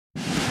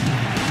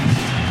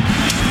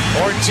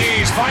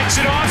Ortiz fights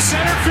it off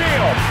center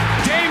field.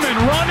 Damon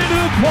running to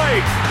the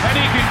plate, and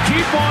he can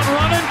keep on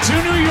running to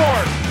New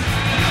York.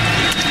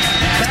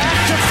 Back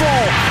to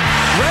full.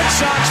 Red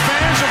Sox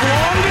fans have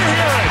longed to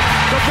hear it.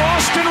 The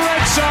Boston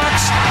Red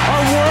Sox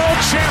are world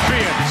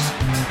champions.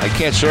 I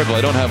can't circle.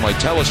 I don't have my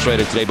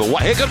telestrator today, but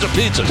here comes a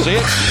pizza. See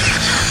it?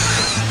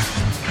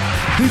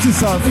 This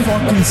is our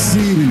fucking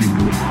city,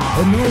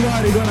 and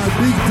nobody gonna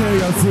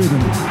dictate our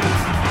freedom.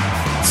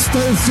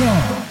 Stay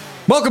strong.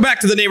 Welcome back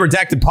to the Name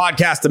Redacted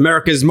Podcast,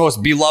 America's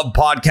most beloved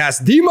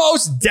podcast, the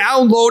most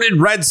downloaded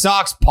Red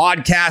Sox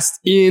podcast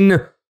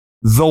in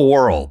the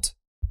world.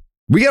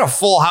 We got a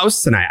full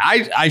house tonight.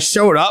 I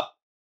showed up.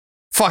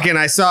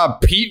 I saw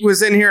Pete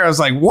was in here. I was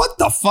like, what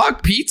the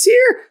fuck? Pete's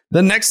here?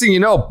 The next thing you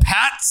know,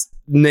 Pat's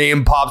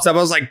name pops up. I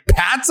was like,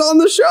 Pat's on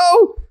the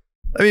show?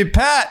 I mean,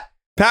 Pat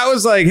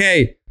was like,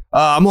 hey,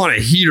 I'm on a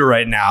heater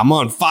right now. I'm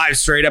on 5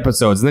 straight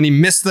episodes. And then he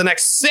missed the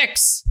next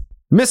 6.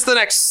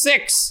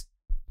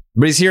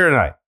 But he's here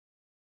tonight.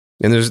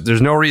 And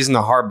there's no reason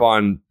to harp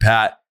on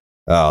Pat,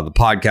 the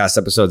podcast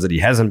episodes that he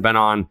hasn't been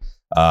on.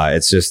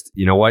 It's just,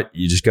 you know what?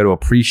 You just got to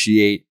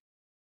appreciate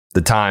the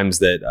times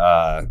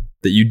that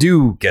you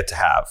do get to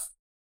have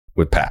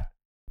with Pat.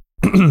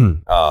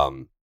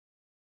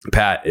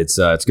 Pat, it's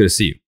good to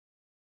see you.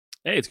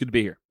 Hey, it's good to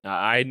be here.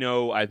 I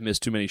know I've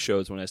missed too many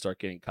shows when I start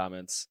getting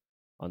comments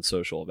on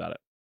social about it.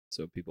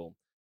 So people...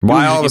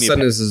 Why all of a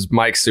sudden is his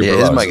mic super low?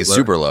 His mic is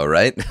super low,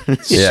 right?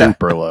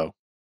 Super low.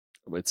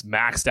 It's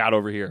maxed out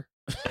over here.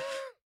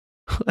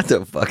 What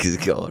the fuck is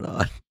going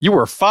on? You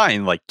were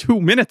fine like 2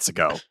 minutes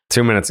ago.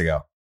 2 minutes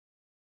ago.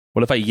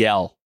 What if I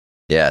yell?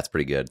 Yeah, it's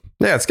pretty good.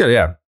 Yeah, it's good.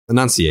 Yeah.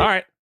 Enunciate. All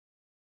right.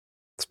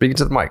 Speaking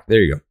to the mic.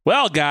 There you go.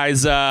 Well,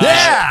 guys.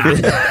 Yeah.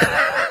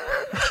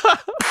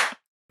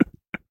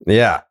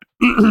 Yeah.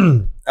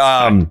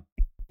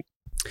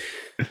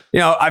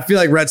 I feel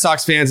like Red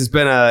Sox fans, it's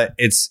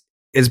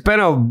been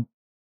a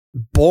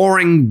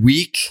boring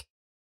week,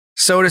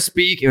 so to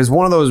speak. It was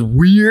one of those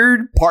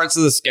weird parts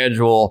of the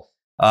schedule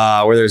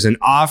where there's an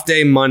off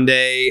day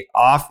Monday,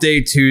 off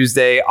day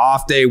Tuesday,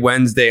 off day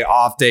Wednesday,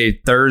 off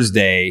day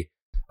Thursday.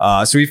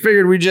 So we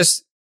figured we'd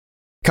just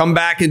come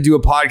back and do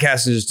a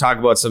podcast and just talk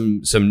about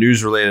some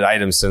news related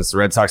items since the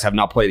Red Sox have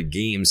not played a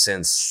game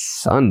since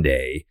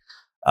Sunday.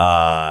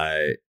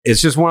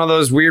 It's just one of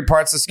those weird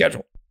parts of the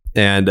schedule.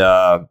 And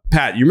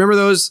Pat, you remember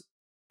those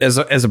as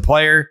a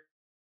player?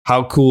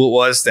 How cool it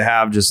was to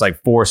have just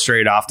like 4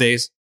 straight off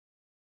days?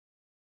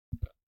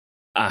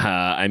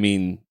 I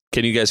mean,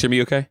 can you guys hear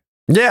me okay?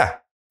 Yeah.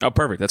 Oh,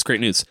 perfect. That's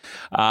great news.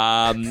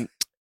 I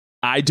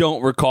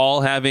don't recall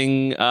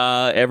having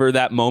ever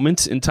that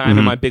moment in time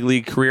in my big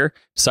league career,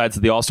 besides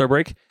the All-Star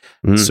break.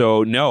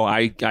 So, no,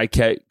 I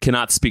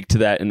cannot speak to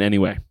that in any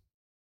way.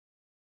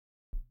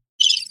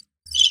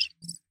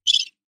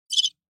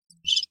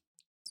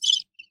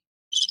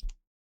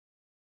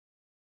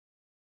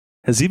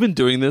 Has he been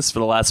doing this for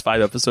the last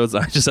 5 episodes?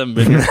 I just haven't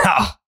been here.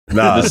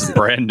 No, this is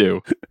brand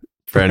new.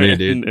 Brand new,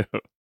 dude.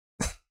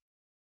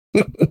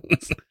 This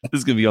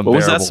is going to be unbearable. What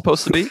was that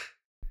supposed to be?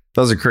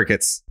 Those are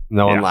crickets.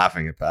 No one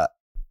laughing at Pat.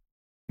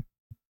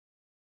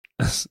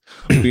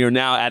 We are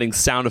now adding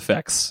sound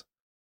effects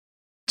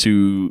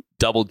to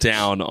double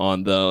down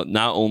on the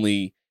not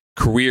only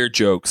career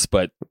jokes,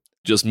 but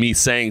just me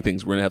saying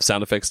things. We're going to have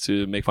sound effects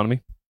to make fun of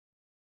me.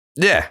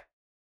 Yeah.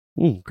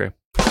 Great.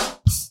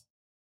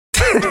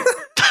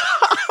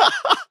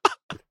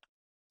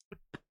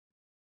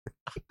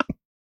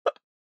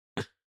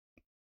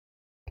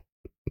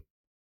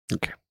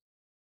 Okay.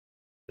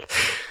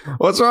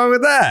 What's wrong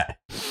with that?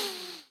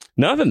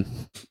 Nothing.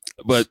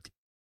 But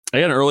I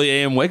got an early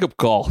AM wake up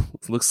call.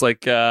 Looks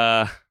like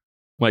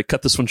might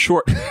cut this one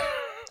short.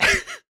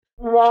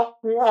 Why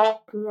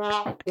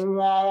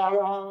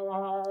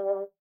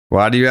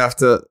do you have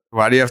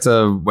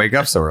to wake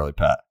up so early,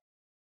 Pat?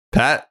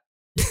 Pat?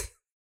 It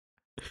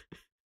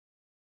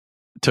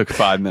took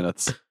 5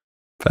 minutes.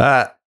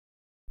 Pat?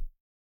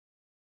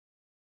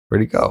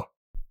 Where'd he go?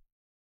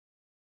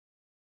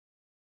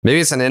 Maybe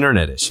it's an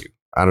internet issue.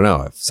 I don't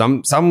know. If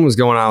something was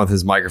going on with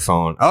his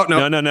microphone. Oh,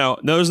 no. No.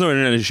 There's no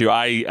internet issue.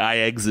 I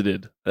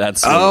exited.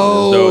 That's yeah.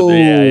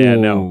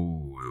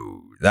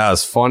 That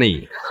was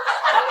funny.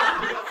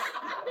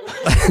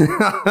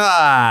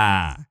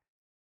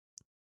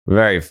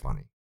 Very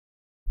funny.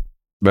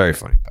 Very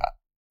funny,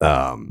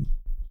 Pat.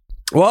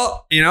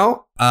 Well,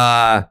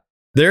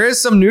 there is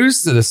some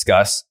news to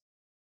discuss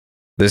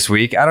this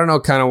week. I don't know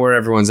kind of where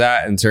everyone's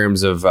at in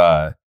terms of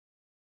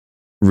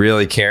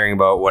really caring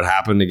about what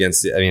happened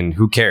against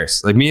who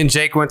cares? Like, me and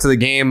Jake went to the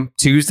game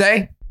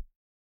Tuesday.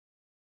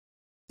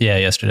 Yeah,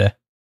 yesterday.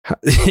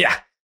 Yeah.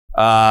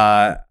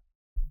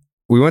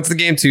 We went to the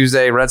game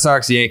Tuesday, Red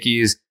Sox,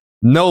 Yankees.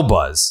 No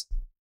buzz.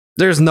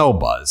 There's no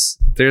buzz.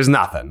 There's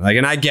nothing. Like,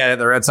 and I get it.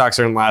 The Red Sox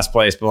are in last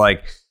place, but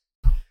like,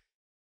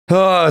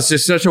 it's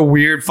just such a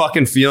weird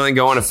fucking feeling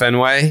going to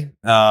Fenway.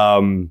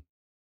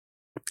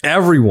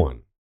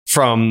 Everyone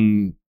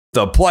from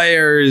the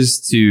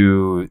players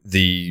to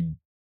the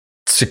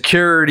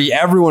security,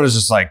 everyone is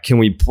just like, can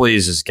we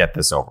please just get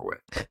this over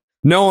with?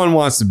 No one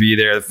wants to be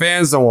there. The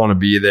fans don't want to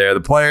be there.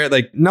 The player,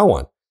 like, no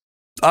one.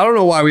 I don't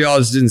know why we all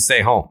just didn't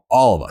stay home.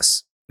 All of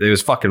us. It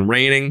was fucking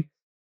raining.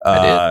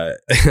 I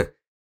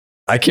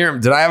can't remember.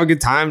 Did I have a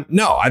good time?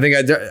 No, I think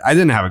I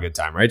didn't have a good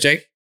time, right,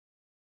 Jake?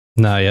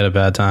 No, you had a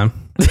bad time.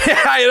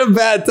 I had a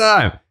bad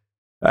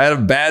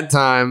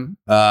time.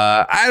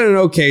 I had an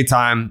okay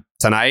time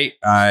tonight.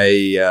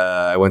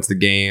 I went to the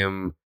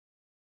game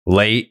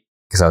late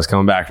because I was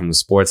coming back from the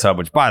sports hub,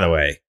 which, by the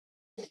way,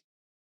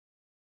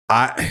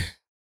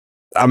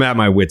 I'm at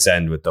my wit's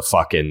end with the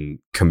fucking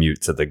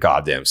commute to the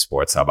goddamn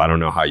sports hub. I don't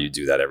know how you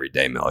do that every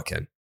day,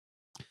 Milliken.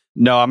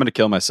 No, I'm going to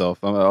kill myself.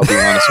 I'll be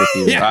honest with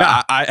you.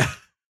 Yeah.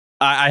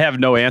 I have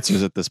no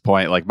answers at this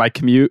point. Like my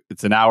commute,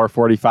 it's an hour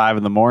 45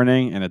 in the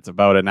morning and it's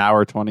about an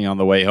hour 20 on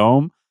the way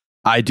home.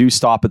 I do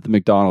stop at the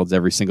McDonald's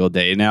every single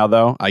day now,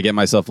 though. I get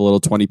myself a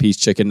little 20-piece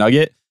chicken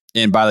nugget.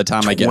 And by the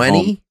time I get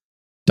home,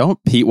 don't,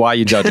 Pete, why are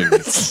you judging me?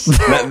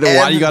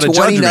 Why you got to judge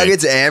me? 20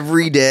 nuggets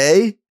every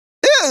day?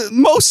 Yeah,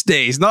 most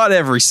days, not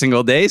every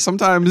single day.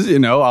 Sometimes,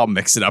 I'll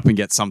mix it up and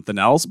get something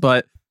else,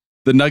 but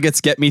the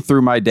nuggets get me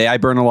through my day. I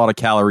burn a lot of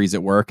calories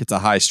at work. It's a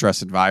high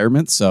stress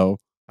environment, so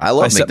I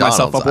love set McDonald's.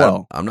 myself up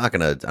well. I'm not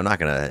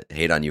gonna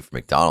hate on you for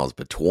McDonald's,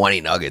 but 20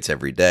 nuggets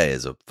every day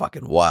is a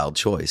fucking wild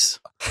choice.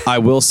 I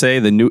will say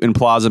the Newton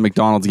Plaza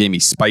McDonald's gave me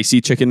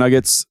spicy chicken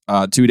nuggets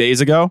 2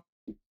 days ago.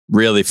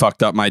 Really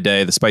fucked up my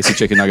day. The spicy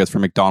chicken nuggets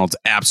from McDonald's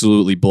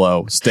absolutely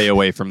blow. Stay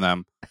away from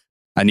them.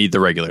 I need the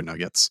regular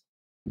nuggets.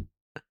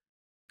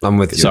 I'm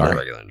with you on Sorry. the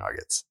regular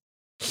nuggets.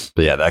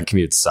 But yeah, that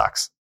commute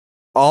sucks.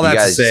 All that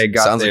to say,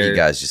 sounds like you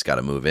guys just got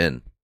to move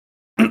in.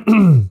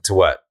 To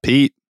what?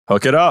 Pete,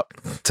 hook it up.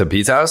 To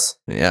Pete's house?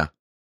 Yeah.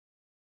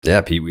 Yeah,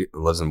 Pete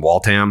lives in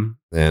Waltham,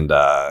 and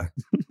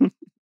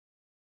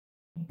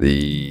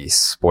the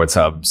Sports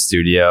Hub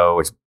studio,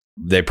 which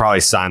they probably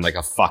signed like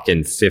a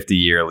fucking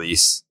 50-year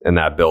lease in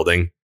that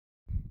building.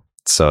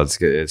 So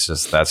that's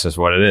just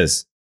what it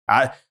is.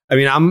 I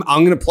mean, I'm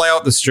going to play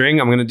out the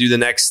string. I'm going to do the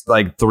next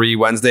like 3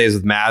 Wednesdays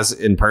with Maz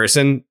in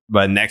person,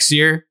 but next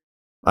year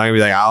I'm going to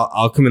be like,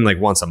 I'll come in like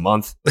once a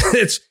month.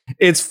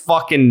 It's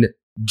fucking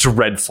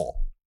dreadful.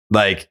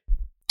 Like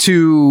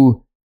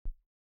to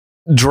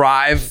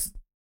drive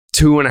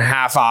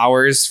 2.5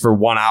 hours for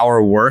 1 hour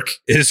of work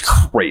is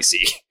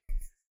crazy.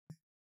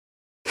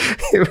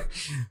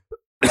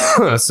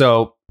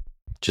 So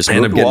Just I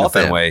end move up to getting to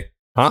Waltham. Fenway.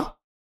 Huh?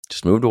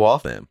 Just move to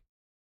Waltham.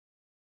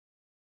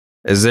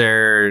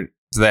 Do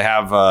they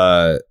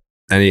have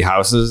any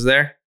houses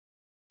there?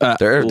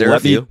 There are a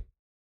few.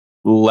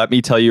 Let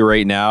me tell you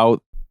right now,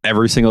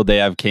 every single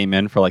day I've came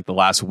in for like the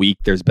last week,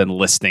 there's been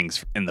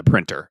listings in the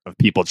printer of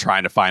people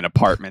trying to find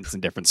apartments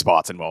in different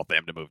spots in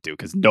Waltham to move to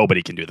because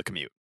nobody can do the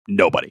commute.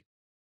 Nobody.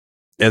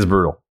 It's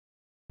brutal.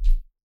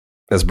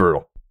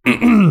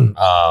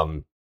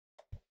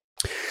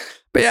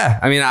 But yeah,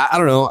 I mean, I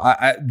don't know.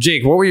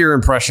 Jake, what were your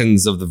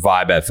impressions of the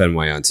vibe at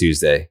Fenway on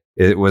Tuesday?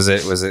 Was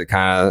it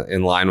kind of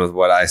in line with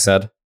what I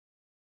said?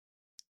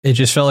 It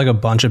just felt like a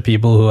bunch of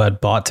people who had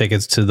bought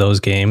tickets to those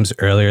games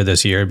earlier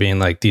this year being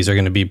like, these are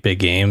going to be big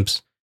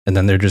games. And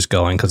then they're just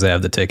going because they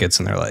have the tickets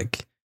and they're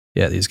like,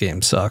 yeah, these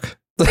games suck.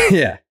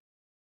 Yeah.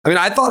 I mean,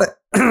 I thought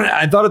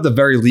at the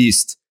very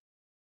least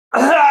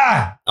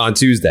on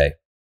Tuesday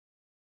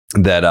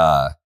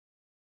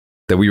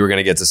that we were going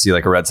to get to see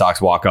like a Red Sox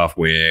walk-off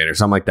win or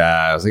something like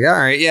that. I was like, all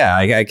right, yeah,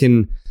 I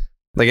can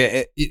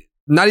like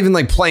not even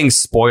like playing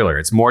spoiler.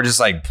 It's more just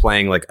like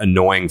playing like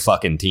annoying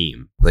fucking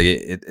team. Like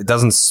it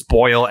doesn't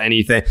spoil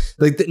anything.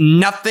 Like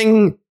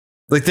nothing.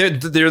 Like they're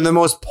the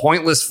most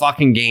pointless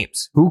fucking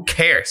games. Who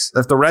cares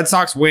if the Red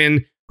Sox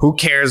win? Who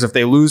cares if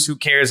they lose? Who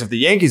cares if the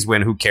Yankees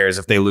win? Who cares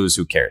if they lose?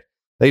 Who cares?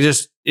 They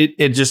just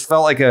it just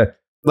felt like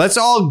let's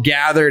all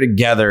gather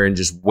together and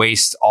just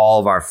waste all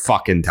of our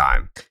fucking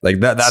time. Like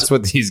that's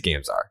what these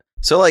games are.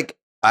 So like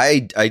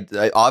I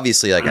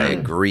obviously like I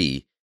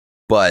agree,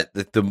 but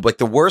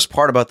the worst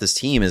part about this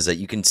team is that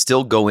you can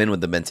still go in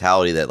with the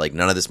mentality that like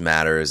none of this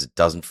matters. It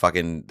doesn't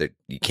fucking that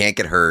you can't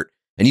get hurt,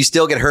 and you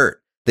still get hurt.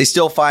 They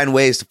still find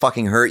ways to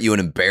fucking hurt you and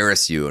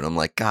embarrass you, and I'm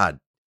like, God,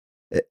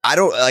 I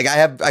don't like.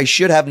 I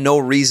should have no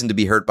reason to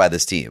be hurt by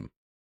this team,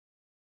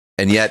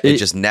 and yet it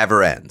just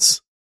never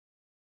ends.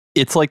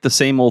 It's like the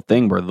same old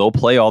thing where they'll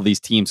play all these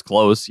teams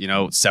close,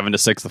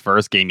 7-6 the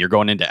first game. You're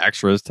going into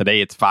extras.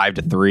 Today it's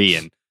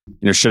 5-3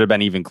 and should have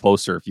been even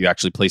closer if you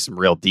actually play some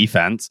real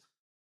defense.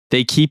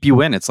 They keep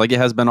you in. It's like it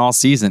has been all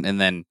season. And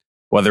then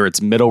whether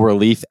it's middle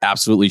relief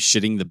absolutely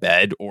shitting the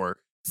bed or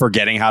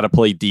forgetting how to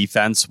play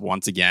defense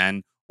once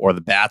again, or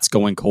the bats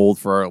going cold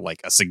for like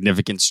a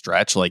significant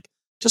stretch, like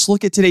just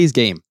look at today's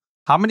game.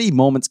 How many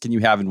moments can you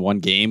have in one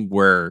game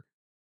where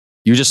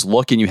you just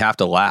look and you have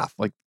to laugh?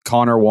 Like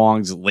Connor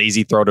Wong's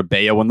lazy throw to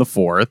Bayo in the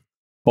 4th,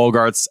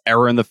 Bogart's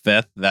error in the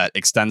 5th that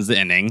extends the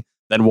inning,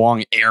 then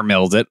Wong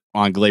airmails it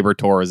on Gleyber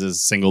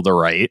Torres' single to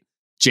right,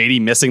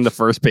 JD missing the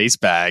first base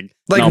bag,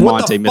 like and what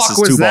Almonte the fuck misses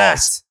was 2 that?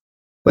 balls.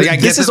 Like I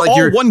guess this is like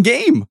all one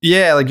game.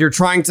 Yeah, like you're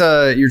trying to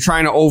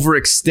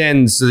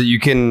overextend so that you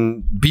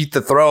can beat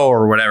the throw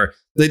or whatever.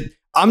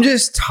 I'm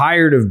just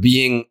tired of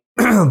being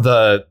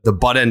the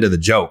butt end of the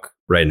joke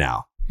right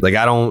now. Like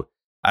I don't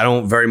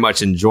very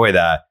much enjoy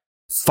that.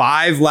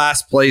 5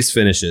 last place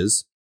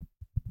finishes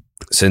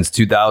since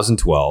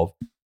 2012,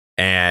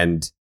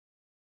 and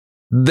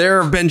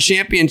there have been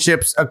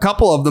championships, a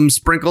couple of them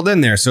sprinkled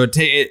in there, so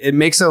it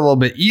makes it a little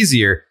bit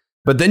easier.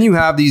 But then you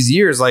have these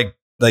years like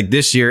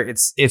this year,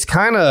 it's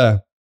kind of,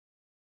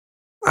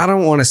 I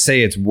don't want to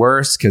say it's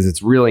worse because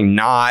it's really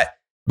not,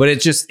 but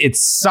it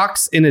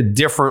sucks in a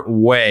different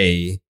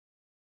way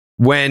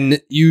when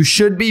you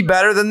should be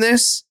better than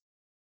this,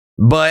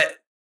 but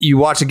you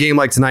watch a game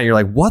like tonight, you're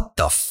like, what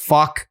the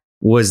fuck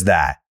was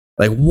that?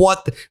 Like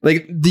what?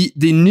 The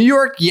New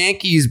York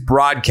Yankees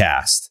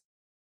broadcast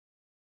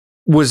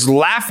was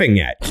laughing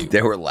at you.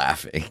 They were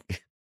laughing.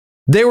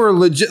 They were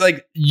legit.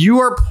 Like you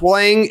are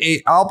playing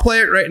I'll play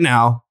it right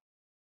now.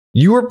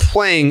 You are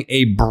playing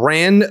a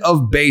brand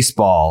of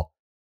baseball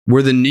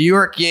where the New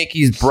York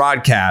Yankees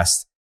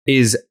broadcast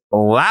is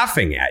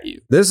laughing at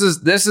you. This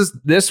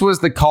was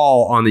the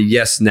call on the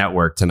Yes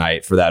Network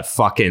tonight for that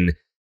fucking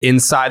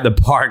inside the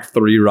park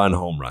 3-run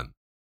home run.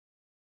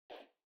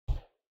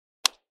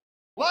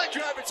 Line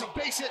drive, it's a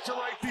base hit to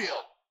right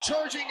field.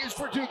 Charging is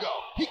Verdugo.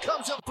 He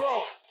comes up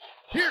throwing.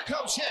 Here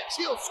comes Hicks.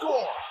 He'll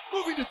score.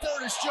 Moving to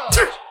third is Judge.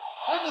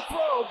 And the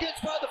throw gets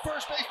by the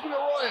first baseman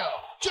Arroyo.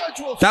 Judge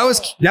will That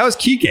was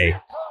Kike. Here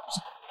comes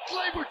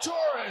Gleyber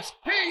Torres.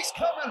 He's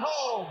coming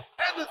home.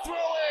 And the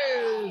throw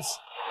is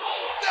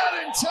not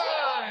in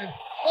time.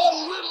 A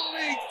Little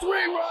League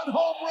 3-run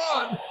home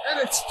run. And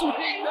it's 3-0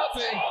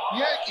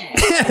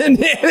 Yankees. And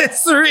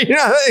it's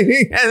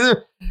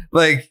 3-0.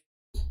 Like,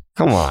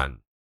 come on.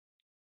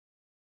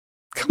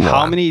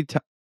 How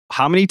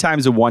many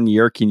times in 1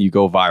 year can you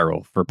go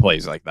viral for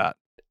plays like that?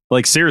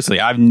 Like, seriously,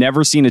 I've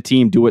never seen a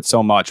team do it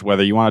so much,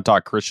 whether you want to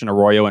talk Christian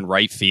Arroyo in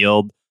right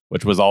field,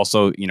 which was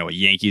also, you know, a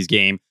Yankees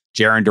game,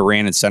 Jarren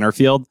Duran in center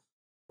field.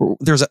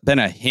 There's been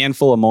a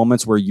handful of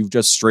moments where you've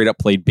just straight up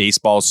played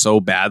baseball so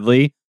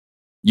badly,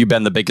 you've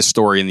been the biggest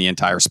story in the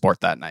entire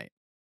sport that night.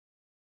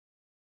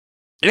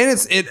 And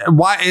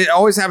it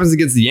always happens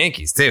against the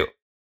Yankees too.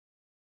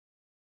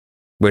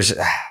 Which,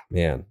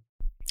 man,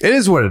 it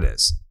is what it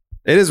is.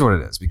 It is what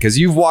it is, because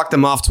you've walked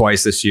them off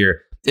twice this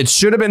year. It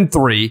should have been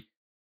 3,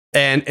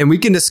 and we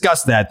can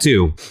discuss that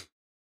too.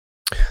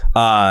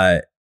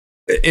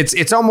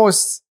 It's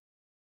almost,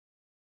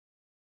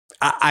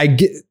 I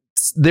get,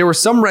 there were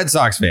some Red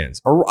Sox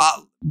fans, or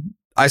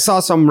I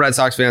saw some Red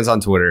Sox fans on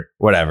Twitter,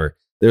 whatever.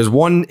 There's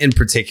one in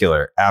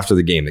particular after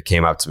the game that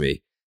came up to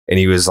me, and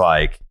he was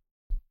like,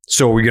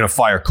 "So are we going to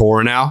fire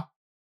Cora now?"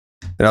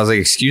 And I was like,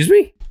 "Excuse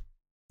me?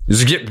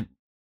 Does it get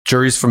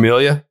juris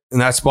familia in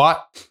that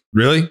spot?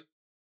 Really?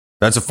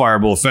 That's a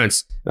fireable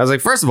offense." And I was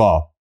like, first of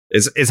all,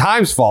 it's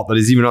Heim's fault that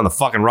he's even on the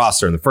fucking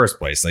roster in the first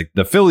place. Like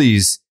the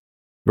Phillies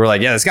were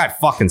like, yeah, this guy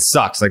fucking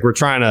sucks. Like we're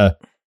trying to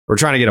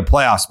get a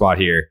playoff spot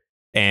here,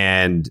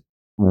 and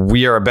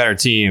we are a better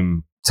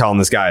team telling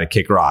this guy to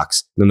kick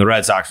rocks. And then the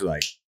Red Sox were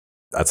like,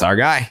 that's our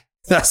guy.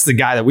 That's the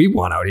guy that we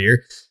want out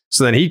here.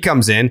 So then he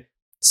comes in,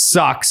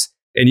 sucks,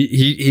 and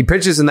he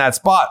pitches in that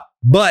spot.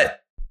 But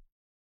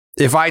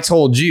if I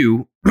told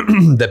you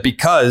that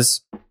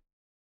because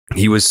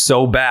he was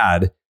so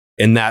bad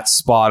in that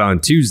spot on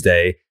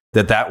Tuesday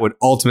that would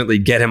ultimately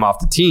get him off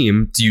the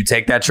team, do you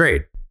take that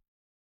trade?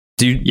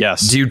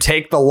 Yes. Do you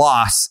take the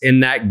loss in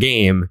that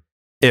game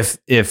if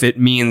it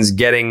means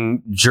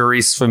getting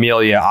juris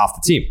familia off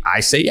the team? I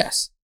say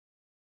yes.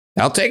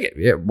 I'll take it.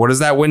 Yeah. What does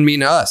that win mean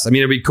to us? I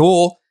mean, it'd be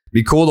cool. It'd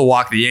be cool to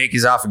walk the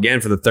Yankees off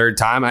again for the 3rd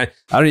time. I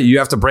don't. You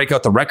have to break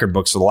out the record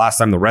books for the last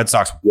time the Red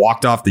Sox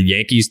walked off the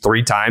Yankees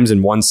 3 times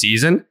in one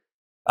season.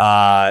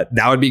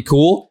 That would be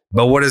cool.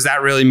 But what does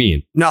that really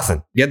mean?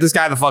 Nothing. Get this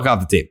guy the fuck off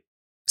the team.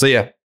 So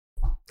yeah,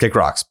 kick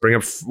rocks. Bring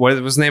up, what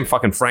was his name?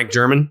 Fucking Frank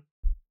German.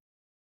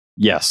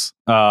 Yes.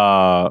 We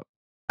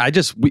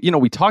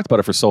talked about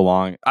it for so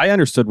long. I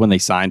understood when they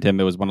signed him.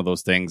 It was one of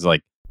those things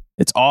like,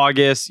 it's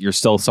August. You're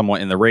still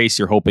somewhat in the race.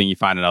 You're hoping you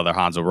find another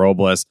Hanzo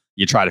Robles.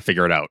 You try to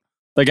figure it out.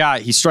 The guy,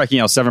 he's striking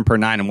out 7 per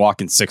 9 and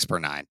walking 6 per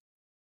 9.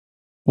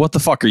 What the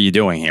fuck are you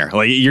doing here?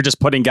 Like, you're just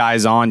putting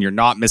guys on. You're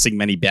not missing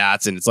many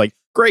bats. And it's like,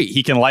 great.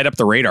 He can light up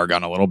the radar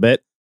gun a little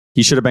bit.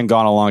 He should have been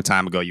gone a long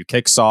time ago. You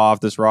kicked Saw off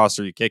this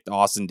roster. You kicked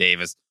Austin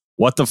Davis.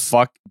 What the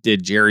fuck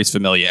did Jerry's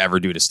Familia ever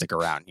do to stick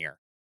around here?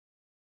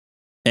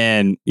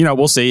 And,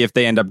 we'll see if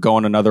they end up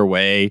going another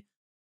way.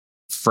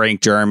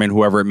 Frank German,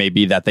 whoever it may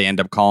be that they end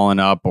up calling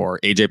up, or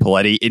AJ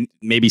Paletti.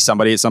 Maybe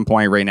somebody at some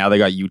point. Right now, they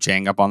got Yu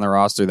Chang up on the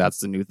roster. That's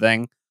the new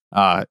thing.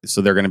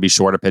 So they're going to be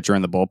short a pitcher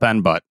in the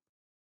bullpen, but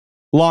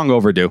long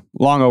overdue.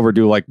 Long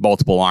overdue, like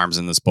multiple arms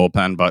in this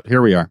bullpen. But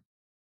here we are.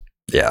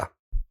 Yeah,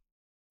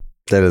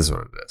 that is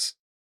what it is.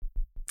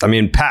 I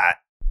mean, Pat,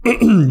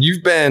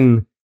 you've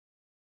been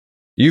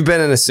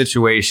in a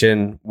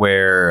situation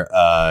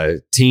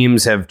where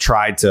teams have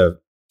tried to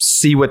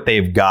see what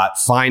they've got,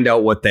 find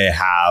out what they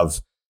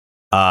have.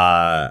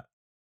 Why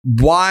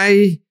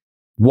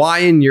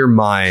in your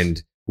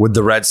mind would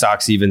the Red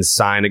Sox even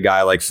sign a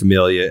guy like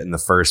Familia in the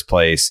first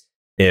place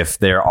if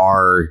there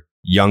are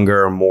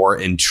younger, more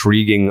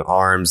intriguing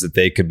arms that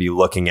they could be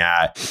looking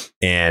at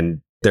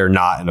and they're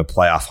not in a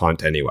playoff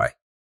hunt anyway?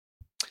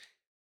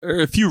 There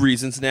are a few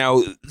reasons.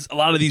 Now, a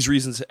lot of these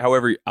reasons,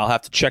 however, I'll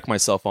have to check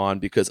myself on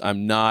because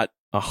I'm not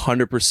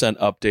 100%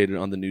 updated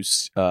on the new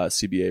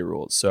CBA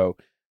rules. So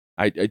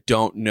I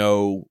don't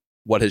know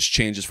what has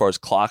changed as far as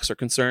clocks are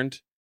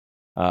concerned,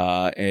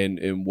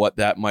 and what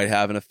that might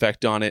have an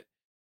effect on it.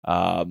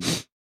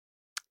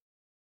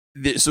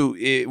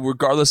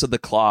 Regardless of the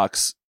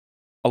clocks,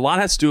 a lot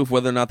has to do with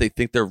whether or not they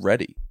think they're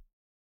ready.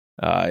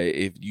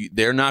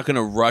 They're not going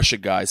to rush a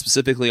guy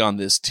specifically on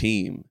this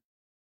team.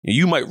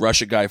 You might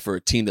rush a guy for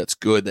a team that's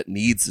good that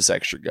needs this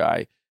extra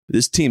guy.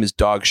 This team is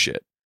dog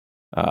shit.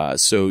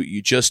 So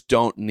you just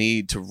don't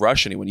need to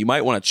rush anyone. You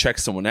might want to check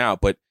someone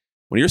out, but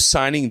when you're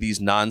signing these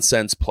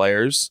nonsense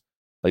players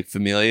like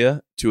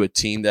Familia to a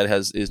team that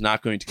is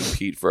not going to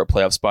compete for a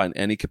playoff spot in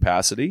any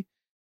capacity,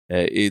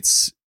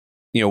 it's,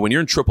 when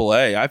you're in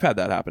AAA, I've had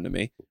that happen to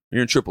me. When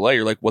you're in AAA,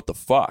 you're like, what the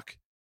fuck?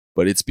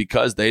 But it's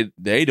because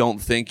they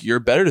don't think you're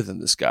better than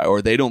this guy,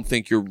 or they don't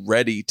think you're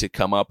ready to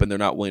come up, and they're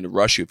not willing to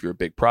rush you if you're a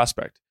big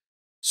prospect.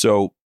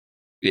 So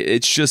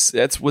it's just,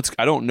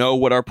 I don't know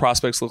what our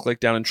prospects look like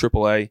down in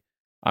AAA.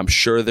 I'm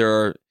sure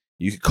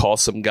you could call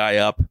some guy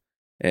up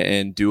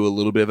and do a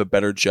little bit of a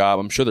better job.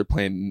 I'm sure they're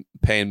paying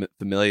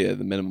Familia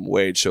the minimum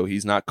wage, so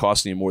he's not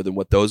costing you more than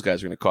what those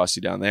guys are going to cost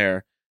you down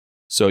there.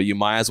 So you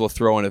might as well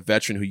throw in a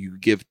veteran who you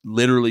give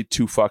literally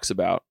 2 fucks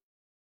about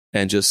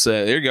and just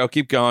say, there you go,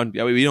 keep going.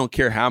 We don't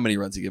care how many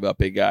runs you give up,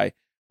 big guy.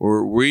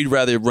 We'd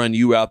rather run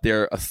you out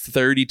there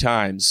 30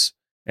 times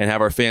and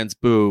have our fans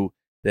boo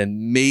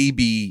than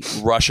maybe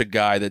rush a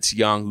guy that's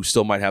young who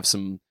still might have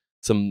some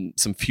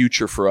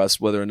future for us,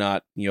 whether or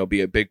not,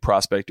 be a big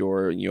prospect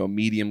or, a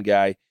medium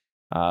guy.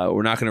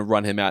 We're not going to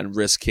run him out and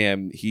risk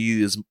him.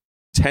 He is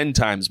 10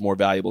 times more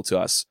valuable to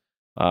us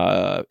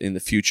in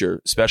the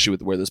future, especially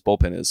with where this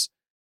bullpen is,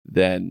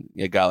 than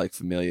a guy like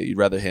Familia. You'd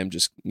rather him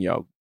just,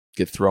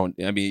 get thrown.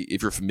 I mean,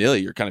 if you're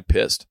Familia, you're kind of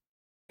pissed.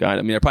 They're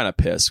probably not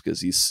pissed because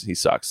he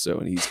sucks. So,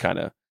 and he's kind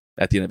of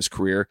at the end of his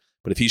career.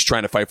 But if he's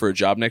trying to fight for a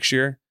job next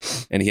year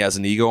and he has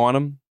an ego on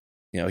him,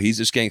 he's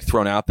just getting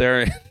thrown out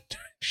there.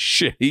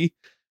 Shit, you're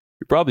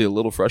probably a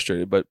little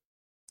frustrated, but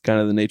it's kind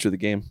of the nature of the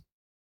game.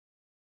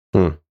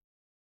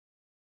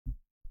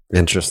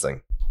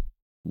 Interesting.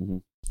 Mm-hmm.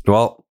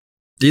 Well,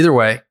 either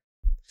way,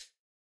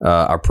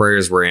 our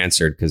prayers were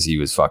answered because he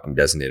was fucking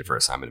designated for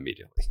assignment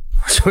immediately,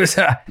 which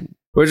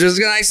was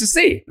nice to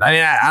see. I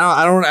mean,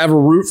 I don't ever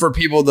root for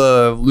people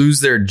to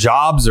lose their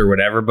jobs or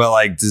whatever, but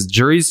like, does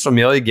Juris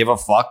Familia give a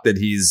fuck that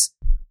he's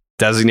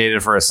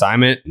designated for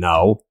assignment?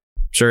 No.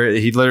 Sure,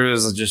 he literally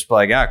was just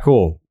like,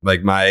 cool.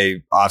 Like, my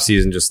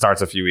offseason just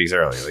starts a few weeks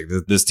early.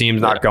 Like, this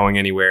team's not going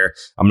anywhere.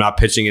 I'm not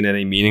pitching in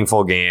any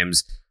meaningful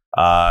games.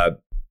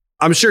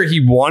 I'm sure he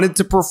wanted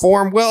to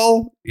perform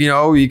well.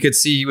 You could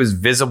see he was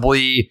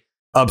visibly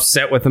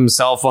upset with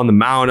himself on the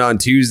mound on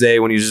Tuesday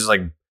when he was just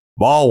like,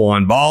 ball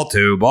 1, ball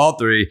 2, ball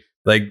 3.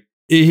 Like,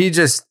 it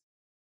is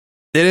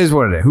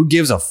what it is. Who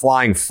gives a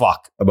flying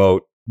fuck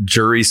about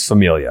Juris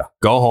Familia?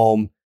 Go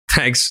home.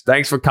 Thanks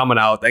for coming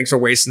out. Thanks for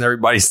wasting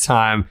everybody's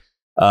time.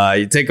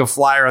 You take a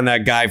flyer on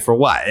that guy for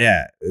what?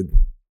 Yeah,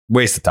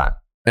 waste of time.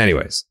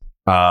 Anyways,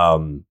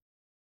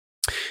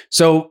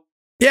 so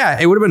yeah,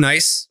 it would have been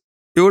nice.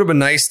 It would have been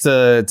nice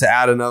to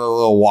add another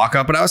little walk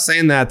up. But I was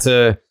saying that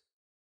to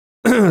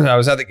I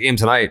was at the game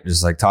tonight,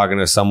 just like talking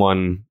to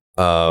someone,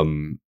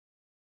 I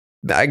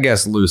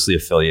guess loosely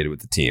affiliated with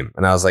the team,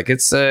 and I was like,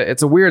 it's a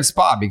weird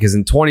spot because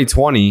in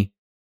 2020,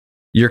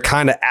 you're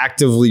kind of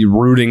actively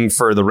rooting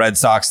for the Red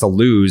Sox to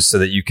lose so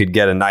that you could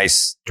get a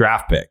nice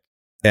draft pick.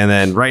 And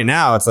then right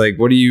now, it's like,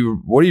 what are you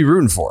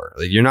rooting for?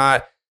 Like, you're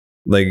not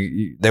like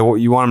you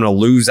want them to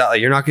lose out. Like,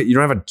 you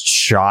don't have a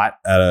shot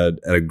at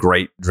a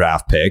great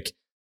draft pick.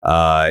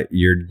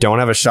 You don't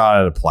have a shot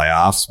at a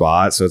playoff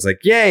spot. So it's like,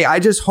 yay! I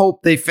just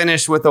hope they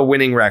finish with a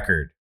winning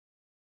record.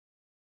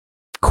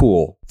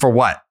 Cool. For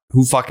what?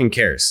 Who fucking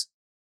cares?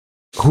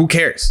 Who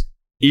cares?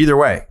 Either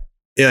way,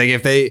 like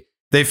if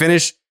they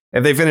finish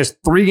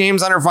 3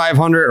 games under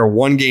 500 or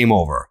 1 game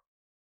over,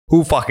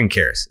 who fucking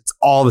cares? It's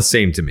all the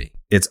same to me.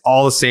 It's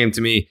all the same to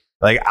me.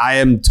 Like, I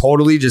am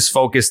totally just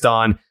focused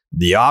on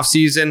the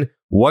offseason.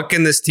 What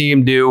can this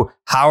team do?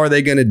 How are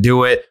they going to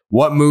do it?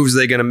 What moves are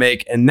they going to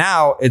make? And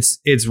now it's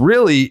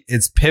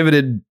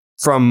pivoted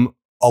from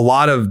a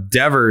lot of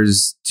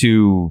Devers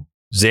to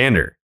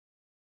Xander.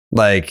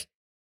 Like,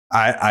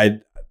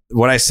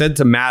 what I said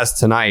to Maz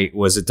tonight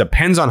was, it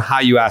depends on how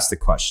you ask the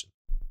question.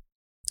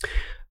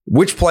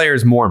 Which player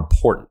is more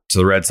important to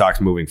the Red Sox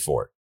moving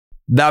forward?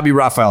 That would be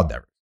Rafael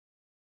Devers.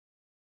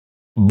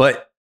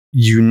 But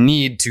you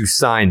need to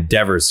sign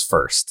Devers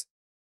first.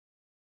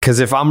 Because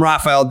if I'm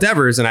Rafael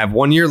Devers and I have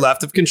 1 year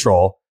left of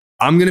control,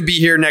 I'm going to be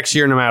here next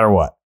year no matter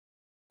what.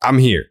 I'm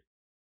here.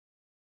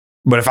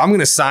 But if I'm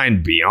going to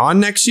sign beyond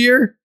next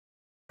year,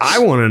 I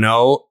want to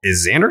know,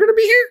 is Xander going to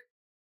be here?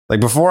 Like,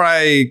 before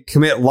I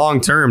commit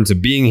long term to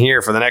being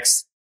here for the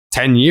next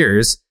 10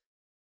 years,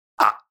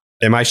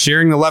 am I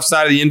sharing the left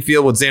side of the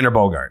infield with Xander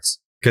Bogaerts?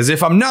 Because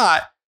if I'm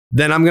not,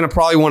 then I'm going to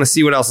probably want to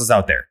see what else is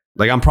out there.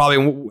 Like, I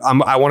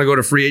want to go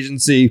to free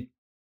agency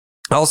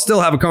I'll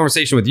still have a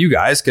conversation with you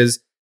guys because,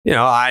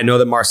 I know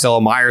that Marcelo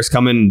Meyer's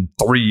coming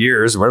 3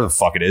 years, whatever the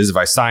fuck it is. If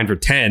I sign for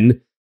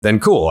 10, then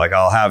cool. Like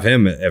I'll have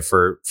him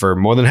for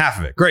more than half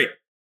of it. Great.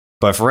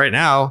 But for right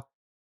now,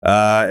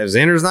 if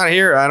Xander's not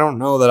here, I don't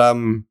know that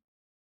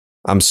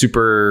I'm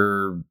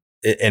super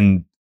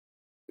and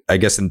I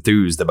guess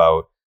enthused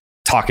about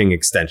talking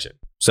extension.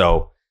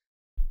 So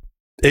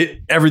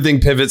everything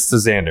pivots to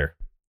Xander.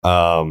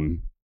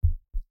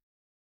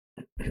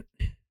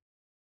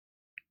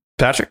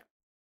 Patrick?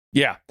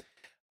 Yeah.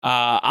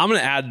 I'm going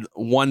to add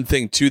one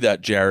thing to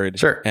that, Jared.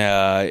 Sure.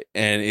 And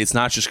it's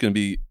not just going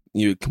to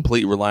be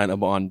completely reliant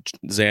upon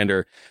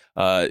Xander.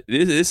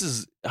 This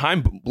is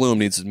Chaim Bloom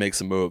needs to make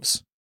some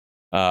moves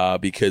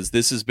because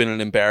this has been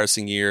an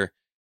embarrassing year.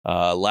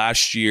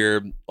 Last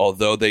year,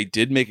 although they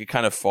did make it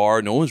kind of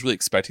far, no one was really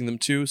expecting them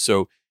to.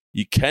 So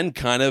you can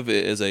kind of,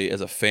 as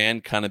a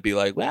fan, kind of be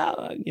like,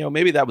 well,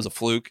 maybe that was a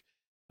fluke.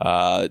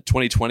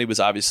 2020 was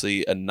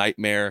obviously a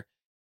nightmare.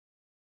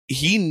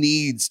 He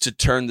needs to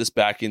turn this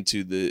back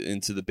into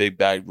the big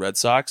bag Red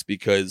Sox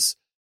because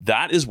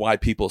that is why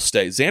people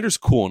stay. Xander's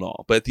cool and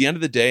all, but at the end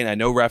of the day, and I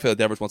know Rafael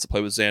Devers wants to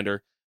play with Xander.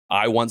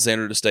 I want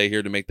Xander to stay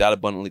here to make that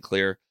abundantly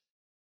clear.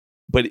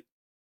 But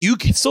you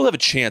can still have a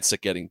chance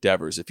at getting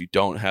Devers if you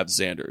don't have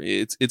Xander.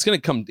 It's going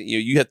to come.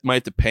 Might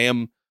have to pay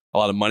him a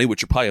lot of money,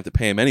 which you probably have to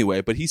pay him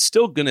anyway. But he's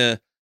still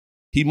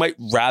he might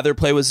rather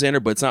play with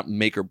Xander, but it's not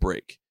make or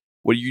break.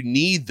 What you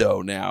need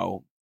though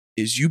now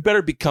is you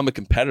better become a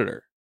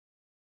competitor.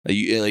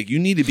 You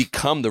need to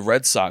become the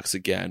Red Sox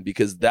again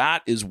because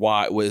that is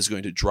what is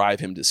going to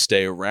drive him to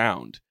stay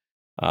around.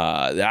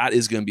 That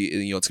is going to be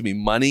it's going to be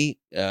money,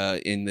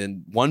 and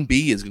then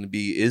 1B is going to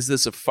be, is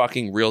this a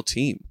fucking real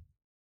team?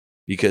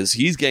 Because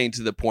he's getting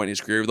to the point in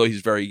his career, though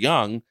he's very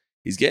young,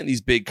 he's getting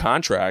these big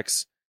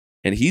contracts,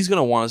 and he's going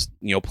to want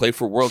to play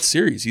for World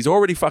Series. He's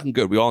already fucking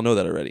good. We all know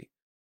that already.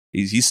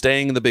 He's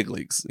staying in the big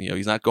leagues.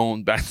 He's not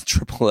going back to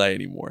AAA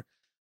anymore.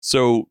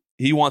 So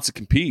he wants to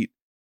compete,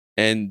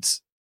 and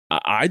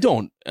I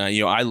don't.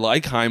 I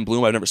like Chaim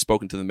Bloom. I've never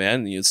spoken to the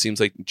man. It seems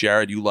like,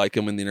 Jared, you like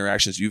him in the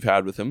interactions you've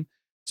had with him.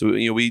 So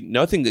we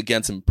nothing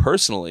against him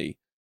personally,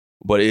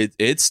 but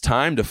it's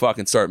time to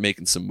fucking start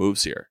making some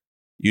moves here.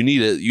 You need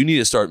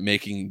to start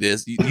making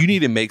this. You need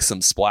to make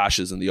some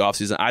splashes in the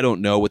offseason. I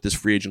don't know what this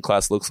free agent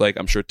class looks like.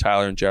 I'm sure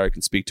Tyler and Jared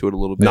can speak to it a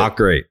little bit. Not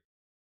great.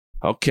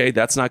 Okay,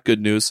 that's not good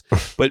news.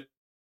 But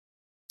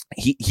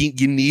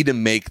you need to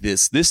make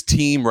this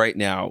team right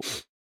now,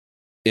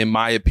 in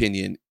my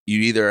opinion,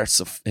 either has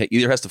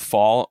to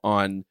fall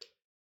on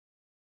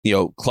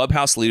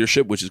clubhouse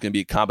leadership, which is going to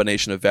be a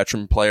combination of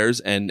veteran players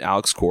and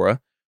Alex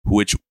Cora,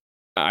 which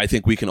I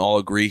think we can all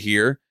agree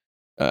here.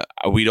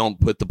 We don't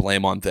put the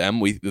blame on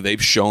them.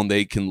 They've shown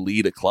they can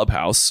lead a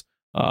clubhouse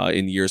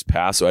in years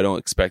past, so I don't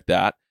expect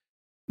that.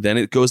 Then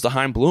it goes to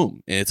Chaim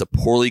Bloom, and it's a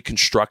poorly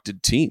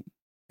constructed team.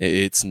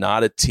 It's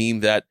not a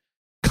team that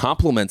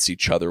complements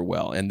each other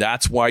well, and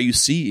that's why you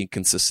see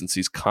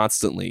inconsistencies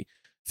constantly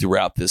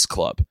throughout this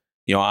club.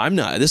 I'm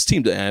not this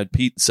team. And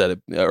Pete said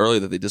it earlier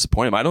that they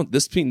disappoint him.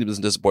 This team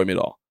doesn't disappoint me at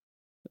all.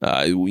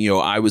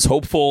 I was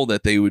hopeful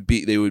that they would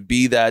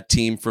be that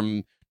team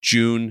from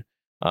June.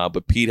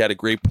 But Pete had a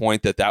great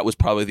point that was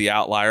probably the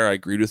outlier. I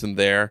agreed with him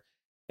there.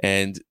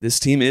 And this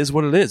team is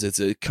what it is.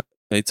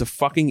 It's a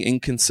fucking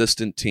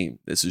inconsistent team.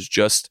 This is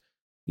just,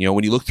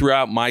 when you look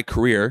throughout my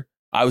career,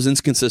 I was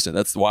inconsistent.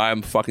 That's why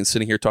I'm fucking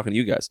sitting here talking to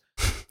you guys.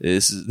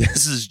 This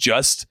is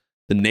just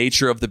the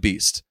nature of the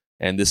beast.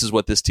 And this is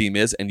what this team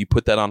is. And you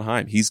put that on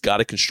Chaim. He's got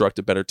to construct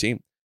a better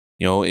team.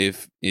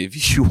 If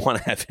you want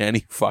to have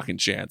any fucking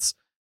chance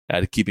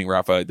at keeping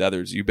Rafael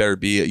Devers, you better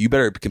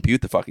compete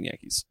with the fucking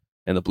Yankees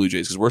and the Blue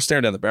Jays, because we're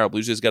staring down the barrel.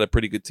 Blue Jays got a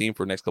pretty good team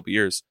for the next couple of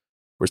years.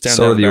 We're staring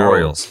down the barrel.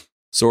 Orioles.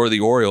 So are the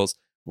Orioles.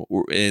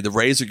 The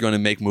Rays are going to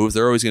make moves.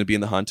 They're always going to be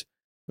in the hunt.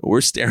 We're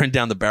staring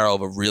down the barrel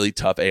of a really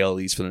tough AL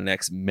East for the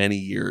next many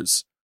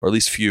years, or at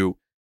least few.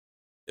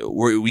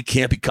 We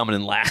can't be coming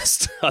in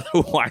last.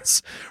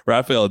 Otherwise,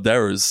 Rafael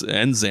Devers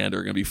and Xander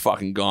are going to be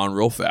fucking gone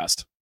real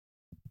fast.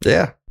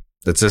 Yeah,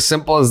 it's as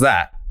simple as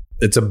that.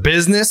 It's a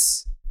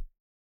business.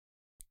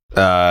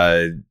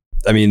 I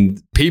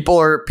mean, people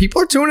are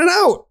tuning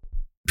out.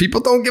 People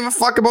don't give a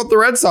fuck about the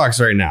Red Sox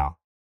right now.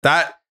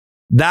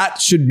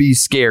 That should be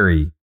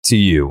scary to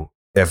you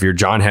if you're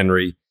John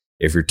Henry,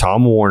 if you're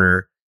Tom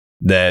Warner,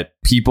 that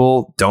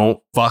people don't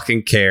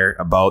fucking care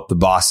about the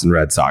Boston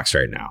Red Sox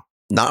right now.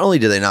 Not only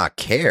do they not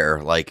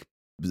care, like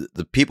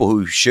the people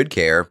who should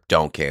care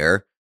don't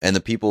care, and the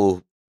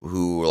people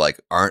who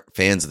aren't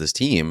fans of this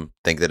team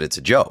think that it's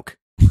a joke.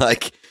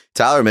 Like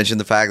Tyler mentioned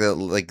the fact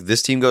that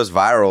this team goes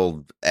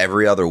viral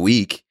every other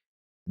week.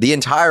 The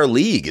entire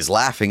league is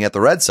laughing at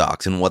the Red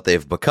Sox and what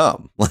they've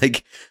become.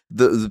 I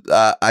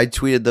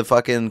tweeted the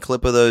fucking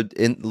clip of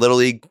the Little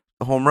League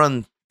home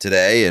run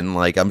today, and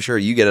I'm sure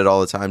you get it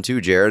all the time too,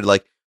 Jared.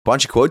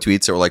 Bunch of quote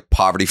tweets that were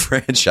poverty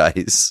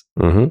franchise.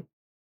 Mm-hmm.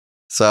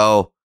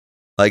 So,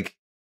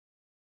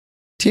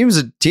 team's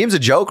a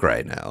joke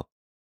right now.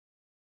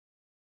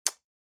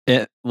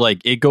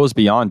 It goes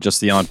beyond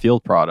just the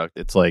on-field product.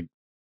 It's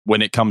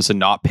when it comes to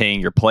not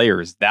paying your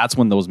players, that's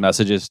when those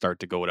messages start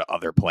to go to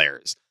other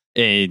players.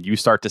 And you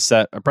start to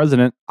set a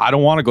precedent. I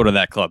don't want to go to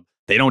that club.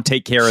 They don't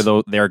take care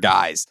of their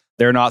guys.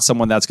 They're not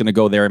someone that's going to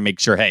go there and make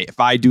sure, hey, if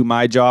I do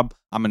my job,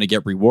 I'm going to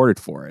get rewarded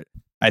for it.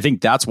 I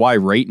think that's why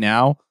right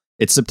now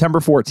it's September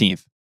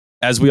 14th.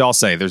 As we all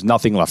say, there's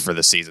nothing left for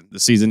the season. The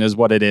season is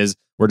what it is.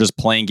 We're just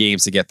playing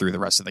games to get through the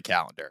rest of the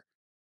calendar.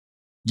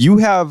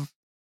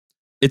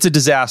 It's a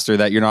disaster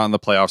that you're not in the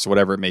playoffs or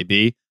whatever it may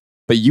be,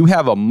 but you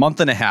have a month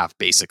and a half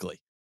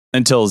basically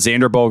until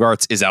Xander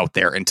Bogaerts is out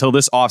there, until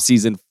this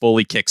offseason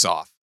fully kicks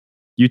off.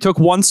 You took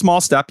one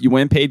small step. You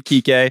went and paid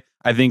Kike.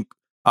 I think,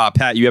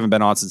 Pat, you haven't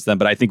been on since then,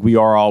 but I think we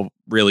are all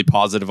really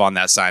positive on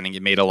that signing.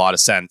 It made a lot of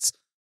sense.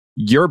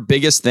 Your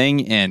biggest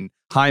thing, and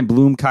Chaim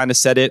Bloom kind of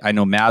said it, I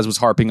know Maz was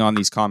harping on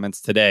these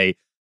comments today,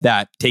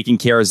 that taking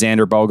care of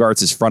Xander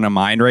Bogaerts is front of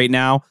mind right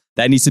now.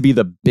 That needs to be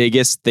the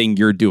biggest thing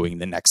you're doing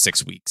the next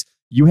 6 weeks.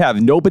 You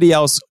have nobody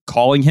else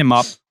calling him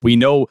up. We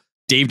know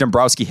Dave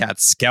Dombrowski had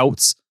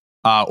scouts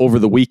over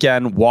the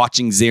weekend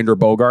watching Xander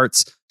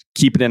Bogaerts,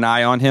 keeping an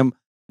eye on him,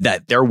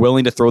 that they're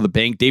willing to throw the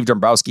bank. Dave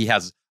Dombrowski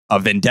has a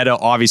vendetta,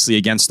 obviously,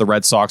 against the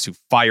Red Sox, who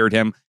fired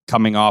him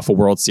coming off a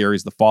World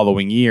Series the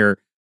following year.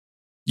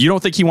 You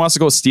don't think he wants to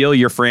go steal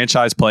your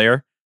franchise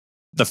player,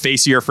 the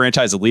face of your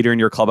franchise, a leader in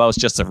your clubhouse,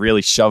 just to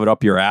really shove it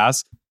up your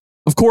ass?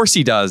 Of course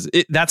he does.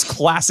 That's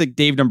classic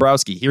Dave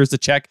Dombrowski. Here's the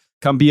check.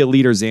 Come be a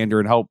leader, Xander,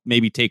 and help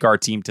maybe take our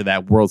team to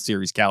that World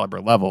Series caliber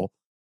level.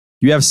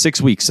 You have 6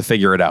 weeks to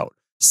figure it out.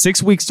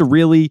 6 weeks to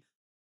really,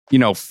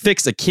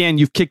 fix a can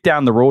you've kicked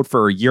down the road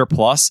for a year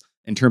plus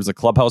in terms of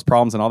clubhouse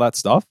problems and all that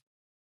stuff.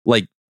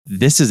 Like,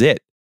 this is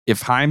it.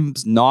 If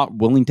Chaim's not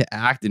willing to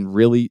act and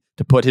really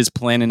to put his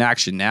plan in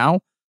action now,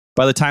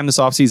 by the time this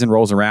offseason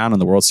rolls around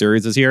and the World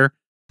Series is here,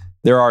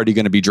 they're already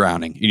going to be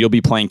drowning. And you'll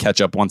be playing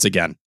catch up once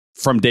again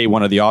from day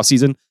one of the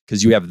offseason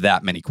because you have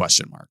that many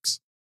question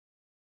marks.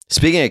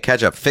 Speaking of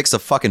catch up, fix the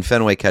fucking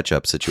Fenway catch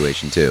up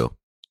situation too.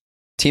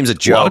 Team's a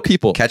joke. A lot of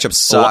people. Catch up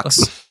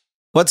sucks.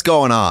 What's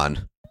going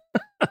on?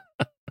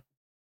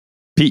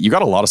 Pete, you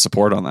got a lot of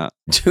support on that.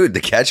 Dude,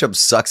 the catch up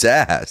sucks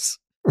ass.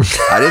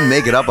 I didn't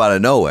make it up out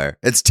of nowhere.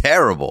 It's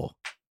terrible.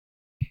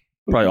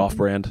 Probably off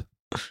brand.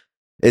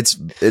 It's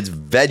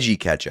veggie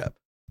ketchup.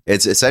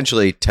 It's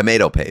essentially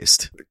tomato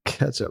paste.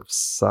 Ketchup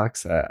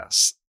sucks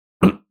ass.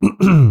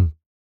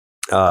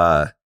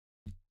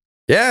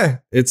 Yeah,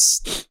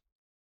 it's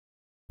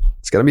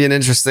gonna be an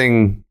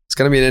interesting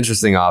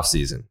off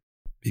season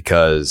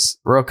because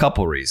for a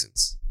couple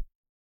reasons.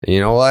 And you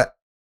know what?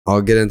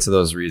 I'll get into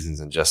those reasons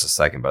in just a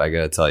second, but I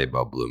gotta tell you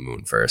about Blue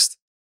Moon first.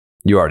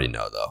 You already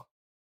know though.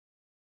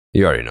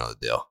 You already know the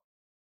deal.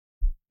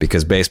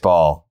 Because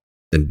baseball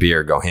and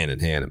beer go hand in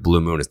hand, and Blue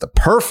Moon is the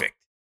perfect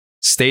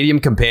stadium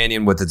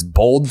companion with its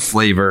bold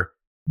flavor,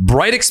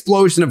 bright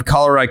explosion of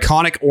color,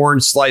 iconic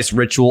orange slice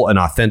ritual, and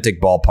authentic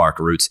ballpark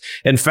roots.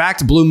 In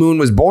fact, Blue Moon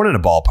was born in a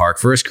ballpark,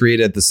 first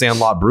created at the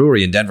Sandlot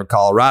Brewery in Denver,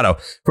 Colorado.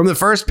 From the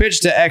first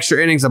pitch to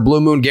extra innings, a Blue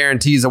Moon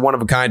guarantees a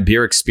one-of-a-kind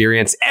beer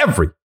experience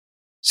every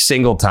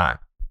single time.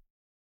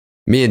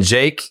 Me and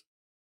Jake,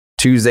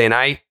 Tuesday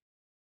night,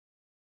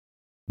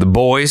 the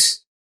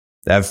boys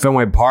at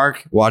Fenway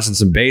Park watching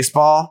some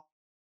baseball.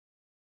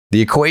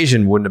 The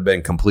equation wouldn't have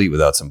been complete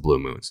without some Blue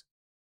Moons.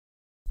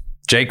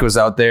 Jake was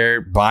out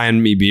there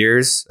buying me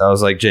beers. I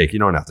was like, Jake, you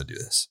don't have to do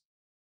this.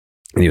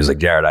 And he was like,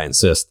 Jared, I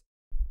insist.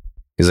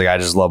 He's like, I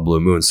just love Blue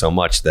Moon so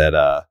much that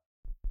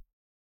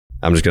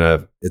I'm just going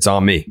to, it's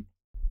on me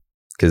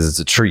because it's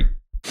a treat.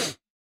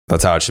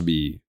 That's how it should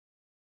be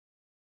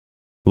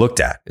looked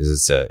at,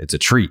 is it's a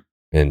treat.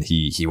 And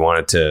he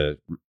wanted to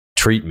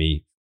treat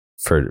me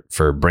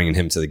for bringing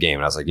him to the game.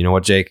 And I was like, you know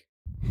what, Jake?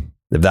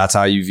 If that's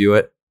how you view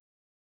it,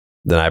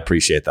 then I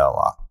appreciate that a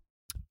lot.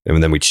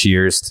 And then we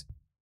cheersed.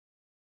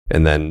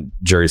 And then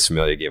Juris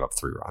Familia gave up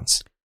 3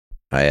 runs.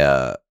 I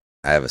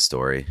have a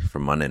story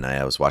from Monday night.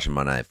 I was watching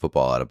Monday Night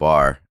Football at a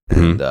bar,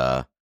 and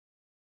I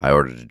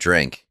ordered a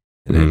drink,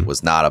 and it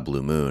was not a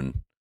Blue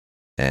Moon.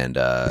 And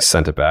you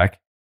sent it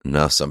back?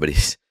 No, somebody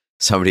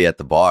at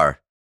the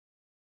bar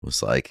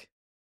was like,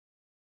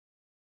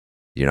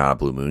 "You're not a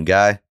Blue Moon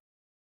guy?"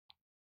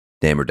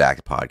 Name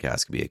Redacted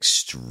Podcast could be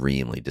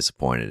extremely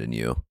disappointed in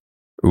you.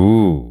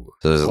 Ooh.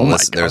 So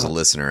there's a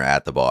listener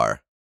at the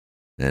bar,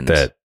 and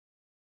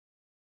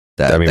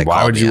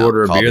why would you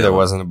order a beer that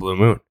wasn't a Blue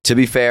Moon? To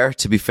be fair,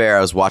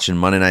 I was watching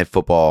Monday Night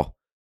Football,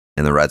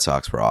 and the Red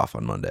Sox were off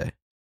on Monday.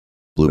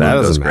 Blue Moon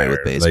goes great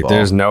with baseball. Like,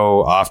 there's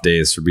no off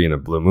days for being a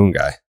Blue Moon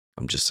guy.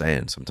 I'm just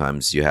saying,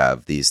 sometimes you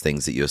have these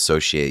things that you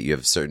associate. You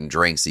have certain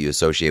drinks that you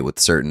associate with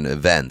certain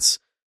events.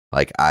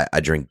 Like I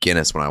drink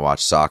Guinness when I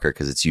watch soccer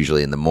because it's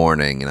usually in the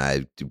morning,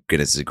 and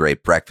Guinness is a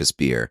great breakfast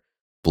beer.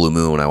 Blue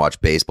Moon when I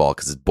watch baseball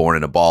because it's born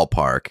in a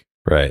ballpark.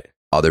 Right.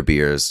 Other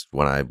beers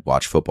when I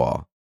watch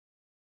football.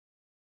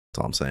 That's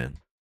all I'm saying.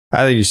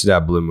 I think you should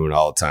have Blue Moon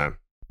all the time.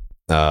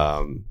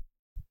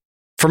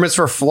 From its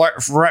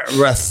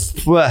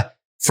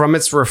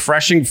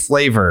refreshing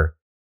flavor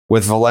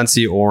with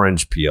Valencia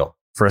orange peel,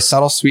 for a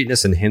subtle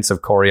sweetness and hints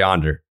of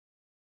coriander.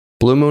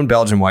 Blue Moon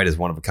Belgian White is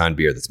one-of-a-kind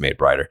beer that's made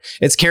brighter.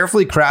 It's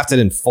carefully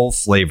crafted and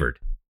full-flavored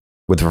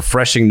with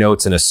refreshing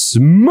notes and a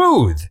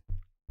smooth,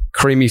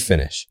 creamy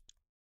finish.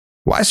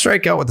 Why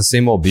strike out with the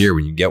same old beer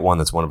when you get one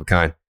that's one of a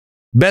kind?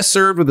 Best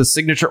served with a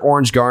signature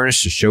orange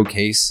garnish to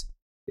showcase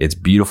its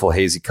beautiful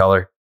hazy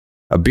color.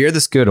 A beer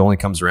this good only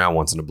comes around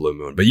once in a blue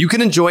moon, but you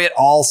can enjoy it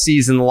all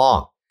season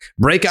long.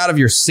 Break out of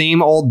your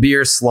same old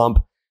beer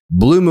slump.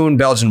 Blue Moon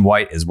Belgian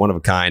White is one of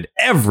a kind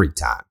every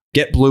time.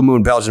 Get Blue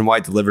Moon Belgian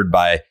White delivered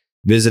by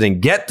visiting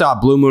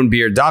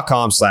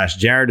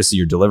get.bluemoonbeer.com/Jared to see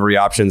your delivery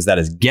options. That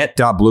is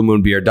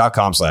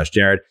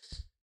get.bluemoonbeer.com/Jared.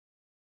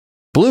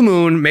 Blue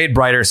Moon, made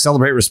brighter.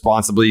 Celebrate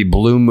responsibly.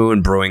 Blue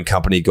Moon Brewing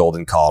Company,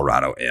 Golden,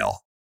 Colorado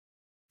Ale.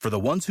 For the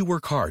ones who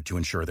work hard to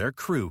ensure their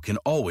crew can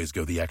always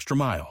go the extra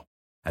mile,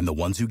 and the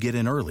ones who get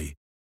in early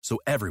so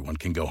everyone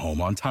can go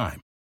home on time,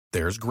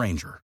 there's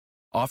Grainger,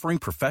 offering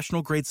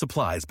professional-grade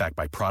supplies backed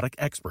by product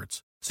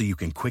experts so you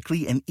can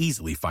quickly and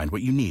easily find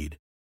what you need.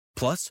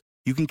 Plus,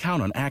 you can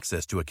count on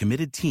access to a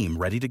committed team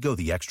ready to go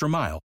the extra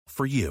mile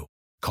for you.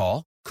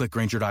 Call, click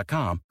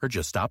Grainger.com, or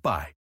just stop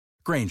by.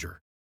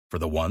 Grainger, for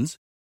the ones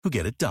who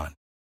get it done.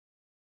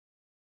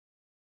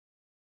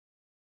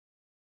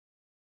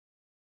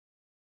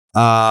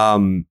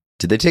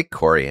 Did they take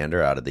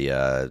coriander out of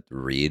the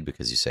read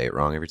because you say it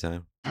wrong every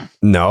time?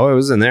 No, it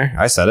was in there.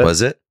 I said it.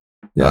 Was it?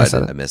 Yeah, I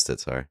said it. I missed it.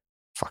 Sorry.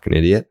 Fucking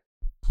idiot.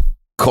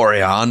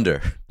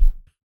 Coriander.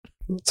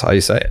 That's how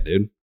you say it,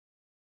 dude.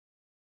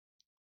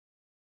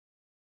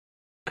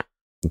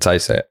 That's how you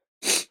say it.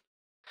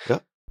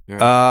 Yep.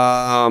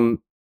 All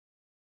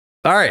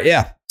right,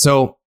 yeah.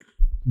 So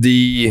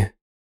the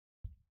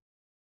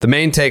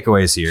main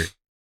takeaways here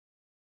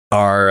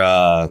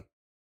are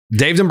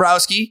Dave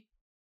Dombrowski.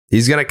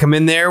 He's gonna come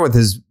in there with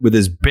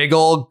his big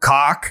old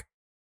cock,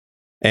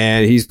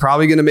 and he's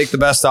probably gonna make the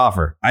best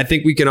offer. I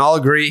think we can all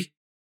agree.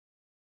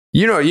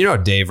 You know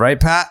Dave, right,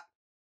 Pat?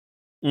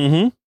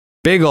 Mm-hmm.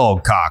 Big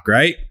old cock,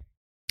 right?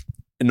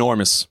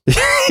 Enormous.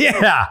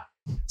 Yeah.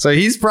 So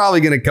he's probably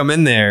going to come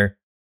in there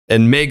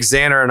and make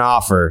Xander an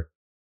offer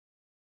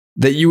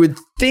that you would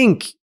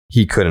think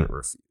he couldn't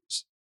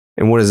refuse.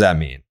 And what does that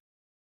mean?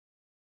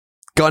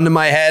 Gun to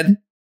my head.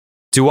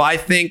 Do I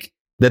think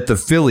that the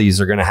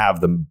Phillies are going to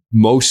have the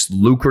most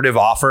lucrative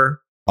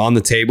offer on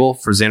the table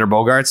for Xander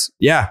Bogaerts?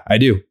 Yeah, I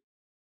do.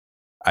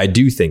 I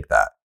do think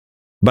that.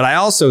 But I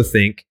also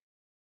think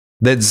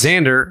that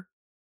Xander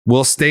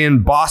will stay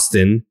in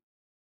Boston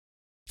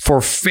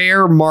for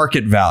fair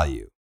market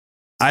value.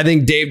 I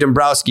think Dave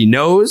Dombrowski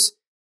knows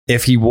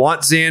if he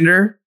wants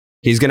Xander,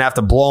 he's going to have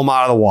to blow him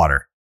out of the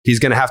water. He's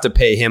going to have to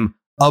pay him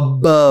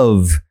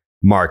above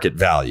market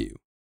value.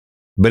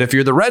 But if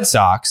you're the Red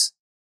Sox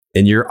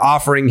and you're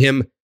offering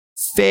him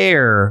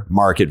fair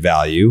market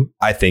value,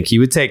 I think he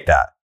would take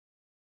that.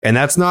 And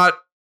that's not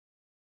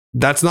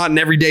an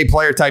everyday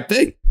player type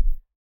thing.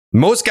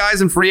 Most guys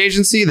in free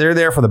agency, they're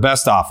there for the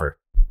best offer.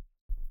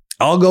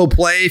 I'll go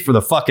play for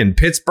the fucking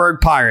Pittsburgh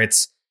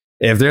Pirates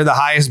if they're the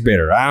highest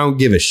bidder. I don't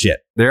give a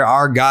shit. There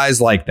are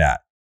guys like that.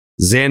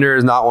 Xander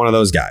is not one of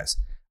those guys.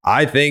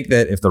 I think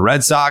that if the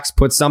Red Sox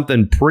put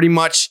something pretty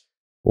much,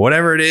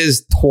 whatever it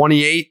is,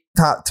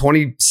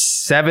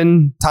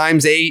 27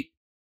 times 8,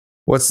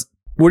 what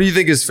do you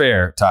think is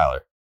fair,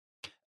 Tyler?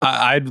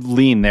 I'd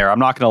lean there. I'm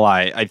not going to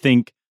lie. I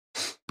think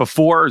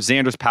before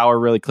Xander's power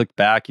really clicked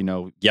back,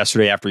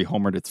 yesterday after he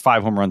homered, it's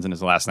 5 home runs in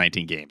his last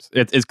 19 games.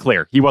 It's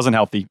clear. He wasn't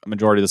healthy a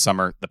majority of the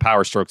summer. The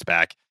power strokes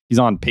back. He's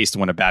on pace to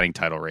win a batting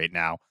title right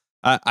now.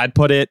 I'd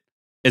put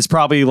it's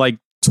probably like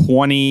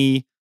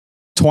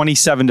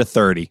 27 to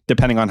 30,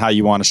 depending on how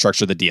you want to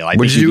structure the deal. I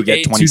Would think you could do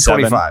get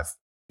 27.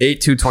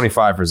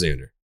 8,225 for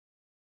Xander.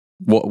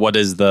 What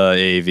is the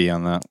AAV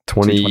on that?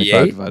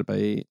 28 divided by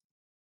 8.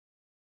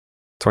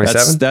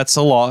 27? That's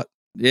a lot.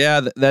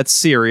 Yeah, that's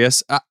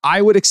serious.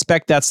 I would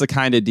expect that's the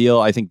kind of deal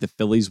I think the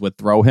Phillies would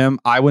throw him.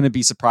 I wouldn't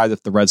be surprised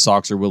if the Red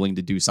Sox are willing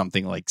to do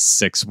something like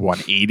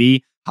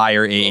 180,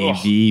 higher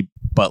AAV,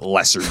 but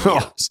lesser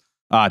years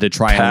to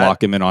try and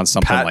lock him in on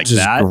something Pat like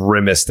just that.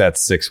 Grimaced at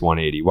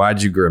 180.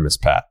 Why'd you grimace,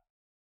 Pat?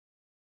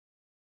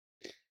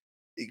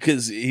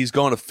 Because he's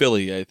going to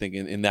Philly, I think,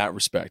 in that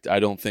respect.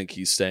 I don't think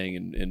he's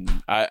staying in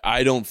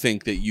I don't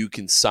think that you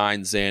can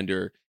sign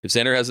Xander. If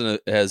Xander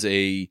has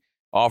a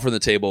offer on the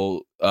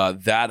table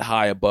that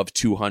high above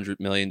 $200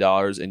 million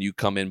and you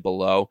come in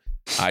below,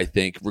 I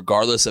think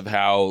regardless of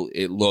how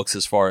it looks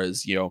as far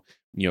as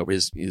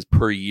his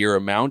per year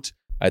amount,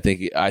 I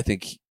think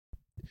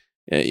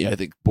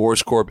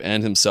Boris Corp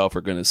and himself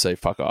are going to say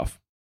fuck off.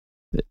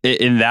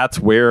 And that's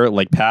where,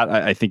 like Pat,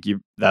 I think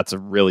that's a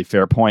really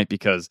fair point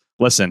because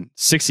listen,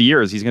 6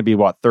 years, he's going to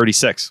be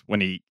 36 when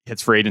he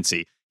hits free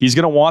agency. He's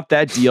going to want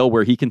that deal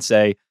where he can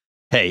say,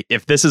 hey,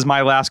 if this is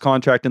my last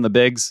contract in the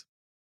bigs,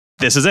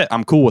 this is it.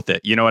 I'm cool with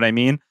it. You know what I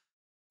mean?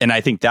 And I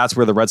think that's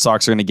where the Red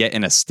Sox are going to get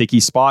in a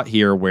sticky spot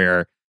here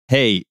where,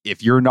 hey,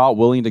 if you're not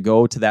willing to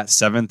go to that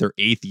 7th or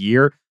 8th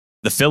year,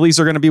 the Phillies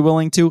are going to be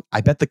willing to.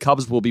 I bet the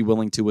Cubs will be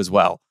willing to as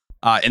well.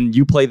 And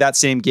you play that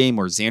same game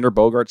where Xander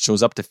Bogaerts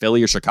shows up to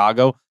Philly or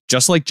Chicago,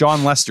 just like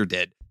John Lester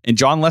did. And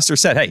John Lester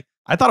said, hey,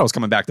 I thought I was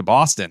coming back to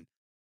Boston.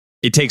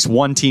 It takes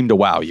one team to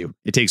wow you.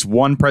 It takes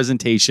one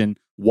presentation,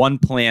 one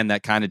plan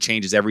that kind of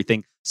changes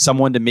everything,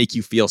 someone to make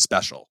you feel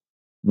special.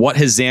 What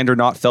has Xander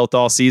not felt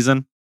all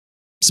season?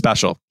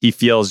 Special. He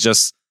feels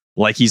just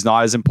like he's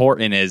not as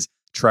important as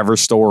Trevor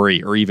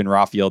Story or even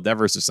Rafael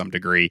Devers to some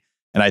degree.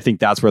 And I think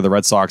that's where the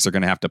Red Sox are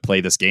going to have to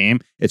play this game.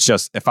 It's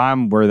just, if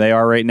I'm where they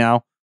are right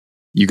now,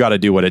 you got to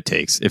do what it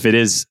takes. If it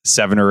is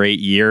 7 or 8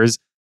 years,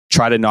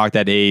 try to knock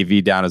that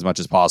AAV down as much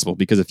as possible,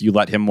 because if you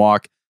let him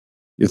walk,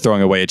 you're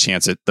throwing away a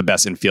chance at the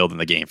best infield in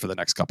the game for the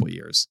next couple of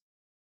years.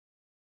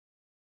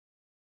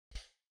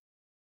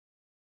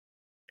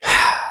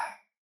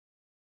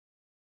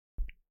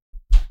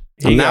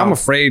 Now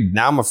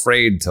I'm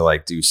afraid to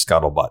like do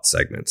scuttlebutt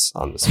segments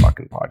on this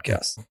fucking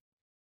podcast.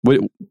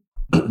 Wait,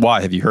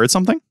 why? Have you heard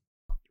something?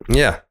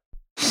 Yeah.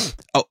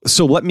 Oh,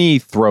 so let me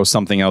throw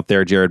something out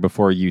there, Jared,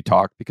 before you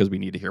talk, because we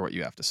need to hear what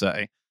you have to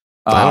say.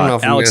 I don't know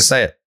if I'm going to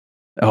say it.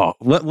 Oh,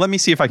 let me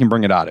see if I can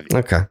bring it out of you.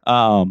 Okay.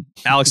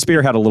 Alex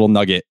Spear had a little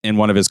nugget in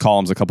one of his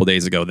columns a couple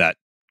days ago that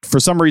for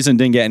some reason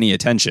didn't get any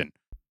attention.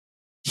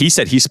 He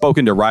said he's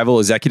spoken to rival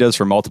executives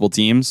from multiple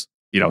teams,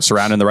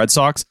 surrounding the Red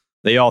Sox.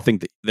 They all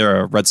think that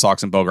the Red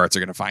Sox and Bogarts are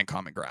going to find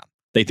common ground.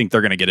 They think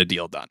they're going to get a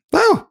deal done.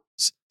 Oh.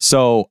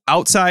 So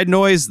outside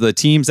noise, the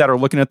teams that are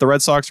looking at the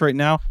Red Sox right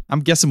now, I'm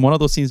guessing one of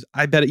those teams,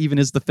 I bet it even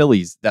is the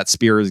Phillies that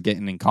Spear is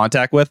getting in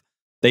contact with.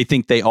 They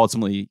think they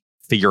ultimately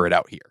figure it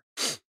out here.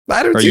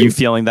 Are you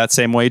feeling that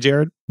same way,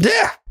 Jared?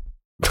 Yeah.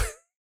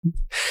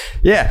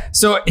 Yeah.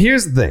 So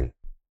here's the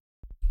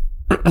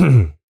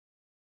thing.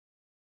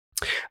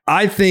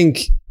 I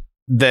think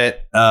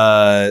that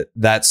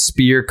that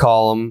Spear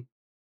column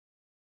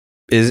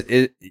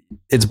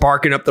it's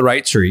barking up the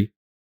right tree.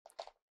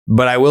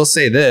 But I will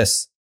say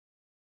this.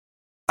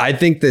 I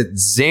think that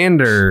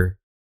Xander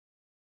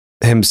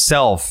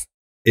himself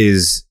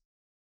is...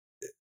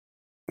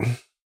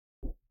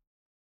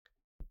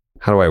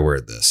 How do I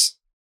word this?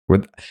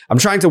 I'm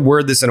trying to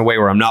word this in a way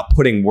where I'm not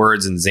putting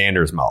words in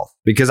Xander's mouth,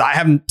 because I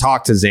haven't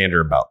talked to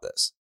Xander about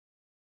this.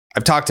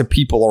 I've talked to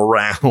people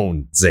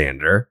around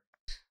Xander.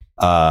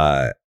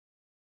 I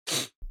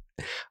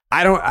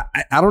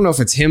don't know if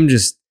it's him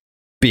just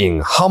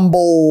being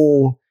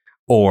humble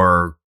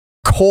or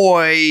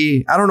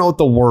coy. I don't know what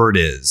the word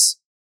is,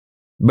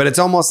 but it's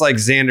almost like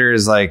Xander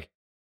is like,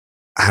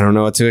 I don't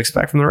know what to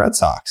expect from the Red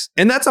Sox.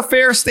 And that's a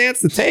fair stance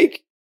to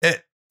take.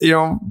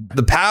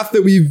 The path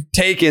that we've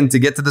taken to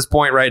get to this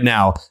point right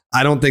now,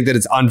 I don't think that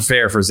it's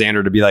unfair for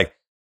Xander to be like,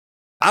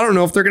 I don't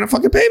know if they're going to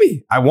fucking pay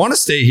me. I want to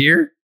stay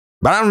here,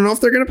 but I don't know if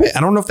they're going to pay. I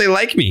don't know if they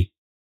like me.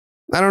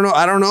 I don't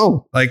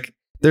know. Like,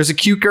 there's a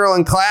cute girl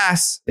in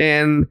class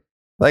and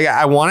like,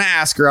 I want to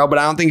ask her out, but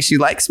I don't think she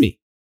likes me.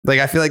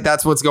 Like, I feel like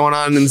that's what's going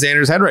on in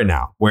Xander's head right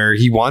now, where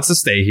he wants to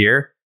stay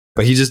here,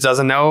 but he just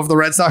doesn't know if the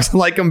Red Sox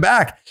like him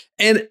back.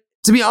 And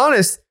to be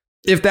honest,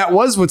 if that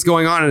was what's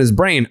going on in his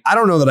brain, I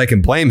don't know that I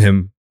can blame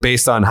him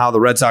based on how the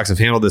Red Sox have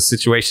handled this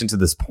situation to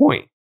this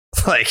point.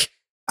 Like,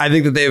 I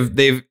think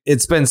that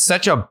it's been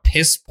such a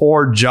piss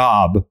poor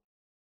job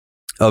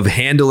of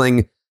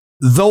handling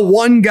the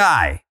one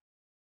guy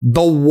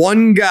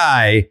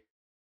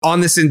on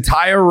this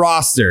entire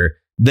roster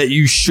that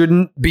you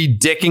shouldn't be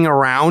dicking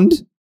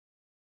around.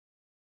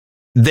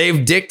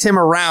 They've dicked him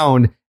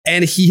around,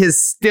 and he has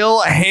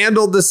still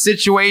handled the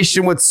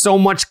situation with so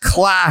much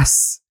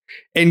class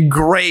and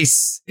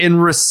grace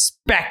and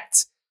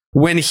respect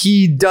when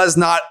he does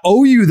not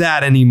owe you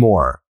that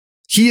anymore.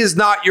 He is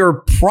not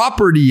your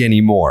property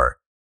anymore.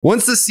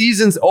 Once the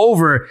season's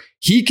over,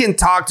 he can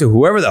talk to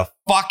whoever the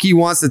fuck he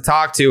wants to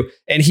talk to,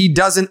 and he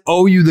doesn't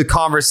owe you the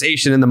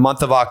conversation in the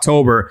month of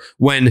October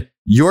when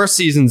your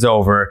season's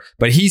over,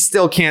 but he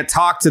still can't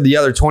talk to the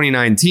other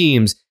 29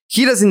 teams.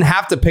 He doesn't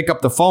have to pick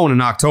up the phone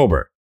in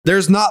October.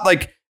 There's not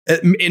like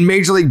in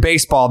Major League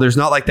Baseball, there's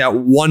not like that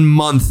 1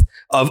 month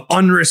of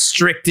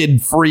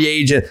unrestricted free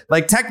agent.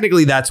 Like,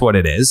 technically that's what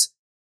it is,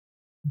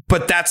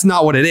 but that's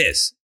not what it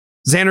is.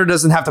 Xander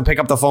doesn't have to pick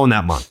up the phone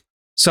that month.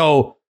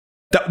 So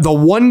the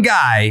one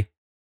guy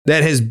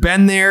that has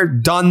been there,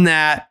 done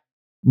that,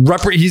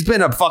 he's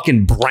been a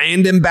fucking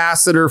brand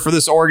ambassador for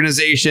this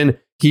organization.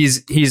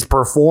 He's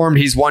performed.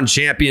 He's won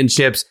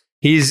championships.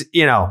 He's,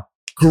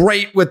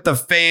 great with the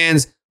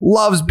fans,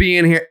 loves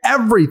being here,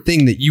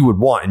 everything that you would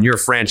want in your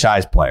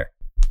franchise player.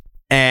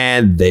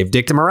 And they've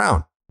dicked him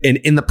around. And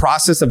in the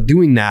process of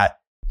doing that,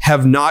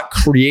 have not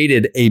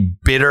created a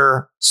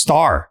bitter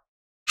star.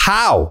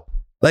 How?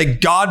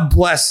 Like, God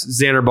bless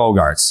Xander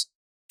Bogaerts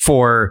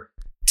for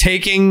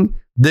taking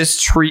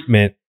this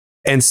treatment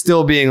and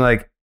still being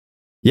like,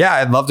 yeah,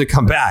 I'd love to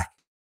come back.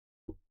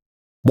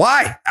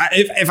 Why?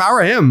 If I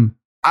were him,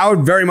 I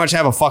would very much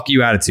have a fuck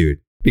you attitude,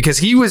 because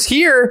he was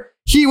here.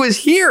 He was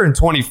here in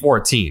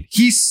 2014.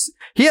 He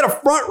had a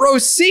front row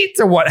seat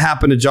to what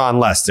happened to John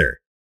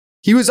Lester.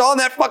 He was on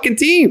that fucking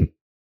team.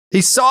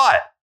 He saw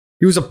it.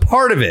 He was a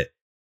part of it.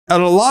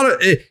 And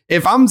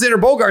if I'm Xander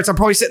Bogaerts, I'm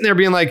probably sitting there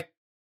being like,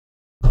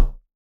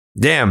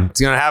 damn,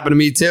 it's going to happen to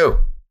me too.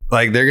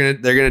 Like, they're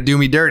going to do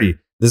me dirty.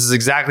 This is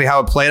exactly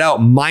how it played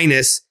out,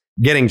 minus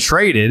getting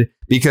traded,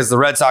 because the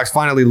Red Sox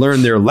finally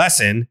learned their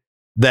lesson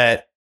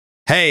that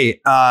hey,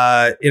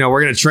 we're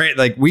going to trade,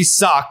 like, we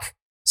suck.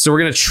 So we're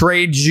going to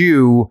trade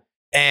you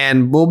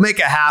and we'll make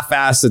a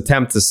half-assed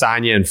attempt to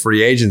sign you in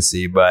free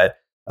agency, but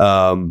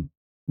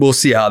we'll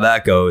see how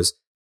that goes.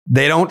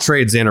 They don't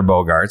trade Xander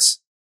Bogaerts.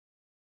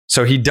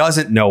 So he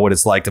doesn't know what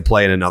it's like to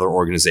play in another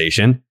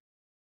organization.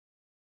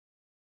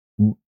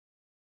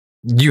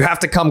 You have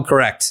to come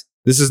correct.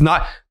 This is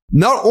not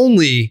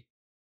only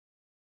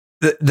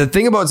the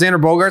thing about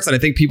Xander Bogaerts that I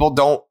think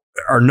people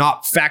are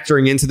not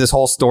factoring into this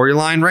whole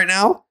storyline right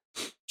now.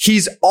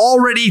 He's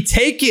already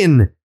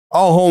taken a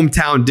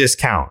hometown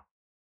discount.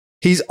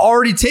 This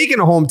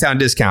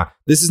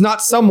is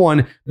not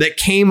someone that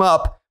came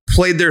up,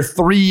 played their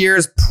 3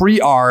 years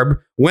pre-arb,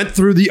 went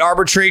through the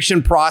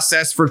arbitration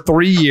process for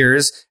 3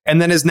 years,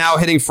 and then is now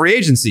hitting free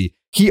agency.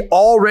 He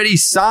already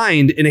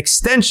signed an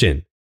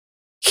extension.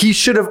 He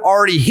should have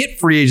already hit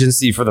free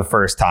agency for the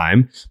first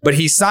time, but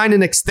he signed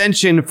an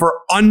extension for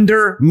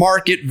under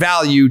market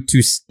value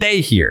to stay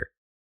here.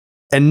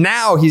 And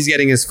now he's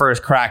getting his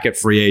first crack at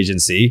free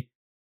agency.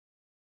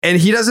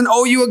 And he doesn't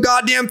owe you a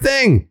goddamn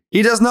thing.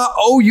 He does not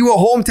owe you a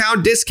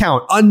hometown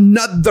discount.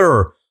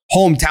 Another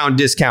hometown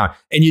discount.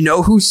 And you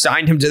know who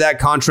signed him to that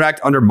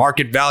contract under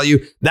market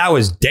value? That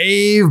was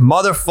Dave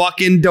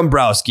motherfucking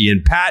Dombrowski.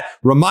 And Pat,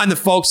 remind the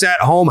folks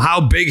at home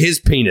how big his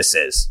penis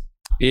is.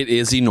 It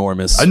is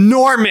enormous.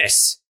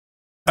 Enormous.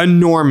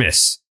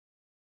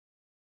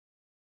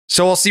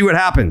 So we'll see what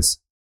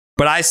happens.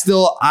 But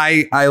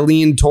I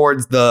lean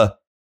towards the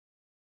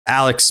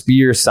Alex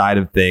Spear side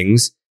of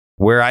things,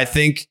 where I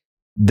think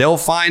they'll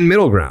find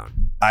middle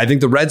ground. I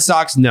think the Red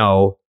Sox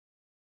know,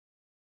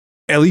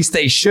 at least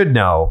they should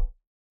know,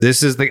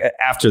 this is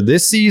after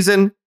this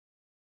season,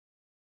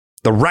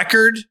 the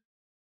record,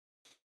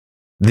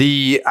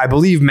 I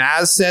believe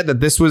Maz said that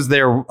this was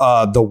their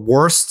the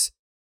worst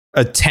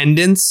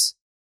attendance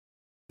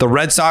the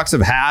Red Sox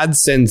have had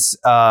since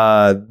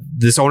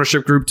this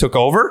ownership group took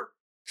over.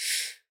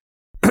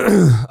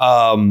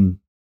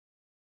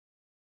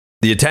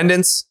 The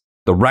attendance,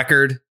 the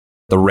record,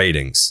 the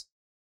ratings.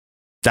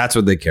 That's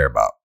what they care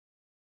about.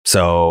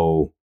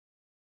 So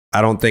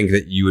I don't think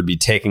that you would be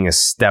taking a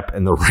step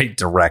in the right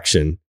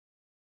direction,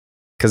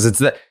 because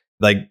it's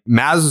like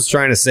Maz was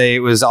trying to say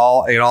it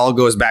all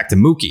goes back to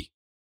Mookie.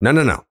 No.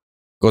 It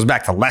goes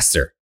back to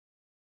Lester.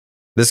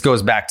 This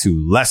goes back to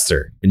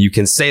Lester. And you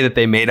can say that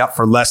they made up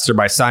for Lester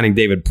by signing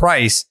David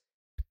Price.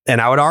 And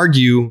I would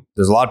argue,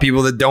 there's a lot of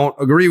people that don't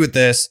agree with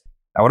this.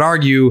 I would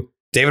argue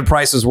David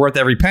Price is worth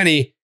every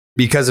penny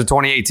because of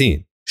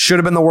 2018. Should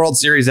have been the World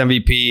Series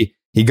MVP.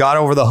 He got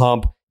over the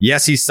hump.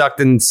 Yes, he sucked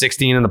in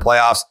 16 in the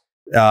playoffs.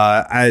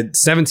 At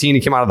 17,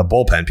 he came out of the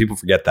bullpen. People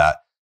forget that.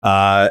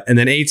 And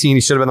then 18,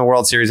 he should have been the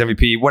World Series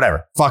MVP.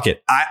 Whatever. Fuck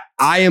it.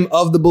 I am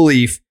of the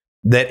belief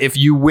that if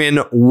you win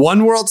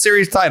one World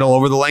Series title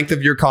over the length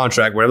of your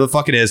contract, whatever the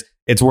fuck it is,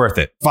 it's worth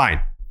it.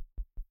 Fine.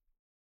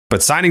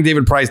 But signing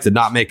David Price did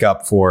not make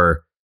up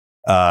for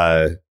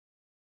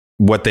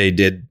what they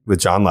did with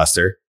John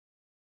Lester.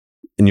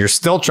 And you're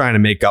still trying to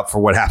make up for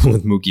what happened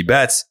with Mookie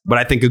Betts. But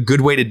I think a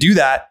good way to do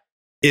that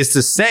is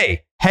to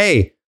say,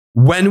 hey,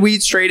 when we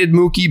traded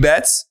Mookie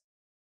Betts,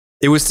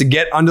 it was to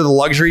get under the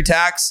luxury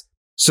tax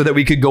so that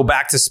we could go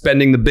back to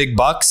spending the big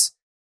bucks.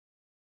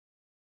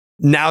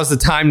 Now's the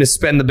time to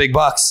spend the big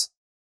bucks.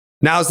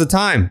 Now's the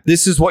time.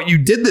 This is what you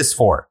did this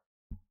for.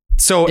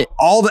 So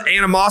all the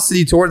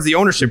animosity towards the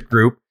ownership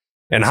group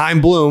and Chaim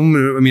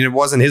Bloom, I mean, it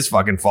wasn't his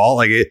fucking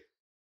fault.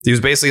 He was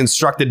basically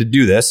instructed to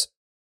do this.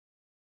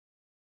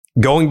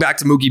 Going back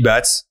to Mookie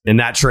Betts in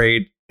that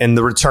trade and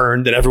the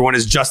return that everyone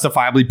is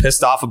justifiably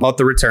pissed off about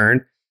the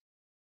return,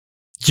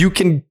 you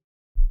can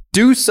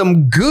do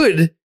some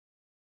good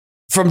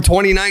from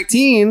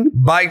 2019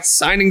 by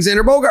signing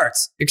Xander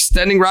Bogaerts,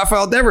 extending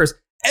Rafael Devers,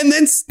 and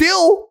then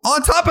still,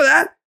 on top of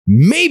that,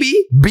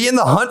 maybe be in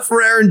the hunt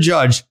for Aaron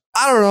Judge.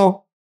 I don't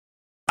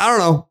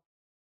know.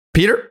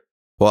 Peter?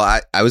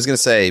 Well, I was going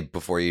to say,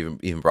 before you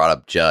even brought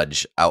up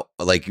Judge,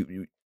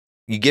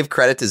 you give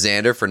credit to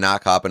Xander for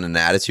not copping an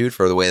attitude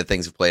for the way that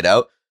things have played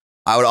out.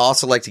 I would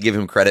also like to give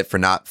him credit for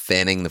not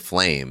fanning the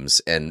flames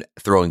and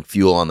throwing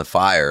fuel on the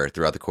fire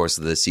throughout the course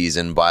of the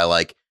season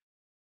by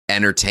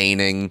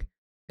entertaining,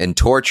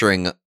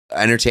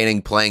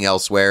 playing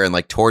elsewhere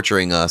and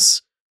torturing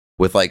us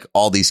with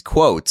all these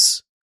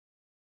quotes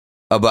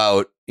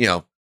about,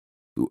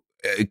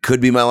 it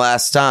could be my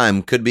last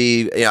time. Could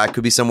be, I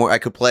could be somewhere. I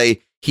could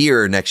play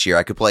here next year.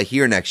 I could play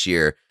here next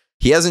year.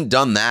 He hasn't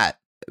done that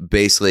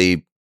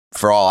basically,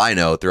 for all I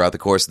know, throughout the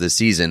course of this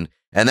season.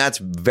 And that's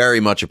very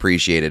much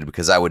appreciated,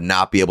 because I would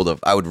not be able to,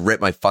 I would rip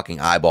my fucking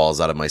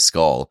eyeballs out of my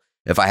skull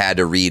if I had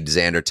to read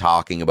Xander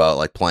talking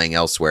about playing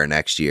elsewhere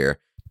next year.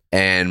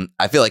 And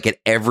I feel like at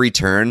every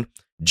turn,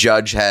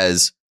 Judge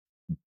has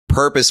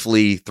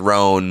purposefully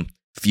thrown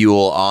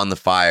fuel on the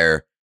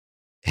fire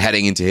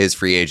heading into his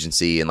free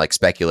agency and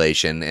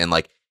speculation. And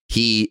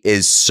he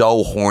is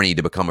so horny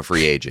to become a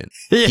free agent.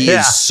 Yeah. He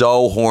is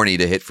so horny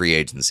to hit free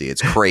agency.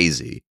 It's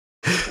crazy.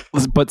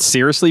 But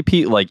seriously,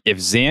 Pete, if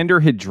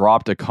Xander had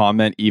dropped a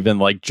comment,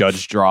 even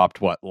Judge dropped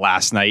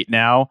last night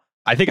now,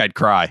 I think I'd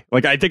cry.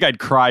 Like, I think I'd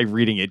cry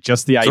reading it.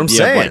 Just the That's idea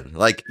what I'm of saying.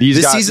 Like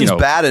this guys, season's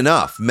bad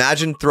enough.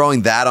 Imagine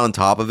throwing that on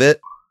top of it.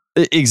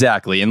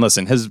 Exactly. And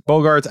listen, his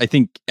Bogarts, I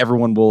think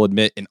everyone will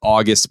admit in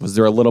August, was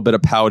there a little bit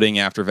of pouting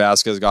after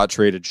Vasquez got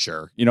traded?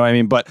 Sure. You know what I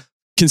mean? But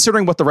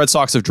considering what the Red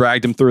Sox have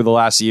dragged him through the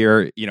last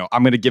year,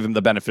 I'm going to give him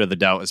the benefit of the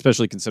doubt,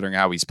 especially considering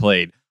how he's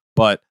played.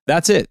 But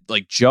that's it.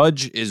 Like,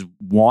 Judge is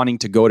wanting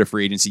to go to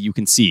free agency. You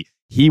can see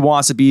he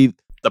wants to be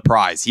the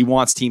prize. He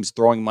wants teams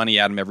throwing money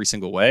at him every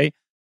single way.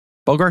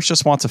 Bogarts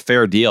just wants a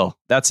fair deal.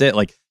 That's it.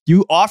 Like,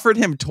 you offered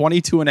him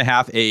 22.5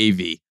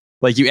 AAV.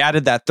 Like, you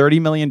added that $30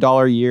 million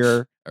a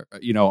year,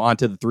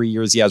 onto the 3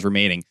 years he has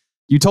remaining.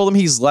 You told him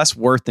he's less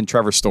worth than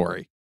Trevor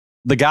Story,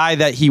 the guy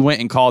that he went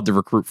and called to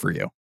recruit for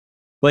you.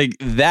 Like,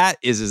 that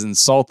is as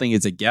insulting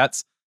as it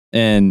gets.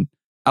 And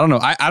I don't know.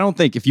 I don't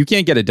think if you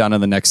can't get it done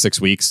in the next 6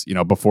 weeks,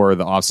 before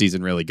the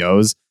offseason really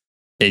goes,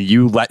 and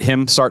you let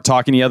him start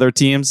talking to other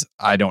teams,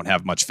 I don't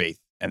have much faith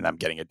in them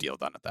getting a deal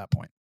done at that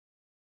point.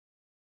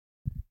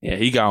 Yeah,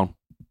 he gone.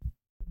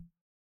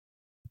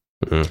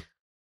 Mm-hmm.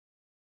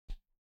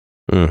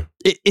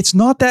 It's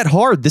not that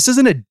hard. This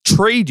isn't a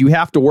trade you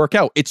have to work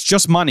out. It's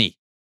just money.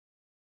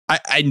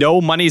 I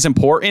know money is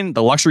important.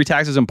 The luxury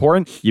tax is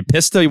important. You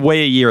pissed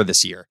away a year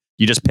this year.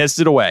 You just pissed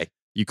it away.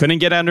 You couldn't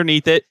get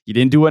underneath it. You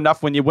didn't do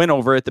enough when you went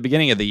over at the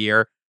beginning of the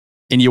year,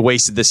 and you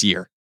wasted this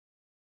year.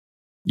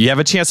 You have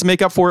a chance to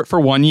make up for it for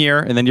 1 year,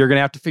 and then you're going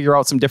to have to figure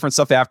out some different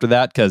stuff after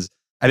that, because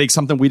I think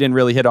something we didn't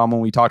really hit on when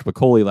we talked with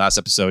Coley last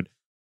episode,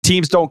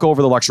 teams don't go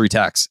over the luxury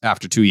tax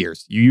after 2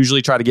 years. You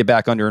usually try to get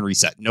back under and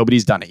reset.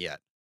 Nobody's done it yet.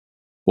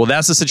 Well,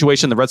 that's the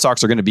situation the Red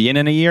Sox are going to be in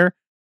a year.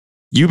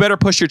 You better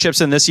push your chips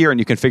in this year, and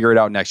you can figure it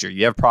out next year.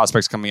 You have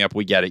prospects coming up.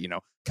 We get it.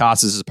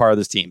 Casas is part of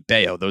this team.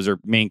 Bayo, those are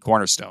main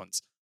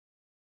cornerstones.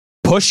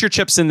 Push your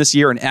chips in this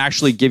year and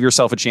actually give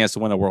yourself a chance to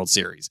win a World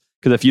Series.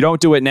 Because if you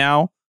don't do it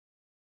now,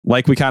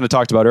 like we kind of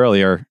talked about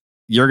earlier,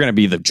 you're going to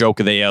be the joke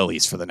of the AL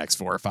East for the next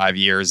 4 or 5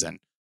 years. And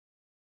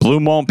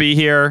Bloom won't be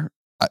here.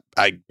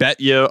 I bet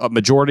you a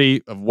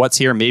majority of what's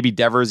here, maybe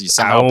Devers, you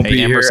somehow pay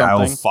him or something.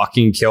 I will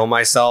fucking kill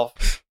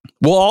myself.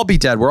 We'll all be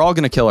dead. We're all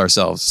going to kill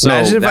ourselves. So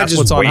imagine if I that's just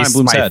what's on waste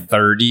Bloom's my head.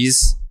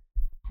 30s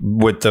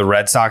with the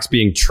Red Sox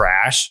being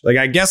trash. Like,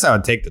 I guess I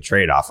would take the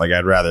trade off. Like,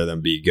 I'd rather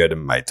them be good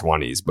in my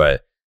 20s.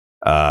 But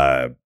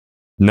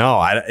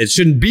no, it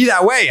shouldn't be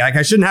that way. Like,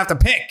 I shouldn't have to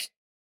pick.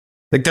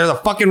 Like, they're the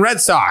fucking Red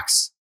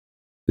Sox.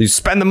 You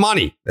spend the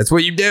money. That's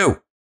what you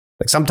do.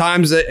 Like,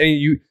 sometimes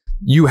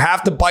you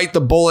have to bite the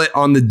bullet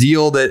on the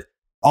deal that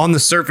on the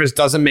surface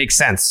doesn't make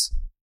sense.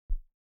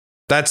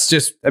 That's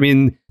just,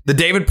 the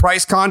David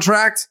Price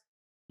contract.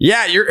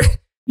 Yeah,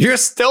 you're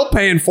still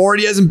paying for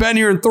it. He hasn't been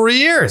here in 3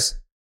 years.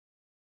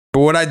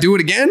 But would I do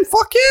it again?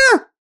 Fuck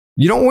yeah.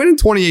 You don't win in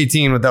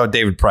 2018 without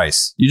David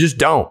Price. You just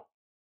don't.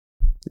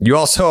 You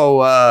also,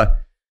 I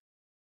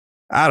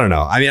don't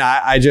know.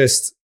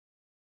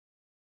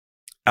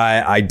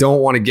 I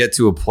don't want to get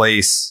to a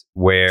place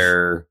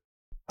where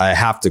I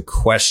have to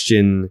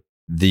question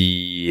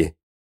the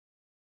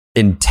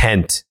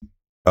intent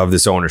of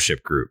this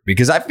ownership group,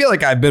 because I feel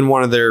like I've been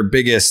one of their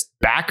biggest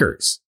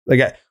backers.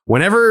 Like,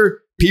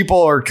 whenever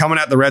people are coming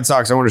at the Red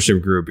Sox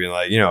ownership group, being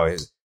like,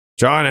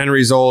 John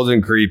Henry's old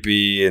and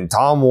creepy and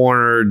Tom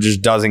Warner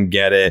just doesn't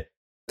get it.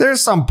 There's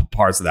some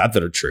parts of that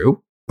are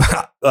true.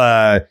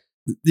 The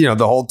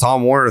whole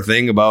Tom Warner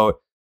thing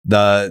about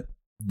the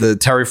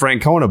Terry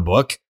Francona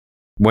book,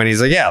 when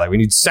he's like, we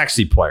need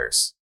sexy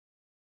players.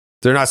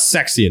 They're not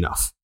sexy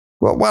enough.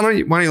 Well, why don't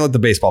you let the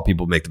baseball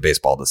people make the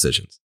baseball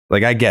decisions?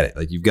 Like, I get it.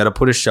 Like, you've got to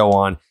put a show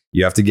on.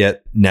 You have to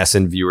get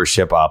NESN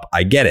viewership up.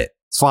 I get it.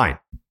 It's fine.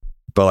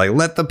 But like,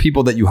 let the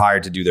people that you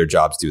hired to do their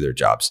jobs do their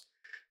jobs.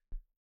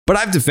 But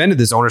I've defended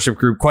this ownership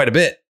group quite a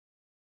bit,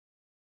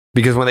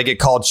 because when they get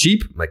called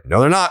cheap, I'm like, no,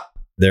 they're not.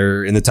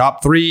 They're in the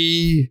top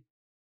 3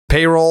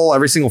 payroll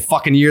every single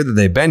fucking year that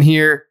they've been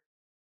here.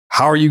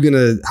 How are you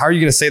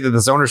gonna say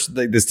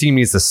that this team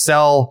needs to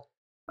sell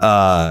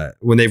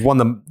when they've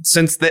won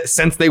since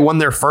they won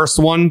their first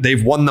one?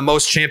 They've won the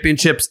most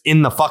championships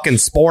in the fucking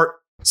sport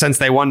since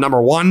they won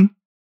number 1. It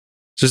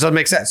just doesn't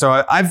make sense.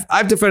 So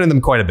I've defended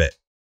them quite a bit.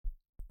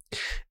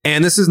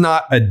 And this is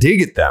not a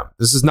dig at them.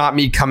 This is not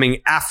me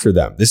coming after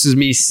them. This is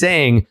me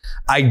saying,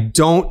 I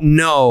don't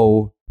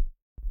know,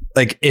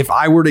 like, if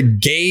I were to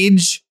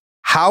gauge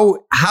how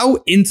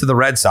into the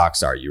Red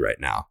Sox are you right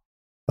now?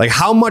 Like,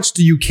 how much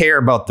do you care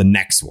about the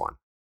next one?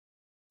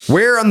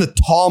 Where on the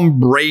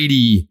Tom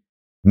Brady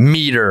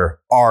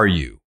meter are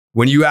you?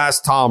 When you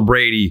ask Tom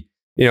Brady,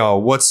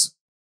 what's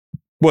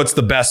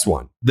the best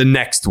one? The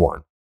next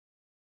one.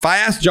 If I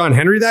ask John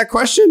Henry that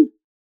question,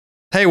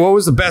 hey, what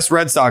was the best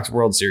Red Sox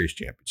World Series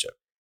championship?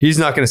 He's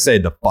not going to say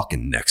the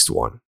fucking next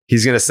one.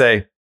 He's going to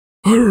say,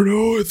 I don't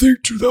know, I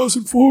think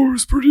 2004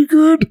 was pretty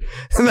good.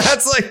 And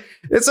that's like,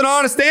 it's an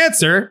honest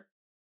answer.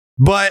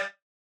 But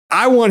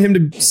I want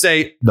him to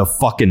say the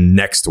fucking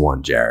next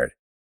one, Jared,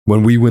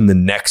 when we win the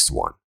next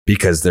one,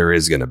 because there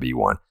is going to be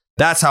one.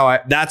 That's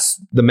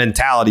that's the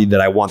mentality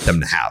that I want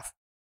them to have.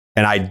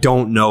 And I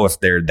don't know if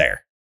they're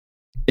there.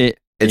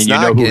 It's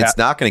And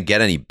not going to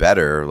get any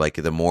better. Like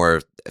the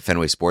more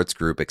Fenway Sports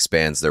Group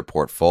expands their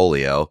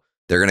portfolio,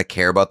 they're going to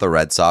care about the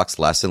Red Sox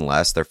less and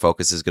less. Their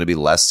focus is going to be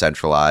less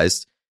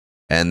centralized,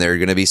 and they're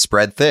going to be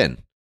spread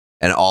thin.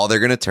 And all they're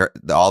going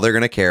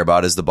to care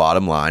about is the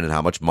bottom line and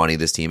how much money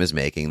this team is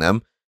making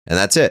them, and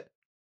that's it.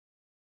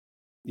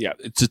 Yeah,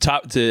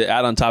 to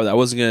add on top of that, I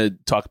wasn't going to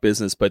talk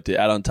business, but to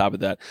add on top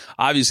of that,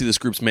 obviously this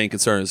group's main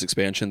concern is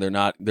expansion. They're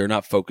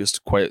not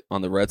focused quite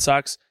on the Red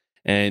Sox,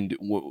 and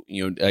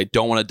I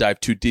don't want to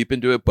dive too deep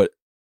into it, but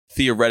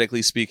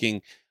theoretically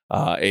speaking,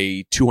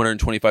 a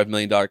 $225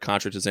 million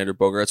contract to Xander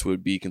Bogaerts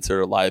would be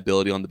considered a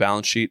liability on the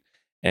balance sheet.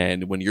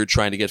 And when you're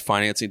trying to get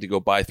financing to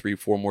go buy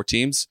 3-4 more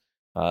teams,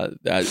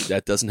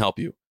 that doesn't help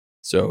you.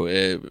 So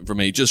from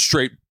a just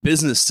straight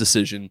business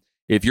decision,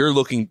 if you're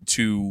looking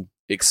to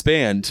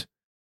expand,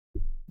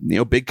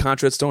 big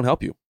contracts don't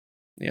help you.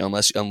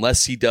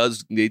 Unless he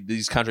does,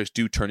 these contracts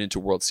do turn into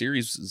World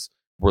Series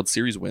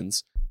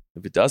wins.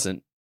 If it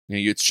doesn't,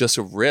 it's just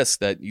a risk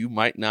that you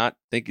might not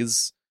think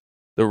is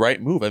the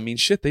right move. I mean,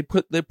 shit, they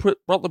brought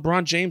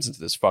LeBron James into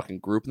this fucking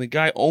group, and the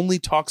guy only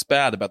talks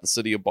bad about the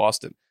city of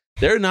Boston.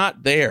 They're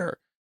not there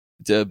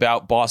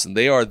about Boston.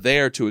 They are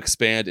there to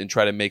expand and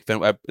try to make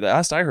Fenway.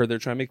 Last I heard, they're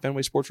trying to make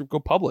Fenway Sports Group go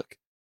public.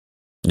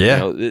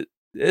 Yeah,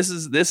 this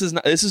is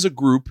a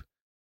group.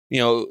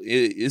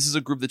 This is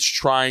a group that's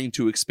trying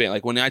to expand.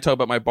 Like when I talk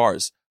about my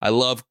bars, I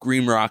love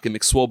Green Rock and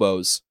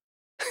McSwobos,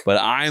 but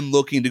I'm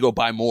looking to go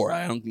buy more.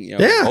 I don't.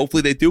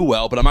 Hopefully they do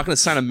well, but I'm not going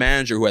to sign a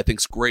manager who I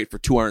think's great for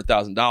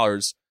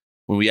 $200,000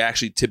 when we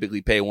actually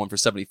typically pay one for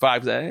 $75,000.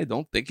 Because I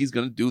don't think he's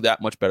going to do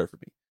that much better for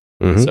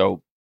me. Mm-hmm.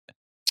 So,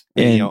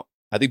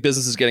 I think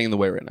business is getting in the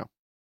way right now.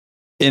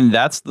 And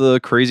that's the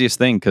craziest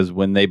thing, because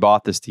when they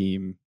bought this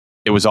team,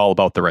 it was all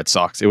about the Red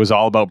Sox. It was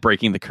all about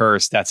breaking the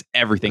curse. That's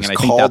everything. And I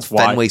think that's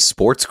why Fenway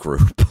Sports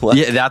Group.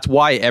 Yeah, that's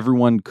why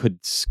everyone could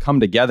come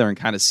together and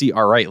kind of see,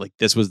 all right, like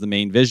this was the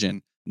main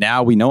vision.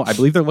 Now we know, I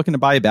believe they're looking to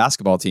buy a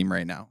basketball team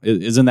right now.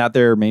 Isn't that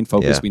their main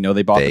focus? Yeah, we know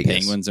they bought Vegas. the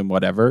Penguins and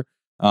whatever.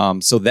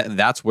 So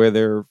that's where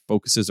their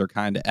focuses are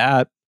kind of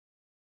at.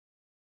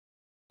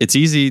 It's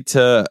easy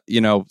to,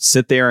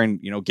 sit there and,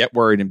 get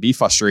worried and be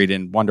frustrated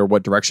and wonder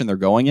what direction they're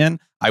going in.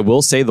 I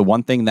will say the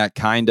one thing that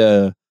kind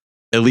of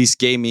at least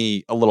gave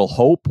me a little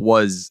hope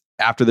was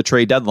after the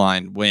trade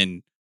deadline,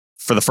 when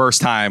for the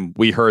first time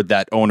we heard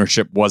that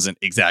ownership wasn't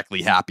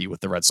exactly happy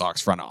with the Red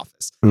Sox front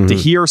office. Mm-hmm. To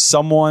hear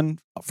someone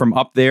from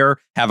up there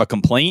have a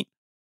complaint,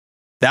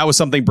 that was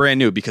something brand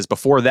new, because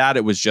before that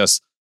it was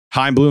just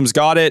Heimblum's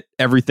got it.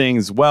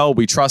 Everything's well.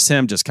 We trust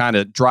him. Just kind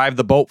of drive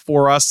the boat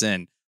for us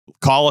and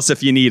call us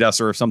if you need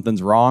us or if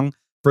something's wrong.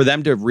 For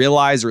them to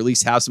realize or at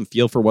least have some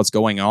feel for what's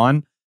going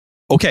on.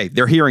 Okay,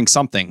 they're hearing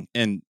something,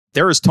 and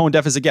they're as tone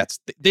deaf as it gets.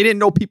 They didn't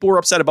know people were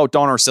upset about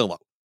Don Orsillo.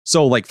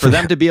 So like for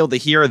them to be able to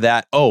hear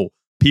that,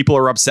 people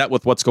are upset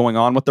with what's going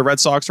on with the Red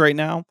Sox right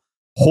now.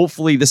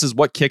 Hopefully this is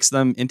what kicks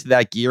them into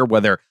that gear,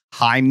 whether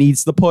Heim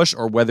needs the push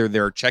or whether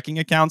their checking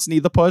accounts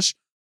need the push.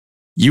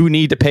 You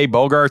need to pay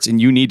Bogaerts and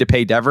you need to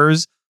pay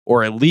Devers,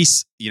 or at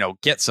least,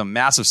 get some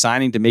massive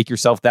signing to make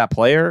yourself that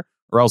player,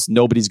 or else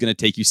nobody's going to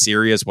take you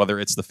serious, whether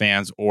it's the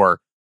fans or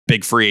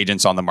big free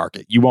agents on the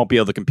market. You won't be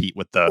able to compete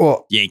with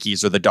the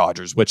Yankees or the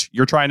Dodgers, which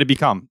you're trying to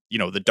become,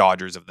 the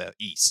Dodgers of the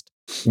East.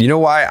 You know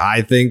why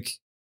I think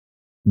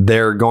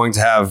they're going to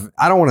have,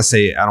 I don't want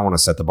to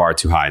set the bar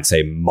too high and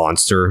say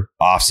monster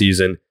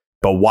offseason,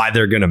 but why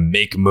they're going to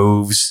make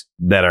moves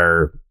that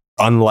are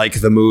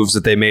unlike the moves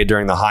that they made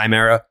during the Heim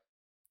era.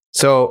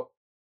 So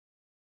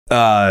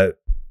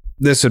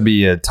this would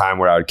be a time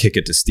where I would kick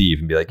it to Steve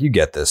and be like, you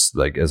get this,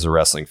 like as a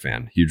wrestling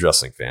fan, huge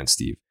wrestling fan,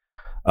 Steve.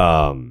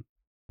 In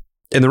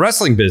the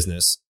wrestling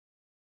business,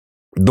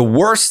 the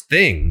worst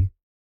thing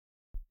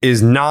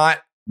is not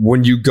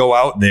when you go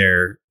out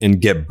there and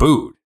get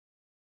booed.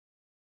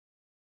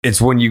 It's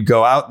when you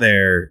go out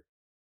there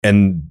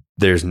and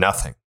there's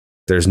nothing.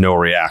 There's no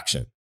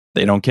reaction.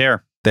 They don't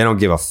care. They don't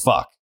give a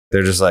fuck.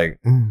 They're just like,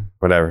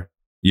 whatever.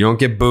 You don't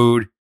get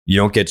booed. You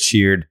don't get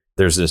cheered.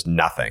 There's just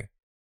nothing.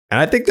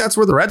 And I think that's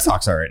where the Red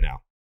Sox are right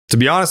now. To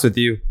be honest with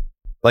you,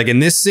 like in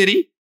this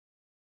city,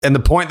 and the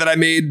point that I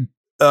made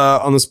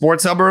on the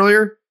Sports Hub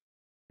earlier,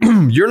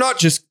 you're not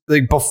just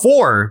like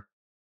before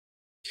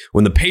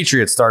when the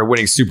Patriots started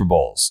winning Super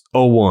Bowls,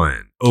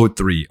 01,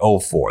 03,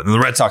 04. Then the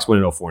Red Sox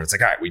win in 04. And it's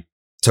like, all right, we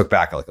took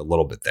back like a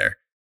little bit there.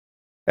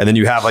 And then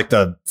you have like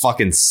the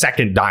fucking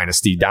second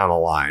dynasty down the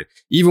line.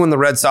 Even when the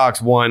Red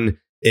Sox won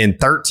in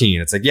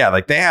 13, it's like, yeah,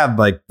 like they had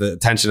like the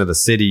attention of the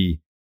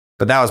city,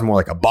 but that was more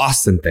like a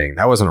Boston thing.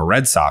 That wasn't a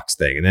Red Sox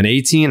thing. And then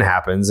 18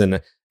 happens,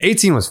 and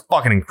 18 was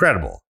fucking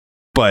incredible.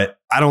 But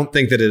I don't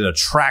think that it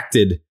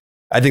attracted,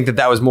 I think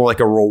that was more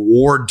like a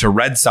reward to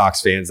Red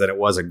Sox fans than it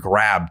was a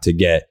grab to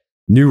get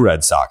new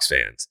Red Sox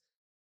fans.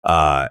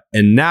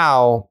 And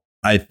now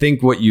I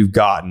think what you've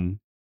gotten,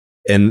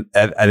 and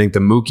I think the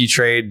Mookie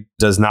trade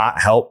does not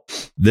help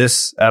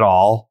this at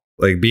all.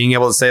 Like being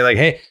able to say like,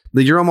 hey,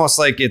 you're almost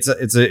like it's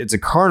a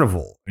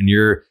carnival, and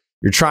you're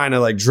trying to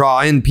like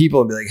draw in people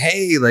and be like,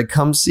 hey, like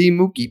come see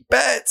Mookie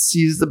Betts.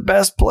 He's the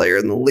best player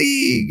in the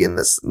league and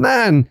this and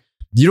that. And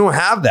you don't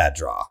have that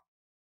draw.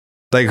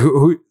 Like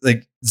who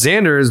like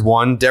Xander is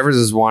one, Devers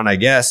is one, I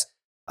guess.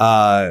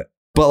 But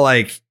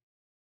like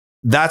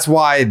that's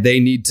why they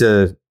need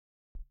to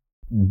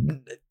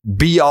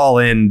be all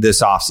in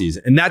this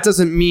offseason. And that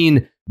doesn't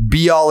mean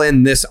be all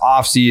in this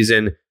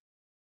offseason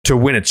to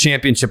win a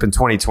championship in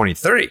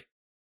 2023.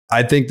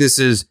 I think this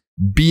is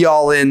be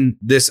all in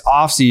this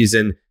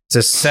offseason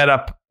to set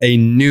up a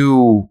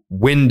new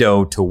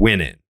window to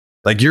win in.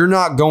 Like you're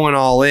not going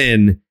all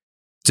in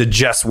to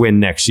just win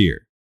next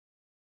year.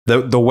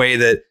 The way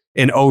that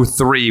in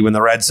 2003 when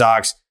the Red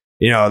Sox,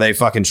 they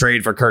fucking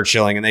trade for Kurt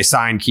Schilling and they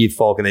sign Keith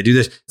Folk and they do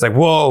this. It's like,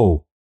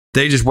 whoa,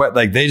 they just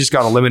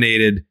got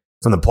eliminated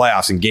from the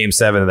playoffs in Game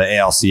 7 of the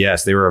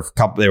ALCS. They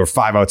were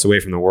 5 outs away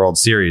from the World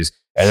Series,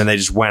 and then they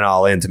just went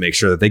all in to make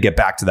sure that they get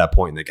back to that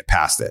point and they get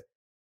past it.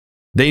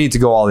 They need to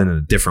go all in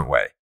a different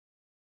way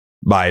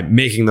by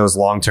making those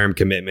long-term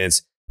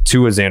commitments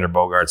to a Xander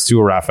Bogaerts, to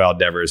a Rafael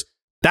Devers.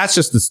 That's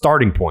just the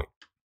starting point.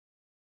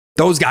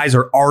 Those guys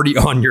are already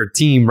on your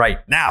team right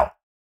now,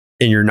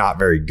 and you're not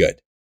very good.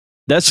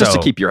 That's just to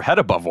keep your head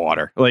above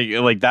water.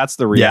 Like that's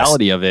the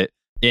reality of it.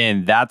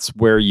 And that's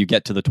where you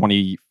get to the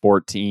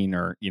 2014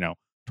 or,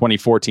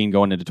 2014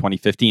 going into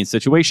 2015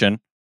 situation.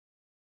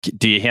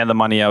 Do you hand the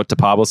money out to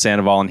Pablo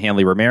Sandoval and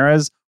Hanley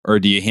Ramirez, or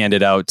do you hand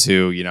it out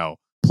to,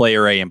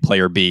 player A and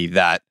player B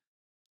that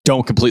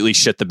don't completely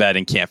shit the bed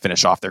and can't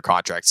finish off their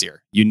contracts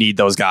here? You need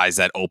those guys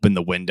that open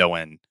the window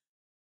and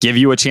give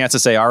you a chance to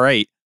say, all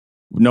right,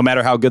 no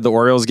matter how good the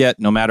Orioles get,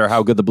 no matter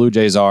how good the Blue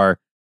Jays are,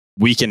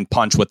 we can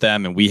punch with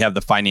them and we have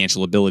the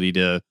financial ability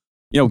to,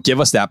 give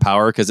us that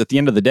power. Because at the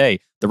end of the day,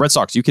 the Red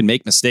Sox, you can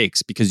make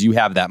mistakes because you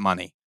have that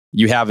money.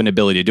 You have an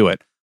ability to do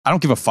it. I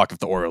don't give a fuck if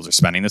the Orioles are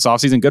spending this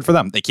offseason. Good for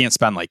them. They can't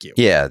spend like you.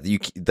 Yeah,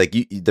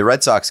 the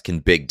Red Sox can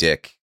big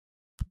dick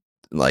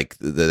like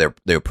their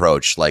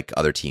approach like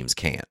other teams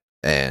can't.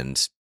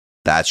 And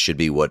that should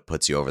be what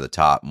puts you over the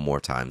top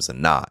more times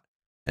than not.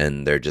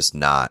 And they're just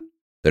not.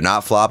 They're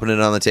not flopping it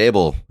on the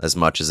table as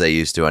much as they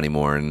used to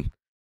anymore. And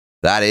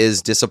that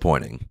is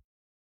disappointing.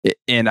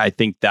 And I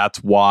think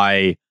that's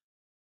why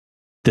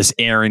this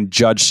Aaron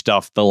Judge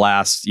stuff the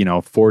last,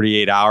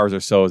 48 hours or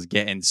so is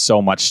getting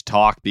so much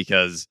talk,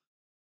 because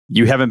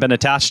you haven't been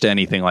attached to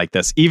anything like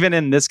this, even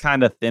in this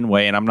kind of thin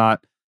way. And I'm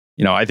not,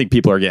 I think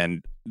people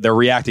they're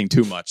reacting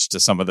too much to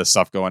some of this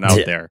stuff going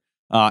out there.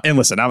 And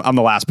listen, I'm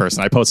the last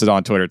person. I posted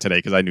on Twitter today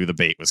because I knew the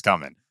bait was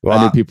coming. Well,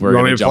 I knew people were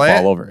going to jump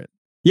all over it.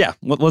 Yeah,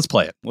 let's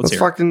play it. Let's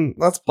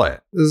play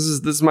it. This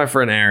is my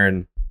friend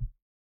Aaron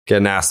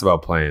getting asked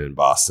about playing in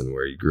Boston,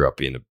 where he grew up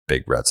being a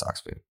big Red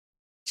Sox fan.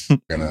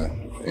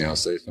 Gonna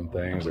say some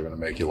things. They're gonna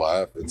make you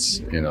laugh.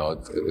 It's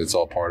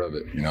all part of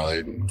it. They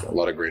a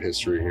lot of great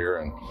history here,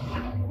 and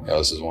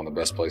this is one of the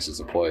best places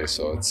to play.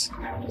 So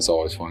it's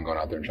always fun going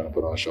out there and trying to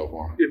put on a show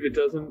for them. If it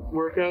doesn't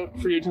work out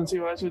free agency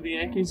wise with the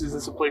Yankees, is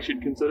this a place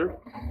you'd consider?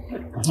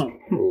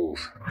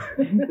 Oof.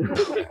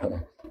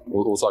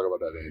 We'll talk about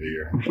that at the end of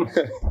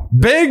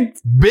the year.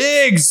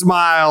 Big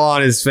smile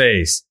on his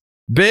face.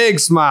 Big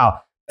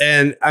smile.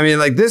 And I mean,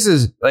 this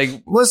is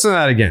listen to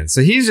that again.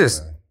 So he's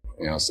just.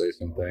 Say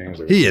some things.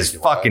 He is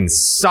fucking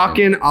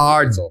sucking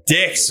our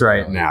dicks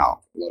right now.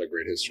 A lot of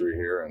great history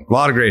here. And a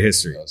lot of great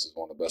history. This is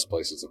one of the best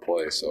places to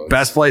play. So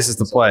best places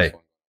to play.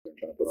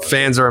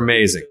 Fans are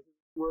amazing.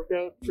 Work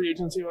out free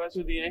agency wise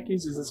with the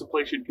Yankees. Is this a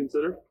place you'd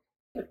consider?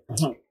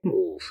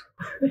 Oof.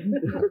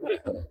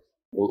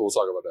 We'll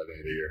talk about that at the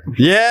end of the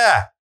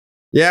year.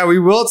 Yeah, we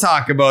will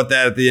talk about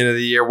that at the end of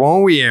the year,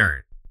 won't we,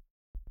 Aaron?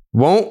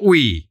 Won't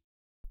we?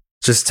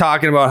 Just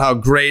talking about how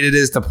great it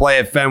is to play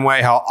at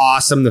Fenway, how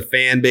awesome the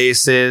fan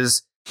base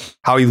is,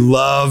 how he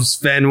loves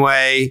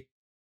Fenway.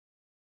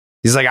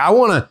 He's like, I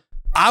want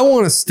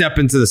to step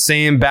into the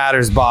same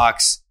batter's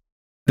box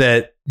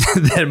that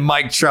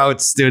Mike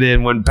Trout stood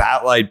in when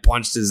Pat Light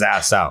punched his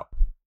ass out.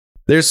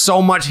 There's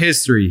so much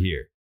history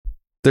here.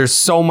 There's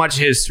so much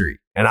history,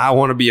 and I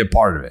want to be a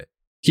part of it.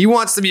 He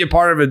wants to be a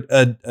part of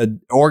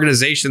an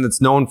organization that's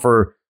known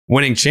for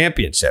winning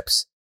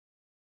championships.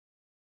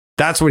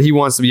 That's what he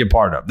wants to be a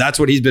part of. That's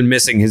what he's been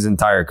missing his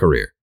entire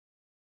career.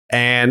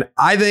 And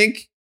I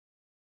think,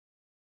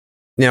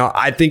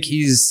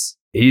 he's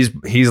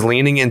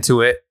leaning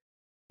into it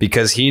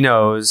because he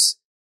knows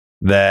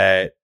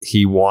that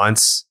he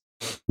wants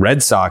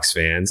Red Sox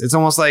fans. It's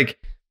almost like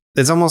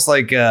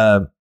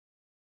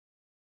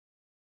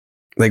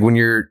when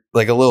you're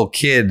like a little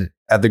kid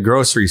at the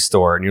grocery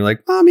store and you're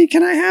like, Mommy,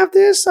 can I have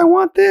this? I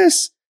want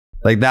this.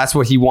 Like, that's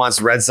what he wants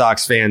Red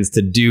Sox fans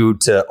to do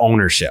to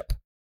ownership.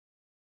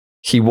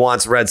 He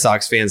wants Red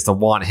Sox fans to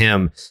want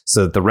him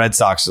so that the Red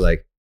Sox are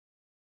like,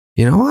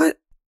 you know what?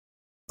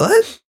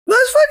 Let's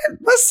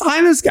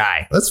sign this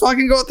guy. Let's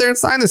fucking go out there and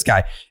sign this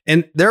guy.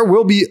 And there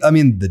will be,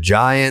 the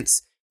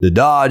Giants, the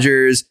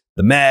Dodgers,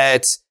 the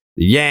Mets,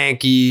 the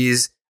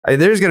Yankees.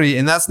 There's going to be,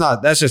 and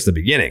that's just the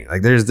beginning.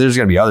 Like there's going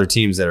to be other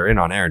teams that are in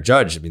on Aaron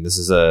Judge. This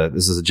is a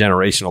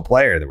generational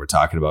player that we're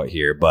talking about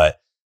here,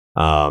 but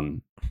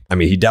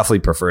he definitely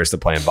prefers to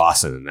play in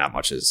Boston, and that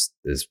much is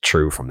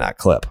true from that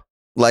clip.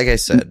 like I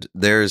said,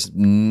 there's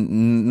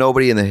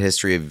nobody in the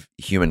history of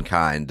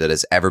humankind that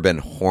has ever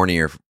been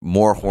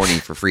more horny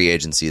for free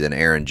agency than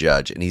Aaron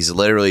Judge. And he's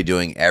literally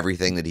doing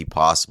everything that he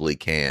possibly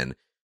can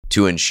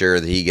to ensure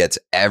that he gets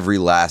every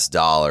last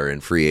dollar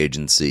in free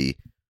agency.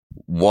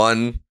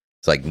 One,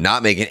 it's like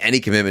not making any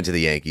commitment to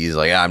the Yankees.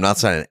 Like, I'm not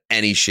signing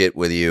any shit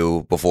with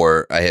you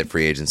before I hit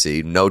free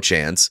agency. No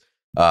chance.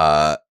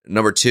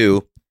 Number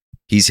two,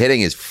 he's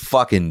hitting his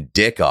fucking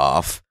dick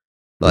off.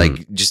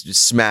 Like just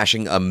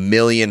smashing 1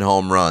 million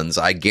home runs.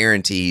 I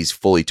guarantee he's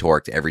fully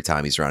torqued every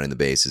time he's running the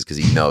bases because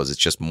he knows it's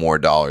just more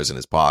dollars in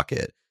his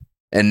pocket.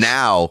 And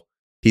now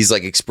he's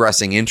like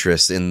expressing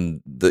interest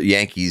in the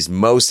Yankees'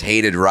 most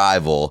hated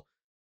rival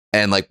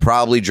and like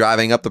probably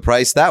driving up the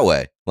price that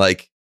way.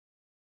 Like,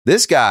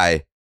 this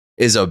guy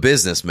is a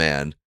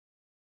businessman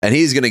and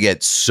he's going to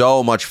get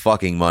so much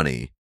fucking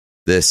money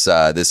this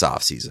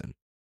offseason.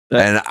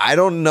 And I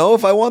don't know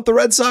if I want the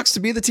Red Sox to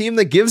be the team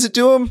that gives it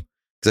to him.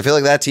 Because I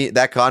feel like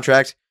that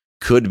contract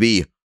could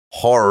be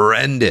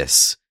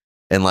horrendous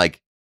in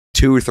like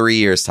 2 or 3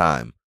 years'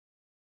 time.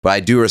 But I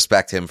do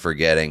respect him for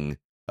getting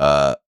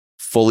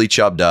fully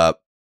chubbed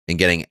up and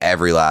getting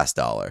every last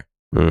dollar.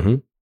 Mm-hmm.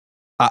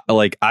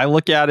 I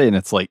look at it and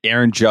it's like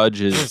Aaron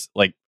Judge is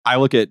like, I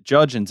look at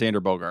Judge and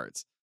Xander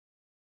Bogaerts.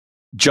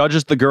 Judge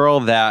is the girl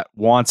that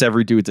wants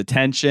every dude's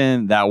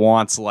attention, that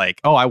wants like,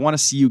 oh, I want to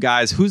see you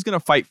guys. Who's going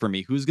to fight for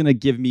me? Who's going to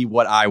give me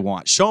what I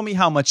want? Show me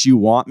how much you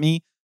want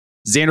me.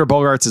 Xander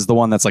Bogaerts is the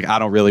one that's like, I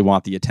don't really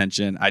want the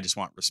attention. I just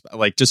want respect.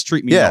 Like, just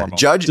treat me normal.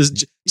 Judge,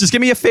 just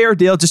give me a fair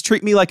deal. Just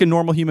treat me like a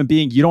normal human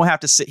being. You don't have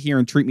to sit here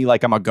and treat me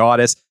like I'm a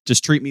goddess.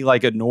 Just treat me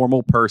like a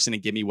normal person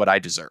and give me what I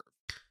deserve.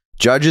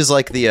 Judge is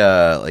like the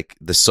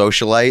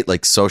socialite,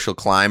 like social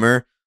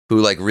climber who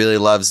like really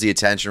loves the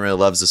attention, really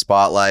loves the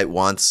spotlight,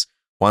 wants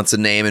a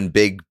name in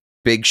big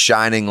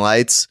shining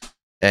lights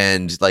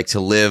and like to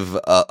live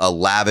a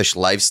lavish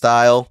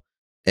lifestyle.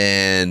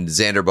 And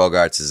Xander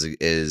Bogaerts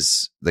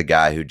is the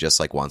guy who just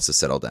like wants to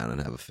settle down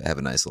and have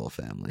a nice little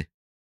family.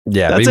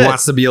 Yeah, but he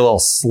wants to be a little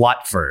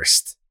slut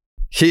first.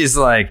 He's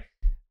like,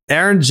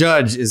 Aaron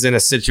Judge is in a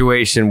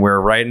situation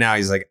where right now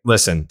he's like,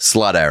 listen,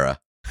 slut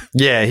era.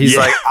 Yeah, he's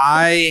like,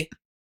 I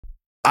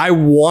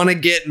want to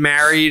get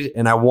married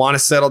and I want to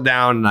settle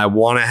down and I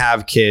want to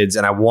have kids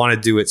and I want to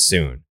do it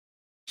soon.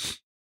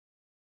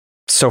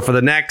 So for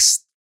the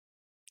next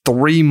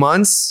 3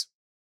 months,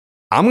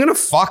 I'm going to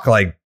fuck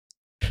like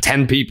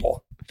 10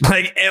 people,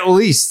 like at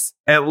least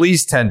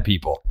 10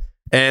 people.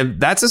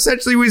 And that's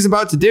essentially what he's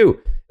about to do.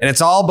 And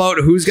it's all about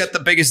who's got the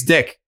biggest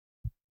dick.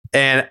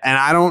 And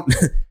I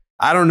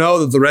don't know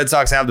that the Red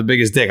Sox have the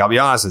biggest dick. I'll be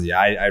honest with you.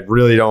 I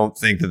really don't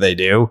think that they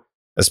do,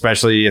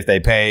 especially if they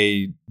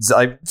pay.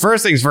 Like,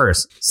 first things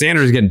first,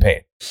 Sanders getting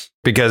paid,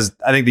 because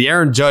I think the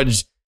Aaron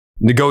Judge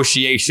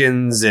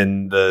negotiations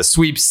and the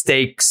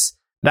sweepstakes,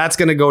 that's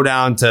going to go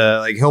down to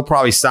like, he'll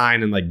probably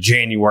sign in like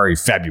January,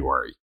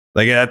 February.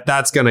 Like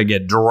that's going to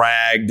get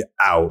dragged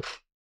out.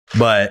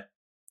 But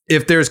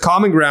if there's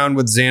common ground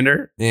with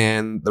Xander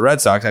and the Red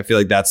Sox, I feel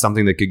like that's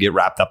something that could get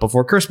wrapped up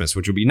before Christmas,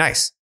 which would be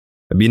nice.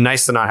 It'd be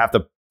nice to not have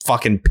to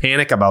fucking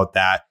panic about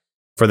that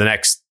for the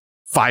next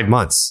 5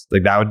 months.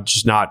 Like that would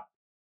just not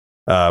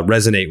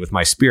resonate with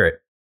my spirit.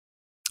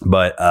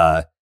 But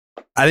I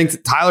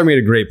think Tyler made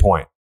a great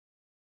point.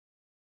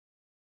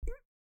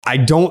 I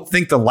don't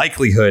think the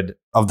likelihood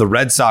of the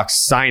Red Sox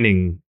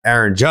signing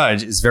Aaron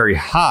Judge is very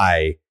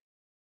high.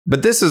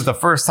 But this is the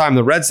first time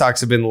the Red Sox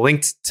have been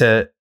linked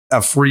to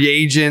a free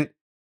agent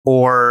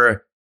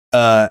or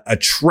a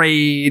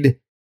trade,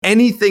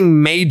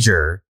 anything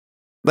major.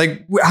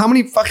 Like, how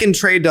many fucking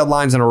trade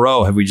deadlines in a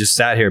row have we just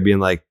sat here being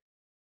like,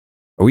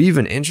 are we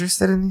even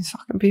interested in these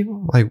fucking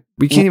people? Like,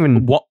 we can't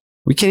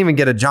even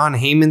get a John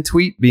Heyman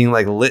tweet being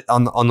like lit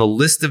on the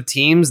list of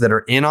teams that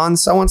are in on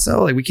so and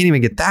so. Like, we can't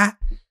even get that.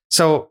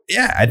 So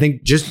yeah, I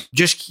think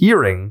just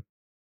hearing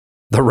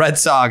the Red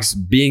Sox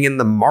being in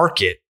the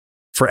market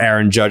for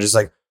Aaron Judge is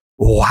like,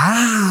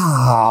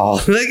 wow,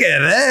 look at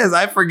this.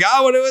 I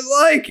forgot what it was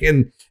like.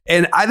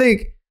 And I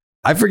think,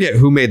 I forget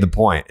who made the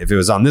point, if it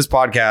was on this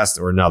podcast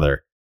or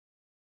another,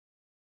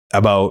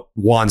 about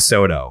Juan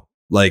Soto.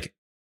 Like,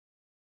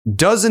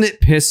 doesn't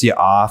it piss you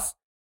off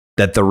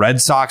that the Red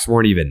Sox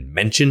weren't even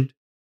mentioned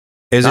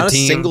as Not a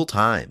team? a single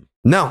time.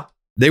 No,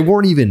 they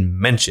weren't even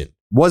mentioned.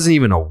 Wasn't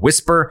even a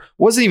whisper.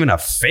 Wasn't even a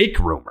fake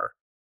rumor.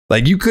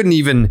 Like, you couldn't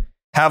even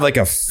have like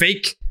a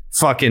fake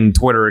fucking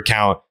Twitter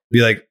account be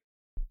like,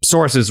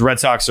 sources, Red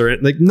Sox are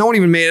like, no one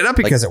even made it up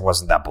because it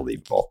wasn't that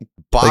believable.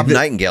 Bob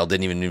Nightingale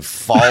didn't even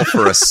fall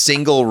for a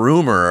single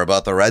rumor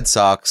about the Red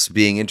Sox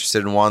being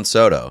interested in Juan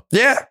Soto.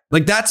 Yeah,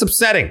 like that's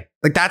upsetting.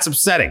 But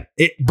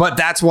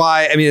that's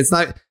why, I mean, it's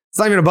not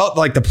even about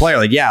like the player.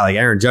 Like, yeah, like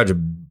Aaron Judge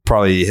would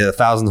probably hit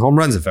 1,000 home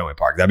runs at Fenway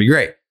Park. That'd be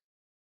great.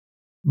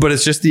 But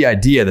it's just the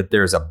idea that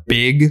there's a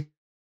big,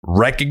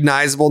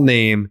 recognizable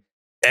name,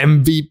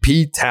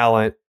 MVP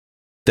talent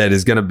that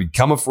is going to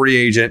become a free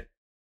agent.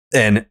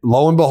 And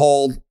lo and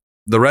behold,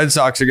 the Red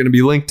Sox are going to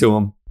be linked to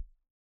him.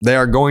 They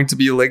are going to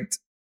be linked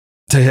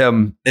to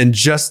him. And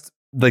just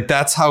like,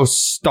 that's how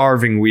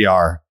starving we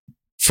are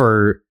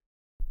for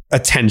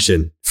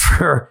attention,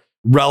 for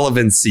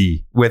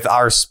relevancy with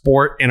our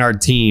sport and our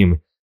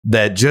team,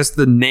 that just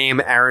the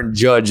name Aaron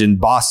Judge and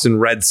Boston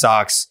Red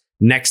Sox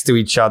next to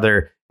each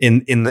other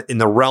in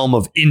the realm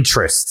of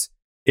interest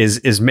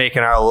is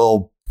making our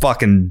little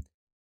fucking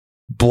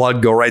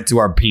blood go right to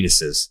our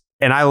penises.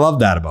 And I love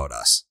that about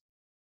us.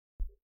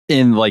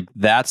 And like,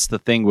 that's the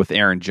thing with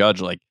Aaron Judge.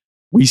 Like,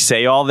 we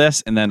say all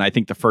this, and then I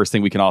think the first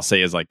thing we can all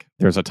say is like,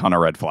 there's a ton of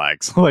red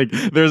flags. Like,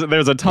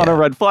 there's a ton of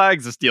red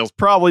flags. This deal's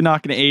probably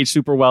not going to age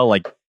super well.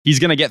 Like, he's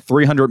going to get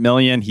 $300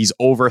 million. He's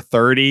over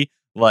 30.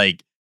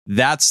 Like,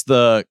 that's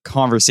the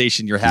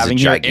conversation you're having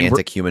He's a here.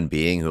 gigantic human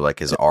being who like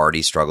has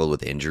already struggled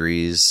with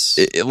injuries.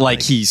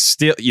 He's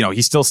still,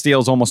 he still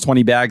steals almost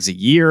 20 bags a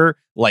year.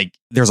 Like,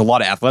 there's a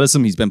lot of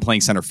athleticism. He's been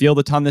playing center field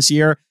a ton this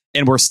year.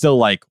 And we're still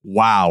like,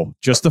 wow,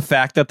 just the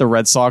fact that the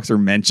Red Sox are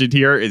mentioned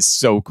here is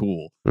so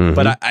cool. Mm-hmm.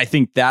 But I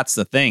think that's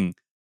the thing.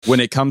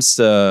 When it comes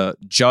to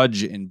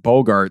Judge and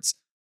Bogarts,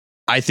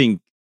 I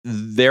think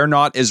they're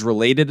not as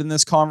related in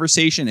this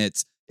conversation.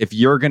 It's, if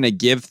you're going to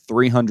give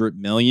 $300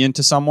 million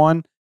to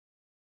someone,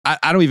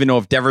 I don't even know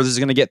if Devers is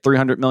going to get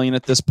 $300 million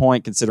at this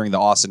point, considering the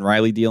Austin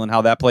Riley deal and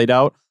how that played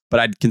out. But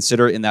I'd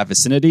consider it in that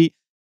vicinity.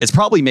 It's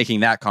probably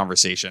making that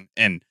conversation.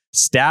 And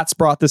Stats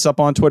brought this up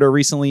on Twitter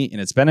recently, and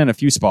it's been in a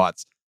few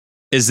spots.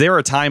 Is there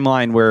a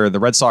timeline where the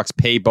Red Sox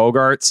pay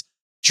Bogarts,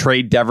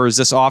 trade Devers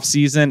this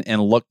offseason,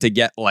 and look to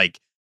get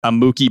like a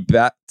Mookie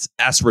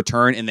Betts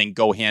return and then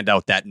go hand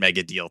out that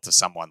mega deal to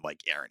someone like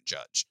Aaron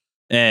Judge?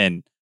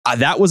 And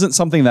that wasn't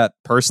something that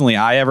personally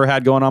I ever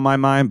had going on my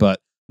mind. But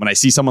when I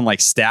see someone like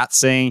Stats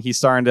saying he's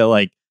starting to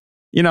like,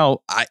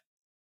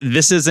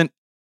 this isn't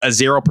a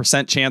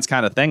 0% chance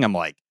kind of thing, I'm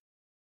like,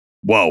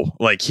 whoa,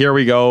 like, here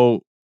we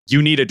go.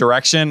 You need a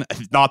direction.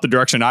 Not the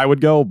direction I would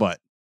go, but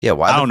yeah,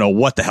 I don't know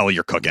what the hell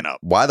you're cooking up.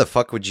 Why the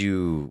fuck would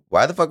you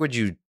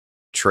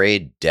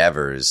trade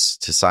Devers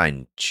to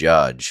sign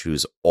Judge,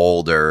 who's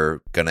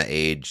older, gonna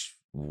age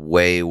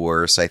way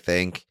worse, I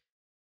think?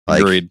 Like,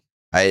 agreed.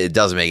 It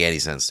doesn't make any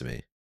sense to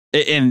me.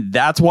 And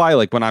that's why,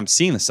 like, when I'm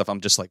seeing this stuff, I'm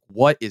just like,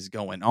 what is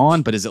going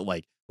on? But is it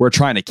like we're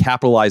trying to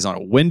capitalize on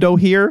a window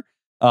here?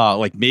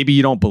 Like, maybe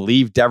you don't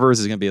believe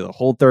Devers is going to be able to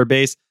hold third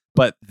base,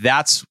 but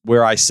that's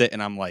where I sit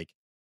and I'm like,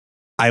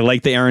 I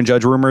like the Aaron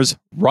Judge rumors.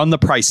 Run the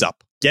price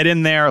up. Get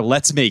in there.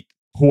 Let's make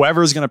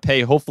whoever's going to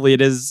pay. Hopefully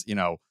it is,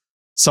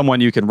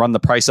 someone you can run the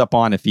price up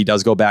on if he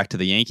does go back to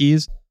the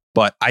Yankees.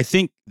 But I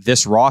think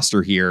this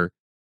roster here,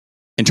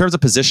 in terms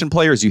of position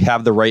players, you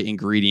have the right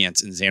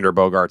ingredients in Xander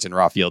Bogaerts and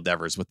Rafael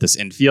Devers with this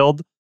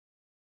infield.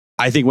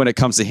 I think when it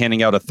comes to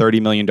handing out a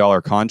 $30 million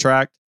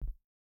contract,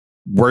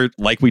 we're,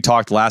 like we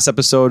talked last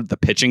episode, the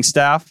pitching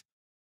staff,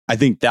 I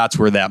think that's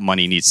where that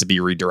money needs to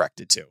be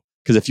redirected to.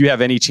 Because if you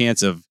have any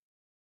chance of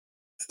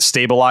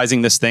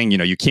stabilizing this thing,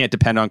 you can't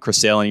depend on Chris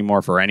Sale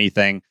anymore for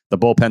anything. The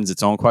bullpen's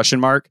its own question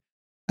mark.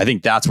 I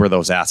think that's where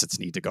those assets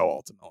need to go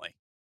ultimately.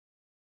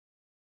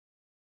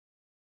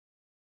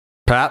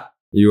 Pat,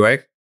 you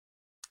awake?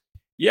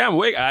 Yeah, I'm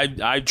awake.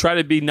 I try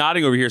to be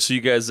nodding over here so you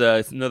guys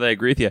know that I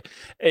agree with you.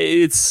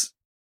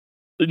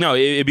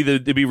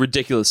 It'd be a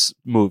ridiculous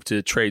move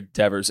to trade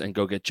Devers and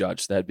go get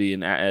Judge. That'd be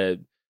an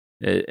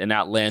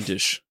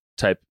outlandish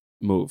type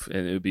move,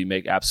 and it would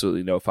make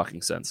absolutely no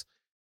fucking sense.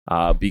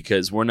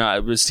 Because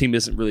this team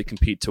doesn't really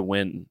compete to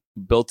win,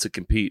 built to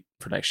compete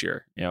for next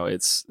year.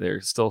 They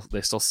still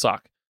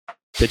suck.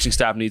 Pitching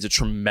staff needs a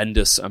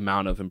tremendous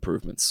amount of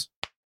improvements,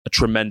 a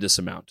tremendous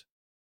amount.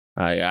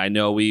 I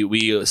know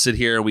we sit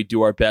here and we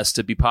do our best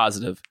to be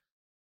positive,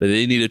 but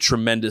they need a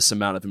tremendous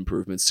amount of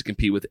improvements to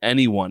compete with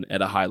anyone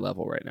at a high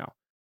level right now.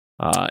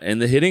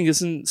 And the hitting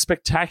isn't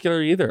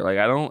spectacular either. Like,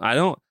 I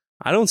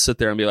don't sit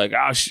there and be like,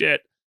 oh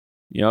shit,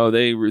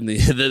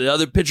 the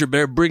other pitcher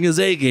better bring his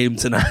A game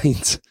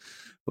tonight.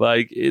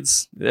 Like,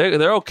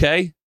 they're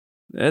okay,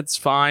 that's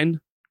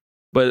fine,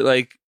 but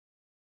like,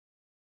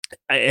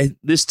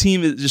 this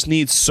team just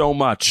needs so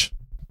much.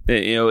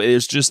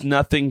 There's just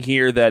nothing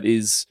here that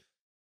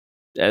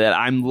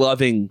I'm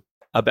loving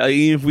about.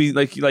 Even if we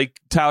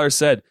like Tyler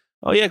said,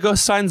 oh yeah, go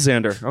sign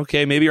Xander.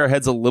 Okay, maybe our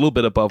head's a little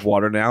bit above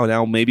water now.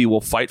 Now maybe we'll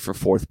fight for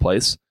fourth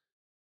place,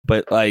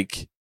 but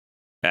like,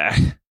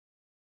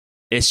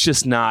 it's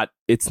just not.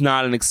 It's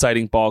not an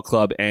exciting ball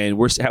club. And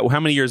how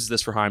many years is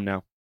this for Heim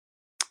now?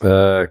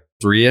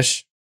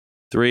 3-ish.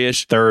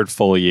 Third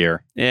full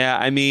year. Yeah,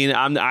 I mean,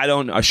 I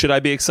don't. Should I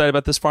be excited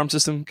about this farm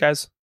system,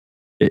 guys?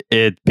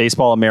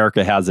 Baseball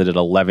America has it at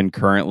 11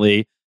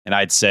 currently, and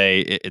I'd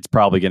say it's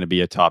probably going to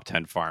be a top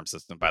 10 farm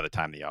system by the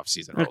time the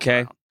offseason rolls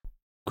around.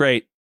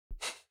 Great.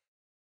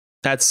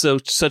 That's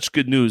such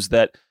good news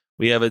that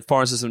we have a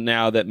farm system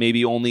now that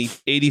maybe only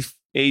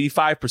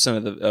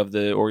 85% of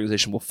the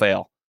organization will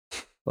fail.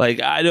 Like,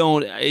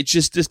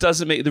 this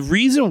doesn't make the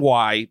reason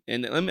why,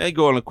 and let me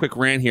go on a quick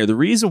rant here. The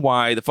reason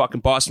why the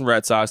fucking Boston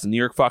Red Sox, the New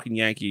York fucking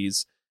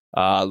Yankees,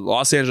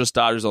 Los Angeles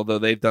Dodgers, although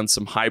they've done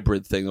some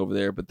hybrid thing over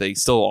there, but they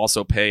still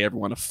also pay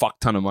everyone a fuck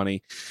ton of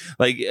money.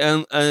 Like,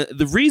 and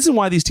the reason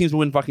why these teams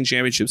win fucking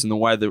championships and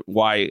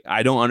why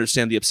I don't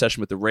understand the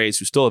obsession with the Rays,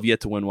 who still have yet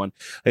to win one.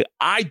 Like,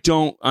 I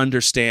don't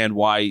understand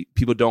why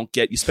people don't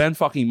you spend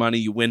fucking money,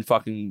 you win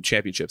fucking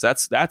championships.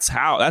 That's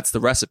the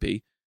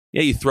recipe.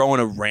 Yeah, you throw in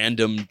a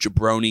random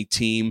jabroni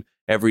team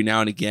every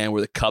now and again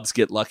where the Cubs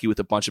get lucky with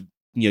a bunch of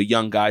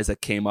young guys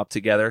that came up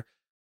together.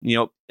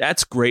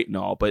 That's great and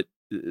all, but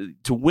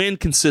to win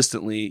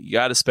consistently, you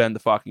got to spend the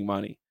fucking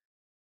money.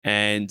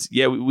 And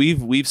yeah,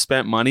 we've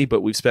spent money,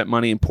 but we've spent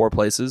money in poor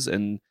places.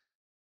 And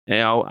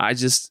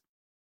this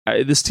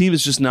team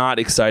is just not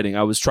exciting.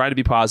 I was trying to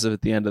be positive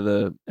at the end of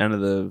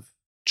the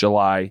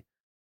July.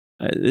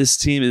 This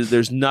team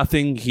there's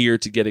nothing here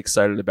to get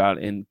excited about.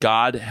 And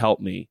God help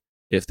me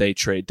if they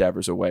trade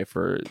Devers away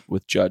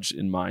with Judge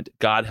in mind.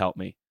 God help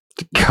me.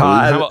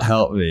 God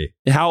help me.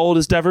 How old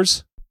is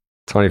Devers?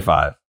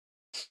 25.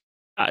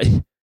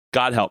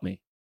 God help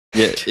me.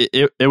 Yeah,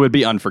 it would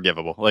be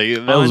unforgivable. Like,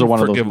 those are one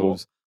of those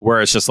moves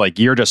where it's just like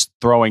you're just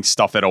throwing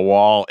stuff at a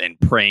wall and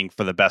praying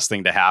for the best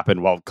thing to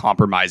happen while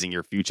compromising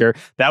your future.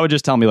 That would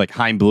just tell me like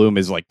Chaim Bloom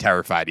is like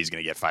terrified he's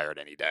going to get fired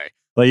any day.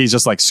 Like, he's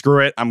just like, screw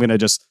it. I'm going to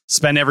just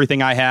spend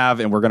everything I have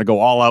and we're going to go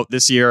all out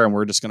this year and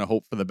we're just going to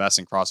hope for the best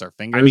and cross our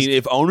fingers. I mean,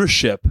 if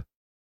ownership,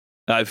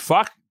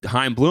 fuck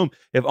Chaim Bloom,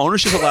 if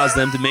ownership allows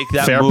them to make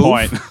that fair move,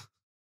 point.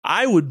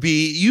 I would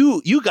be,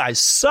 you guys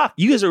suck.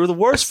 You guys are the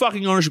worst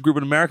fucking ownership group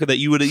in America that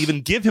you would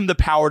even give him the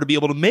power to be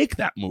able to make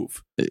that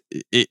move.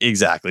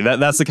 Exactly.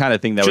 That's the kind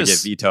of thing that would get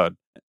vetoed.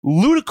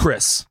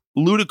 Ludicrous.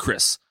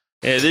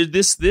 And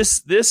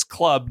this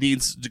club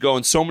needs to go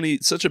in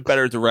such a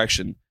better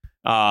direction.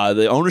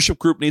 The ownership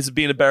group needs to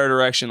be in a better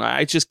direction.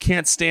 I just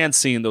can't stand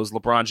seeing those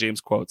LeBron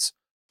James quotes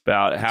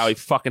about how he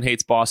fucking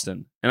hates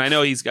Boston. And I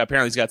know he's got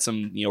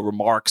some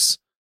remarks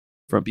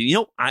from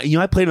people.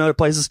 I played in other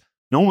places.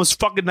 No one was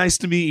fucking nice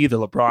to me either,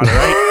 LeBron,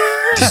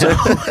 right? So,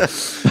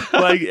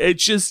 like,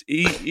 it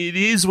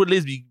is what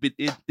it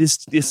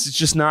is. It's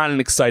just not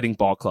an exciting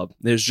ball club.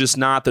 They're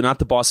not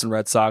the Boston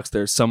Red Sox.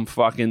 There's some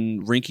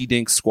fucking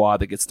rinky-dink squad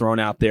that gets thrown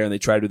out there and they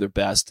try to do their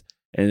best.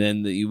 And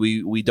then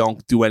we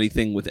don't do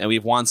anything with, and we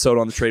have Juan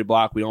Soto on the trade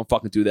block. We don't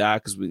fucking do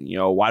that because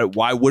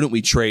why wouldn't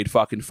we trade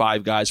fucking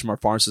 5 guys from our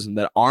farm system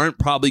that aren't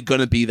probably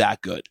going to be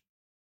that good?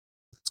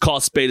 Let's call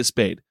it spade a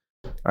spade.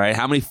 All right,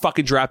 how many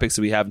fucking draft picks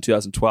did we have in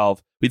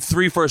 2012? We had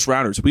 3 first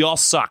rounders. We all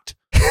sucked.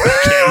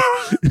 Okay?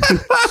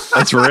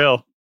 That's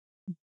real.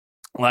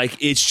 Like,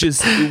 it's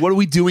just, what are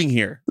we doing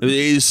here? It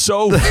is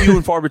so few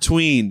and far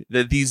between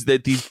that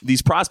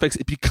these prospects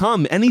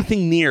become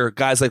anything near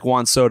guys like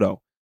Juan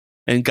Soto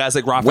and guys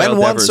like Rafael Devers.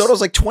 Juan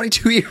Soto's like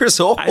 22 years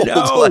old. I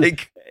know.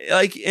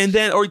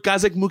 Or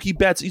guys like Mookie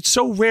Betts. It's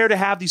so rare to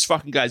have these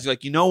fucking guys. You're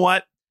like, you know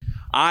what?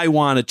 I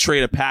want to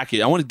trade a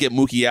package. I want to get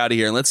Mookie out of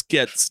here, and let's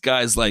get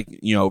guys like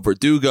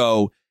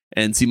Verdugo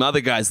and some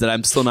other guys that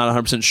I'm still not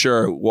 100%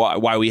 sure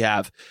why we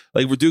have.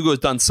 Like, Verdugo has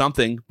done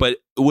something, but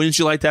wouldn't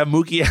you like to have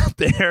Mookie out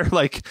there?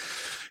 Like,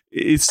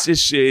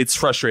 it's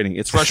frustrating.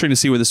 It's frustrating to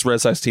see where this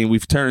Red Sox team,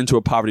 we've turned into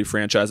a poverty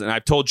franchise. And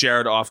I've told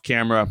Jared off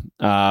camera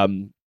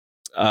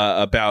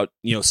about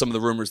some of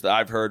the rumors that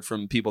I've heard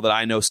from people that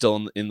I know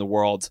still in the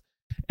world,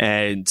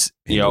 and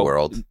the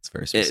world. It's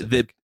very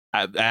specific.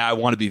 I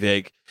want to be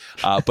vague,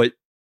 but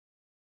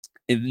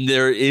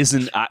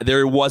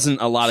there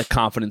wasn't a lot of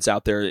confidence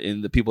out there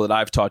in the people that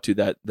I've talked to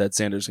that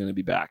Xander's going to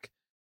be back.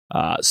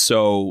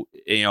 So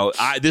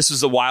this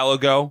was a while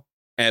ago,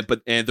 and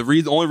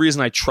the only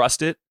reason I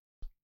trust it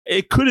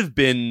could have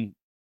been,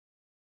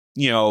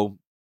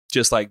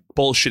 just like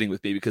bullshitting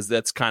with me, because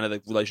that's kind of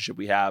the relationship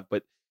we have.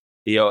 But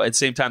at the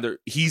same time,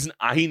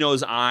 he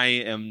knows I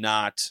am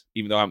not,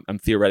 even though I'm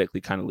theoretically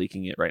kind of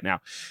leaking it right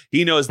now.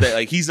 He knows that,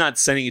 like, he's not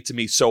sending it to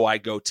me so I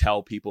go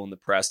tell people in the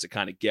press to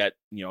kind of get,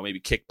 maybe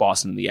kick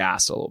Boston in the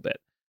ass a little bit.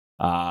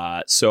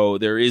 So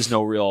there is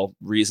no real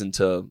reason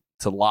to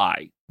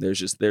lie. There's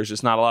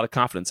just not a lot of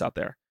confidence out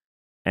there,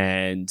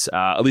 and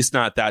at least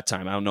not at that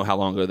time. I don't know how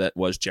long ago that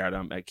was, Jared.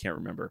 I can't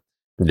remember.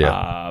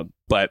 Yeah,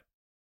 but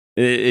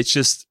it's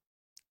just,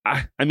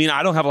 I mean,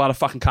 I don't have a lot of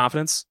fucking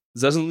confidence. It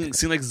doesn't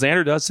seem like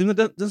Xander does. It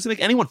doesn't seem like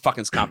anyone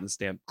fucking is confident in this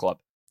damn club.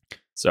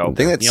 So the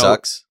thing that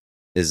sucks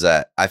is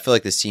that I feel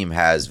like this team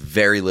has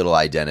very little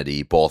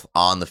identity, both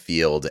on the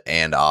field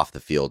and off the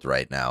field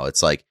right now.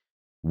 It's like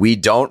we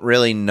don't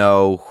really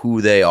know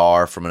who they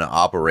are from an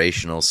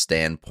operational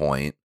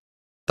standpoint.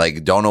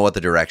 Like, don't know what the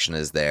direction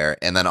is there.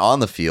 And then on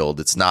the field,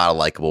 it's not a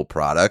likable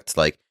product.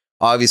 Like,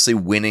 obviously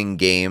winning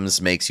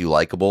games makes you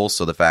likable.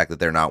 So the fact that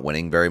they're not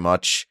winning very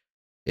much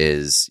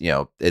is,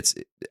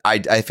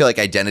 I feel like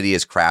identity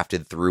is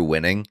crafted through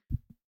winning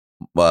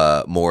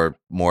more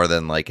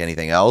than like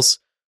anything else.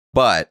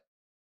 But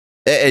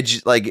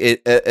it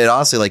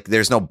honestly, like,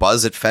 there's no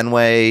buzz at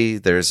Fenway.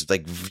 There's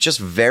like just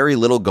very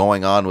little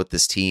going on with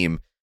this team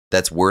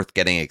that's worth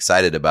getting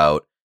excited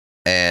about.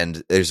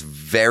 And there's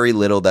very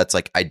little that's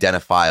like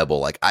identifiable.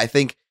 Like, I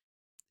think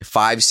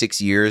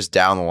 5-6 years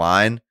down the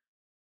line,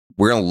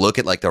 we're going to look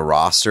at like the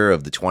roster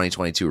of the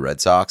 2022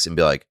 Red Sox and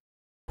be like,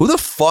 who the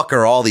fuck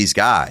are all these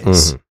guys?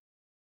 Mm-hmm.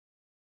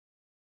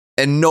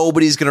 And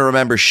nobody's going to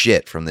remember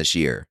shit from this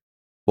year.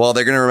 Well,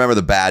 they're going to remember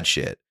the bad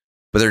shit,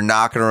 but they're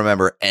not going to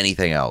remember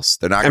anything else.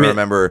 They're not going to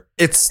remember.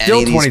 It's still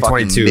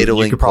 2022.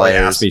 You could probably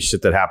ask me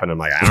shit that happened. I'm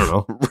like, I don't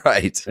know.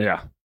 Right.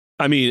 Yeah.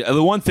 I mean,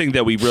 the one thing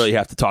that we really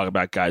have to talk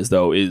about, guys,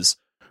 though, is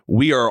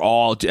we are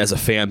all, as a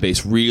fan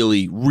base,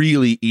 really,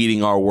 really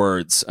eating our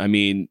words. I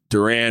mean,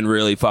 Duran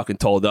really fucking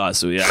told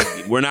us,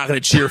 we're not going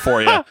to cheer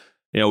for you.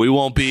 We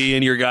won't be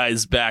in your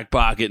guys' back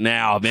pocket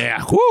now,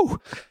 man. Whoo!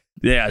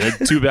 Yeah,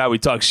 too bad we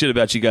talked shit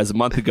about you guys a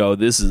month ago.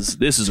 This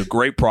is a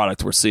great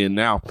product we're seeing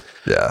now.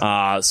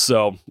 Yeah.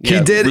 So he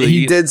did. Really,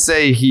 he did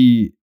say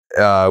he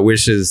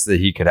wishes that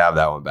he could have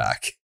that one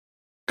back.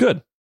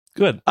 Good.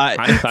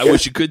 I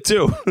wish you could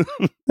too.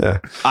 Yeah.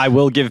 I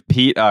will give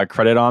Pete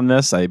credit on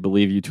this. I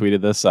believe you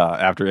tweeted this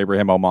after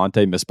Abraham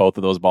Almonte missed both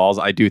of those balls.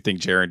 I do think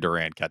Jaron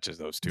Duran catches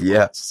those two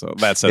balls. So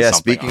that says something.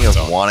 Speaking of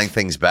wanting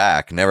things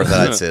back, never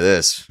thought I'd say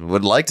this.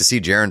 Would like to see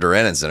Jaron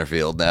Duran in center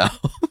field now.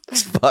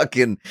 It's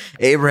fucking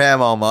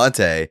Abraham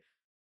Almonte.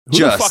 Who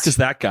the fuck is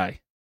that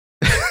guy?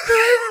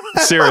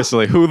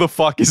 Seriously, who the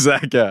fuck is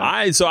that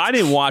guy? I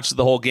didn't watch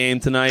the whole game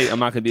tonight. I'm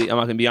not gonna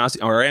be honest,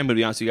 or I am gonna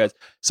be honest with you guys.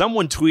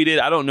 Someone tweeted,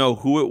 I don't know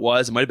who it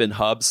was. It might have been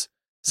Hubs.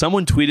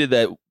 Someone tweeted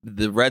that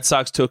the Red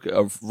Sox took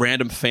a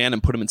random fan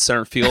and put him in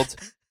center field.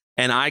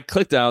 And I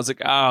clicked on it. I was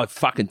like, oh,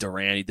 fucking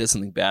Duran. He did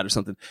something bad or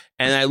something.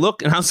 And I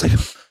looked and I was like,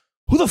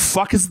 who the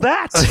fuck is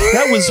that?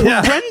 That was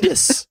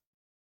horrendous.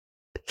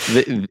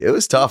 It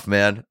was tough,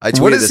 man.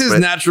 What is his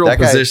natural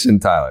position,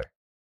 Tyler?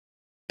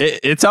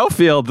 It's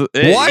outfield.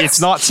 What? It's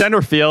not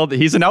center field.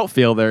 He's an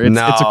outfielder. It's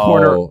a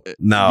corner.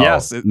 No.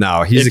 Yes.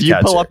 No, he's a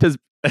catcher.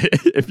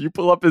 If you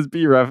pull up his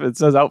BREF, it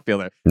says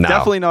outfielder. No.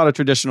 Definitely not a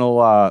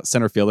traditional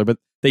center fielder, but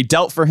they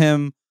dealt for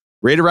him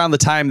right around the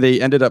time they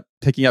ended up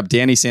picking up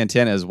Danny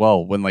Santana as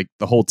well when like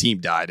the whole team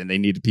died and they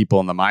needed people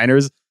in the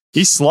minors.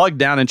 He slugged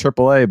down in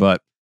AAA,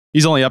 but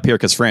he's only up here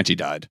because Franchi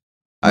died.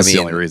 That's the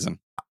only reason.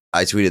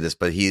 I tweeted this,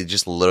 but he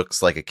just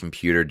looks like a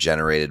computer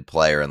generated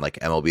player in like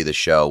MLB The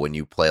Show when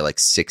you play like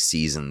 6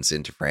 seasons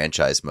into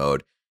franchise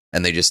mode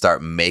and they just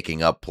start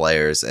making up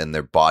players and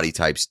their body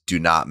types do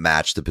not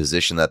match the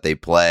position that they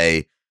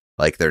play.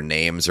 Like their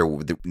names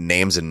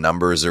and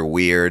numbers are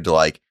weird.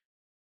 Like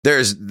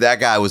that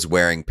guy was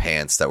wearing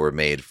pants that were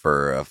made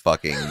for a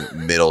fucking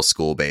middle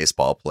school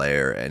baseball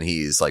player and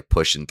he's like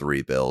pushing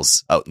 3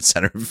 bills out in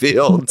center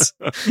field.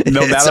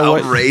 It's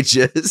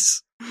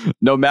outrageous.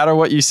 No matter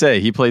what you say,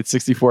 he played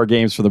 64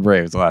 games for the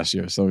Braves last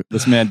year. So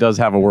this man does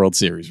have a World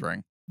Series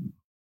ring.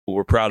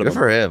 We're proud of him. Good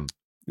for him.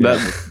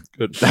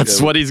 Good.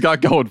 That's what he's got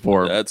going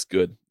for him. That's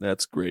good.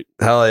 That's great.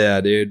 Hell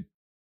yeah, dude.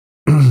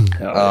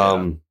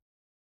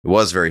 It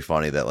was very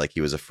funny that like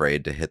he was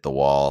afraid to hit the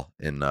wall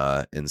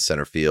in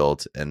center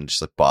field and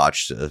just like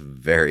botched a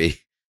very.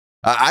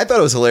 I thought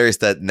it was hilarious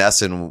that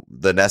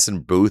the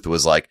Nesson booth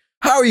was like,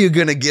 "How are you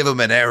going to give him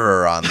an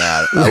error on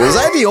that?" Was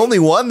I the only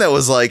one that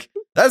was like,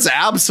 "That's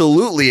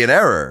absolutely an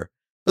error"?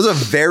 It was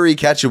a very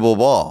catchable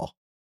ball.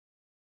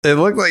 It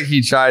looked like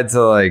he tried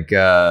to like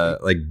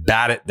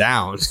bat it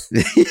down.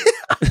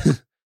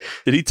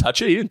 Did he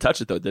touch it? He didn't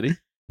touch it though, did he?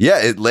 Yeah,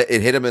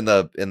 it hit him in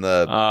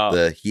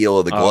the heel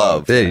of the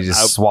glove. He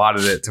just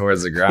swatted it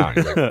towards the ground.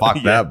 He's like,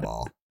 fuck that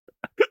ball.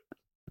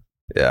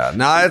 Yeah,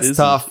 no, it's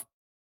tough.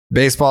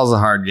 Baseball's a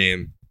hard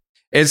game.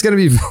 It's gonna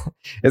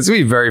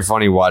be very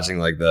funny watching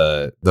like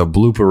the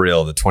blooper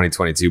reel of the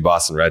 2022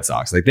 Boston Red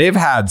Sox. Like they've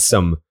had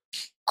some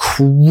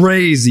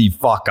crazy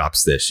fuck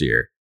ups this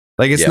year.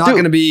 Like it's not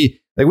gonna be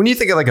like when you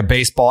think of like a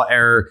baseball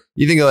error,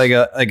 you think of like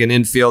an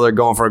infielder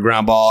going for a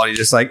ground ball and he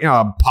just like,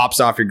 pops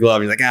off your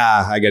glove and you're like,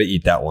 I gotta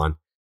eat that one.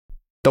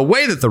 The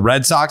way that the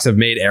Red Sox have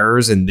made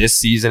errors in this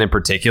season in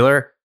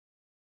particular,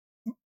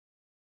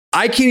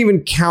 I can't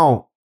even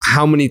count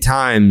how many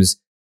times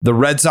the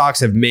Red Sox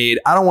have made,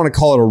 I don't want to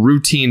call it a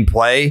routine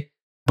play,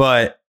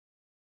 but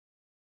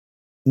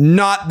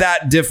not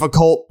that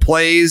difficult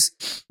plays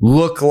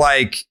look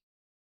like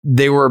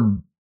they were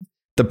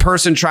the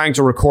person trying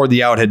to record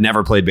the out had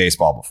never played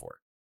baseball before.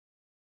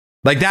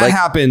 Like that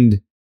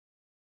happened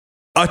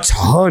a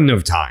ton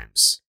of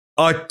times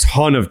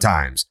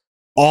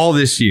all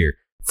this year.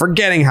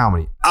 Forgetting how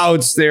many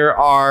outs there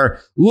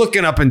are,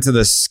 looking up into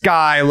the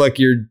sky like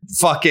you're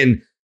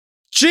fucking,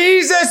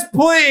 Jesus,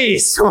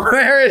 please,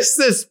 where is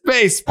this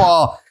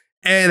baseball?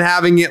 And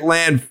having it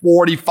land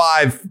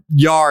 45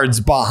 yards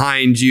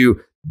behind you.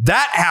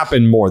 That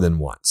happened more than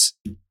once.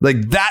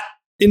 Like that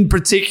in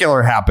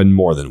particular happened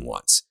more than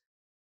once.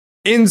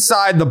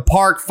 Inside the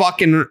park,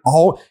 fucking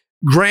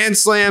grand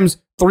slams,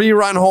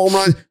 3-run home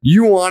runs.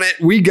 You want it.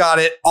 We got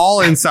it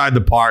all inside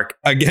the park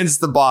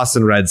against the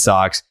Boston Red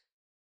Sox.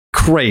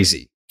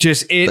 Crazy.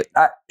 Just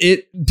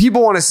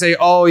people want to say,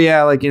 oh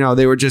yeah, like,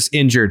 they were just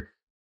injured.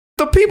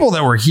 The people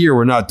that were here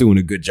were not doing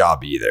a good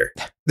job either.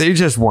 They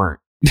just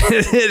weren't.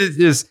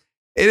 It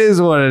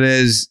is what it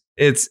is.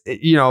 It's,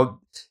 you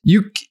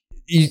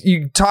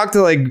talk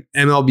to like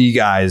MLB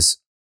guys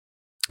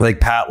like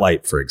Pat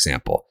Light, for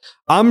example.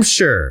 I'm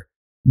sure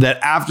that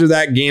after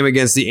that game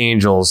against the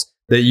Angels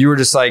that you were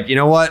just like, you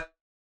know what?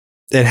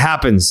 It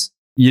happens.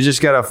 You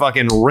just got to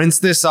fucking rinse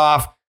this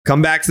off,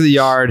 come back to the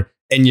yard,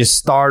 and you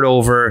start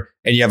over,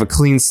 and you have a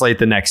clean slate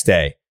the next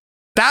day.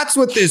 That's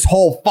what this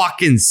whole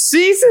fucking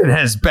season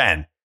has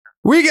been.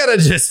 We got to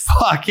just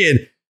fucking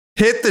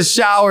hit the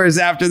showers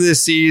after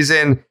this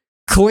season,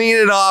 clean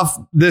it off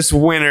this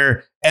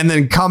winter, and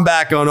then come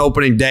back on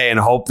opening day and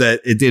hope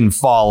that it didn't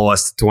follow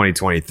us to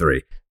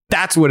 2023.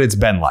 That's what it's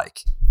been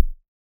like.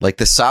 Like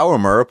the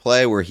Sawamura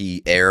play where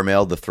he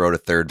airmailed the throw to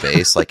third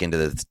base, like into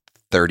the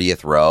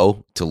 30th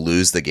row to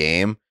lose the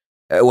game.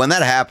 When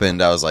that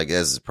happened, I was like,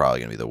 this is probably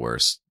going to be the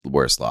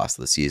worst loss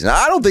of the season.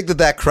 I don't think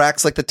that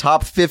cracks like the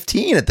top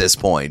 15 at this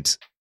point.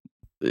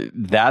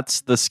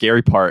 That's the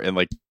scary part. And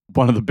like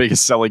one of the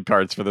biggest selling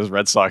cards for this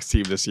Red Sox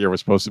team this year was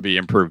supposed to be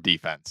improved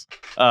defense.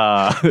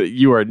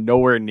 You are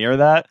nowhere near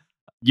that.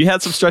 You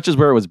had some stretches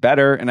where it was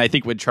better. And I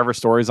think when Trevor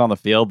Story's on the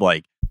field,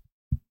 like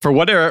for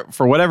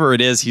whatever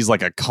it is, he's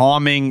like a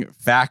calming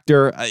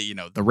factor,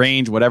 the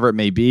range, whatever it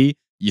may be.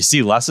 You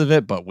see less of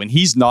it, but when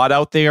he's not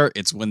out there,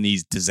 it's when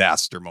these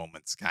disaster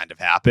moments kind of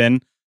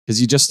happen because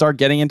you just start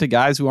getting into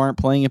guys who aren't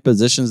playing in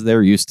positions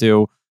they're used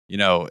to,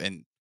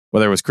 and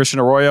whether it was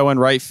Christian Arroyo in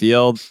right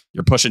field,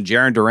 you're pushing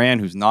Jarren Duran,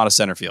 who's not a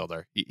center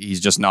fielder.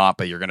 He's just not,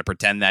 but you're going to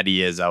pretend that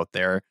he is out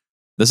there.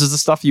 This is the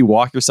stuff you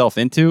walk yourself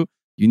into.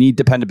 You need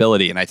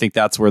dependability, and I think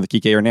that's where the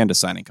Kike Hernandez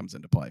signing comes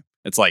into play.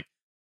 It's like,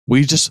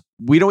 we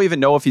don't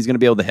even know if he's going to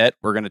be able to hit.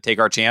 We're going to take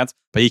our chance,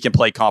 but he can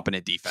play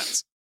competent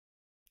defense.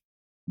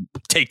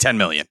 Take $10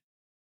 million.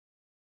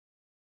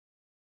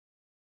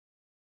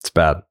 It's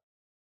bad.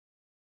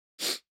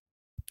 It's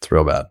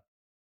real bad.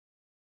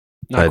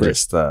 Not great.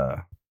 Just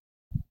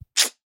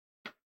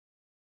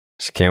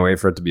can't wait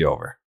for it to be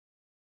over.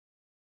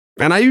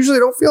 And I usually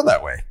don't feel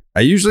that way.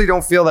 I usually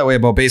don't feel that way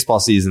about baseball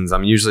seasons.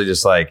 I'm usually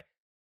just like,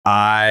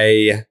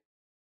 I'm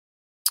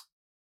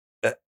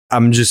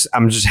just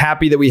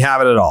happy that we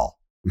have it at all.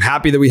 I'm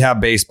happy that we have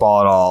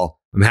baseball at all.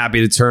 I'm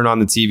happy to turn on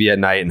the TV at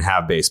night and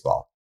have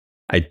baseball.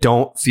 I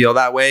don't feel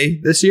that way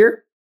this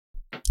year.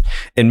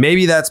 And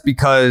maybe that's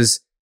because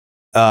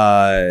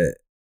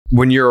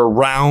when you're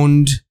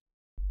around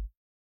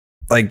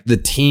like the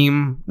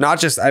team, not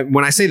just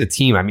when I say the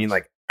team, I mean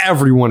like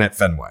everyone at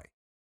Fenway.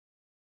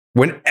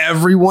 When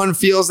everyone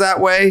feels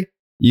that way,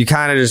 you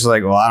kind of just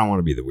like, well, I don't want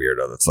to be the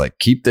weirdo that's like,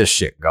 keep this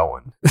shit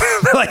going.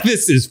 Like,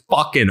 this is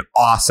fucking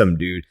awesome,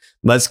 dude.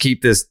 Let's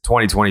keep this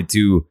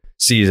 2022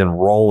 season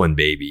rolling,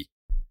 baby.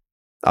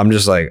 I'm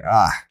just like,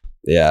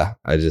 yeah,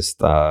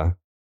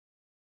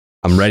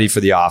 I'm ready for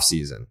the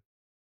offseason.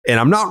 And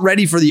I'm not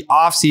ready for the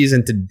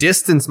offseason to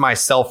distance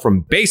myself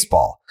from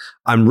baseball.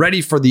 I'm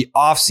ready for the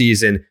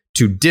offseason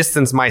to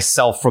distance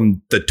myself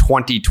from the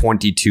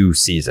 2022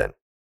 season.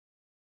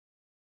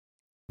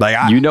 Like,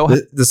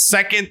 the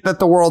second that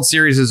the World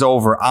Series is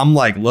over, I'm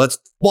like, let's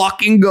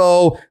fucking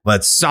go.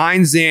 Let's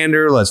sign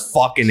Xander. Let's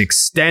fucking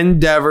extend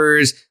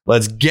Devers.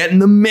 Let's get in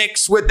the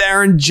mix with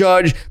Aaron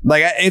Judge.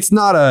 Like, it's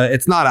not a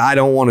I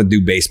don't want to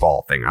do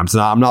baseball thing.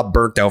 I'm not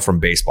burnt out from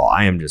baseball.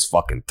 I am just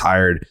fucking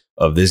tired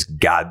of this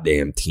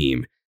goddamn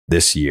team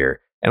this year.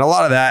 And a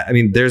lot of that, I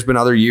mean, there's been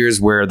other years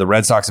where the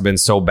Red Sox have been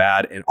so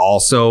bad and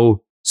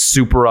also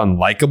super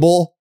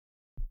unlikable.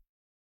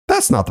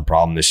 That's not the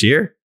problem this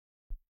year.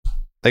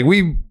 Like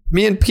me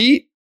and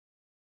Pete,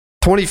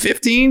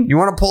 2015, you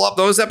want to pull up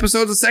those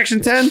episodes of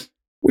Section 10?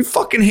 We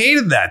fucking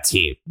hated that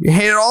team. We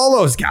hated all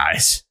those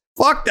guys.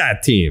 Fuck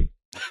that team.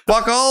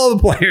 Fuck all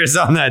the players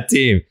on that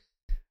team.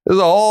 There's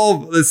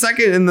the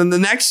second, and then the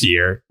next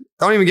year.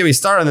 Don't even get me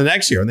started on the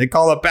next year. When they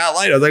called up Pat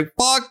Light, I was like,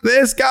 fuck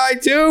this guy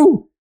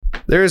too.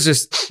 There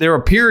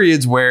were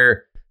periods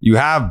where you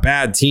have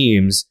bad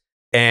teams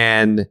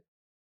and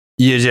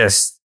you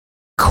just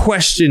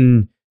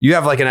question, you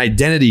have like an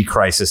identity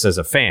crisis as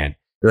a fan.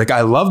 You're like,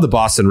 I love the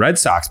Boston Red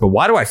Sox, but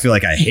why do I feel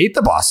like I hate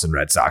the Boston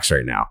Red Sox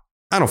right now?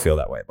 I don't feel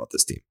that way about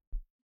this team.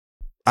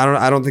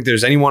 I don't think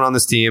there's anyone on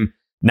this team.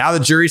 Now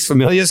that Juris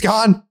Familia's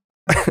gone,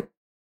 I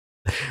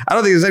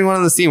don't think there's anyone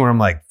on this team where I'm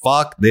like,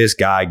 fuck this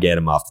guy, get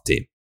him off the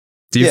team.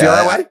 Do you feel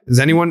that way? Does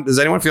anyone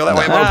feel that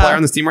way about a player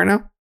on this team right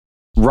now?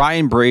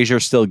 Ryan Brazier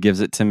still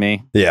gives it to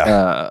me.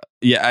 Yeah.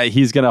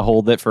 He's going to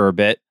hold it for a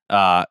bit.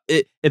 At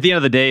the end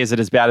of the day, is it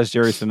as bad as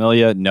Juris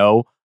Familia?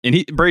 No.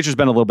 And Brazier's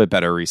been a little bit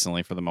better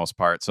recently for the most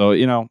part.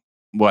 So,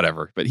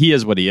 whatever. But he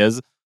is what he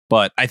is.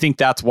 But I think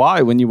that's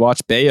why when you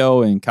watch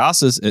Bayo and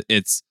Casas,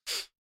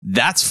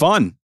 that's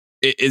fun.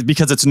 It's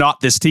because it's not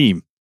this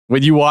team.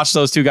 When you watch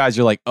those two guys,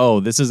 you're like, oh,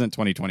 this isn't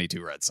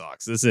 2022 Red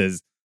Sox. This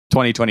is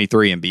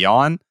 2023 and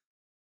beyond.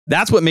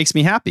 That's what makes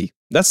me happy.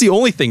 That's the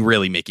only thing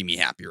really making me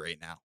happy right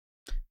now.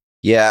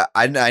 Yeah,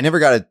 I never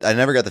got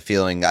the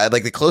feeling.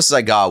 The closest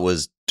I got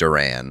was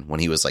Duran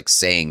when he was like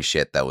saying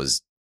shit that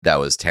was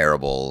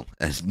terrible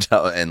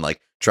and like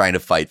trying to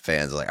fight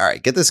fans. Like, all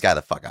right, get this guy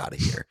the fuck out of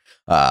here.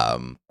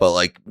 But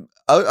like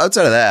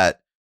outside of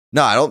that,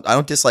 no, I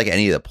don't dislike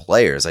any of the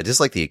players. I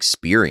dislike the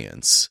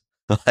experience.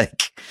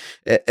 Like,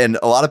 and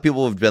a lot of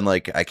people have been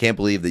like, I can't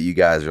believe that you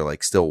guys are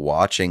like still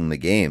watching the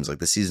games. Like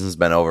the season's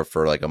been over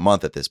for like a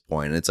month at this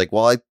point. And it's like,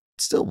 well, I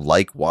still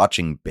like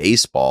watching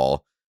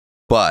baseball,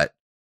 but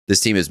this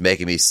team is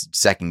making me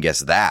second guess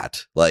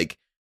that. Like,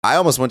 I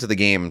almost went to the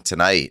game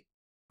tonight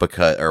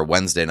or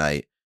Wednesday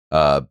night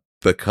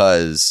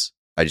because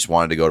I just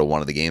wanted to go to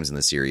one of the games in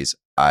the series.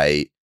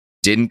 I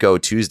didn't go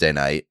Tuesday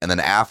night, and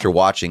then after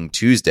watching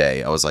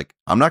Tuesday, I was like,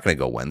 I'm not going to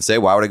go Wednesday.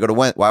 Why would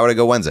I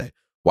go Wednesday?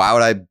 Why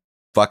would I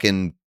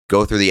fucking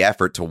go through the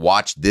effort to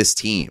watch this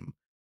team?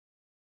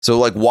 So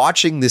like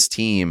watching this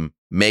team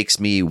makes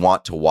me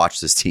want to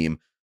watch this team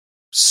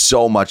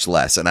so much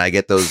less, and I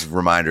get those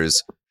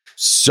reminders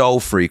so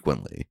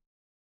frequently.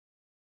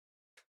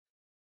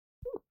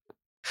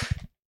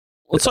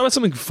 Let's talk about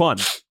something fun.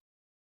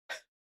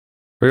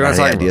 What are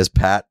your ideas,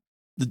 Pat?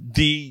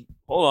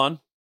 Hold on.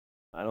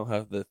 I don't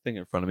have the thing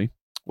in front of me.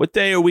 What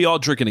day are we all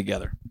drinking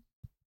together?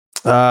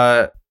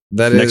 That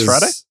Next is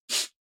Friday?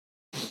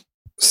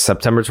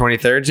 September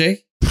 23rd,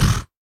 Jake?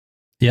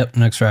 Yep,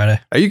 next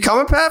Friday. Are you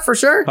coming, Pat, for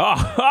sure?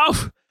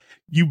 Oh,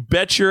 you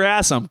bet your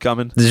ass I'm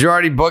coming. Did you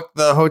already book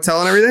the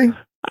hotel and everything?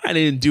 I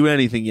didn't do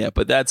anything yet,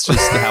 but that's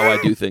just how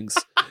I do things.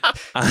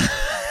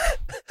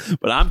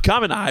 But I'm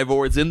coming.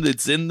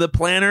 It's in the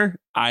planner.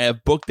 I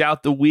have booked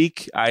out the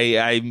week.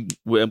 I'm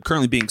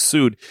currently being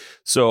sued,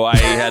 so I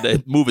had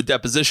to move a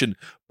deposition.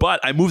 But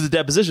I moved the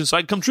deposition so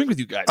I can come drink with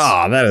you guys.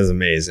 Oh, that is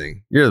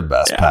amazing. You're the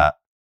best, Pat.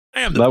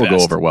 I am the That best. will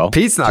go over well.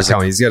 Pete's not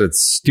coming. He's got a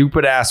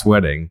stupid ass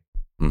wedding.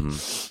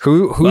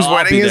 Mm-hmm. Whose I'll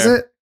wedding be is there.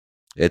 it?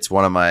 It's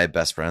one of my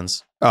best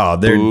friends. Oh,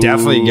 they're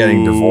definitely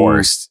getting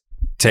divorced.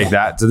 Take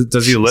that.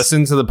 Does he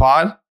listen to the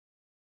pod?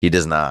 He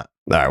does not.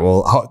 All right,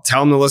 well,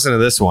 tell him to listen to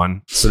this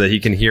one so that he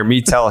can hear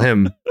me tell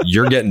him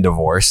you're getting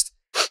divorced.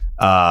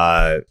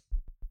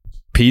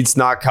 Pete's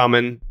not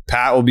coming.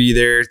 Pat will be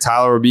there.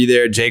 Tyler will be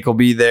there. Jake will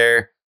be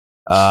there.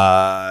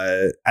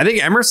 I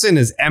think Emerson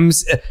is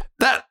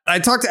that. I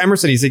talked to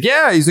Emerson. He's like,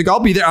 yeah. He's like, I'll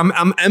be there.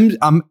 I'm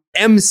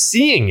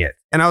emceeing it,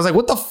 and I was like,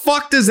 what the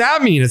fuck does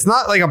that mean? It's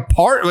not like a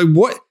part. Like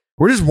what?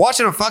 We're just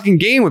watching a fucking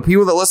game with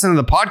people that listen to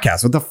the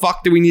podcast. What the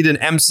fuck do we need an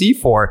MC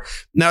for?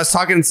 And I was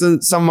talking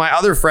to some of my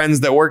other friends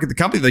that work at the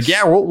company. Like,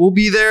 yeah, we'll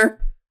be there.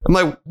 I'm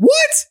like,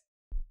 what?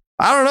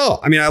 I don't know.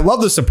 I mean, I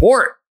love the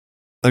support.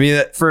 I mean,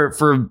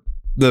 for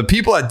the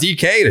people at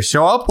DK to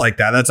show up like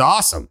that, that's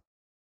awesome.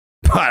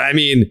 But I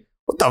mean,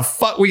 what the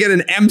fuck? We get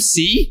an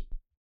MC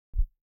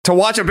to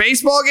watch a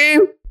baseball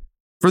game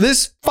for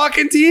this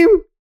fucking team?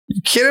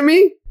 You kidding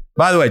me?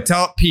 By the way,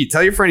 tell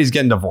your friend he's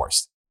getting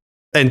divorced.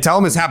 And tell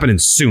him it's happening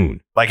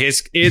soon. Like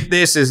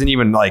this isn't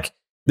even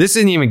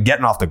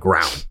getting off the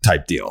ground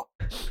type deal.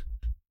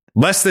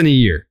 Less than a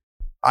year.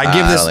 I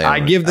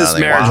give this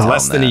marriage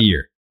less than a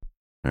year.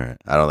 All right.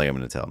 I don't think I'm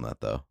going to tell him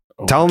that though.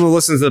 Tell him to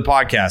listen to the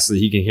podcast so that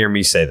he can hear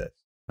me say that.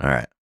 All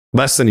right.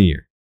 Less than a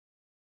year.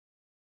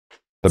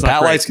 But It's not Pat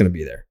great. Light's going to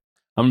be there.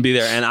 I'm going to be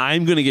there, and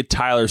I'm going to get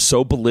Tyler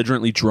so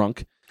belligerently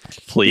drunk.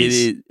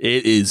 Please.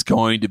 It is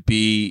going to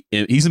be...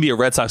 He's going to be a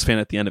Red Sox fan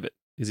at the end of it,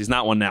 because he's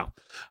not one now.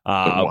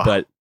 Wow.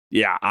 But...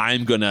 yeah,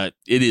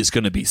 it is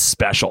going to be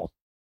special.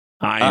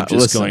 I am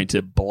just going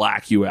to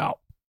black you out.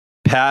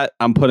 Pat,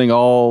 I'm putting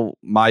all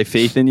my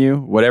faith in you.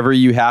 Whatever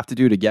you have to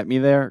do to get me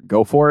there,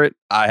 go for it.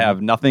 I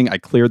have nothing. I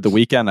cleared the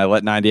weekend. I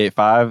let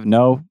 98.5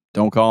 know.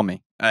 Don't call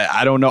me.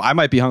 I don't know. I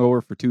might be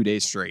hungover for 2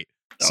 days straight.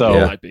 So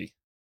It might be.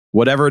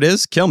 whatever it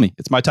is, kill me.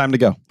 It's my time to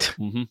go.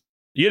 Mm-hmm.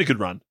 You had a good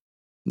run.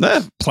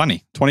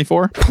 Plenty.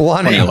 24?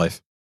 Plenty of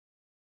life.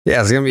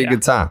 Yeah, it's going to be a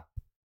good time.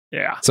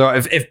 Yeah. So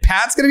if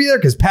Pat's going to be there,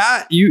 because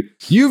Pat,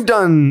 you've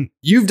done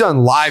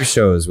live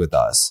shows with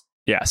us.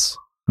 Yes.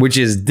 Which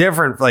is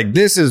different. Like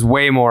this is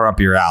way more up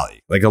your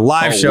alley. Like a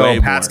live show,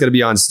 Pat's going to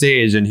be on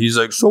stage and he's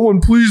like, someone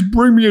please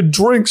bring me a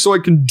drink so I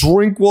can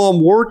drink while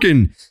I'm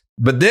working.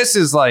 But this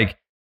is like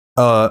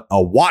a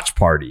watch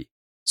party.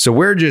 So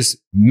we're just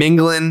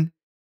mingling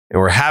and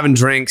we're having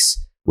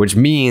drinks, which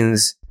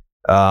means,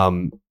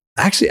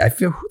 actually, I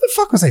feel, who the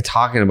fuck was I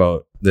talking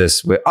about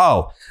this with?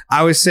 Oh,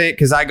 I was saying,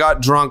 because I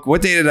got drunk.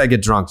 What day did I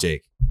get drunk,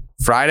 Jake?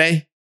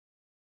 Friday?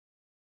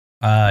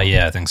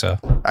 Yeah, I think so.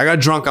 I got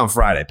drunk on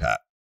Friday, Pat.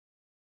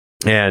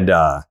 And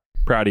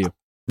proud of you.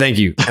 Thank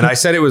you. And I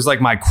said it was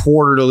like my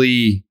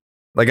quarterly,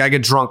 like I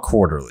get drunk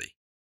quarterly.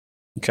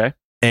 Okay.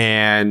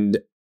 And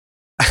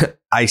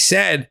I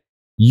said,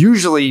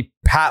 usually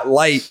Pat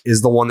Light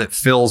is the one that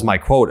fills my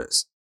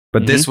quotas.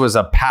 But this was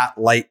a Pat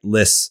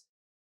Lightless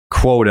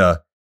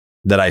quota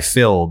that I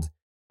filled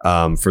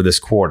for this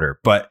quarter.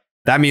 But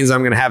that means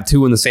I'm going to have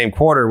two in the same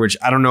quarter, which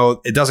I don't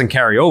know. It doesn't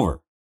carry over.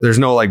 There's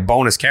no like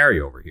bonus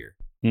carryover here.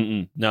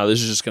 Mm-mm. No,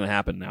 this is just going to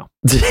happen now.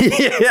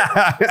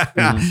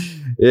 Yeah.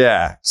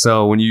 Yeah.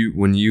 So when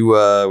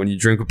you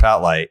drink with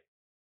Pat Light,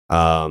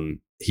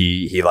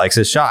 he likes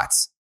his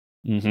shots.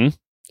 Mm-hmm.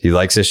 He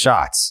likes his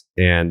shots.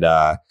 And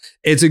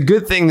it's a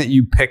good thing that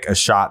you pick a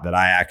shot that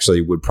I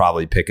actually would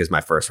probably pick as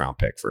my first round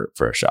pick for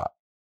a shot.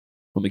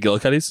 From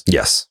McGillicuddy's?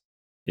 Yes.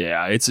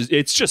 Yeah,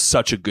 it's just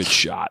such a good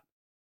shot.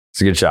 It's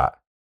a good shot.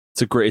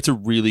 It's a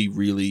really,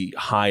 really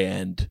high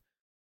end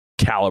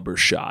caliber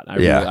shot.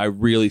 I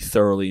really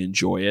thoroughly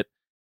enjoy it.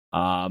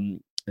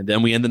 And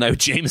then we end the night with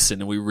Jameson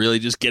and we really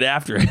just get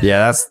after it.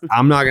 Yeah,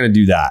 I'm not gonna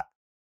do that.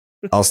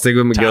 I'll stick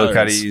with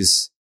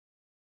McGillicuddy's.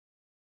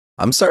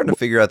 I'm starting to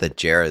figure out that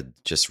Jared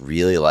just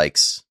really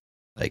likes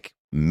like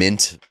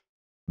mint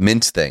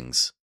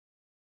things.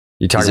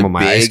 You talking about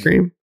my ice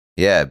cream?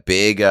 Yeah,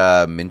 big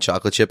mint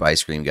chocolate chip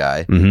ice cream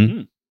guy.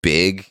 Mm-hmm.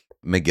 Big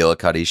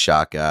McGillicuddy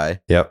shot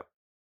guy. Yep.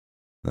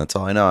 That's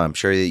all I know. I'm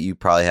sure that you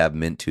probably have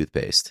mint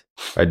toothpaste.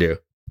 I do.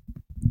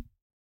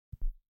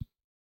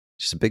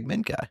 Just a big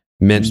mint guy.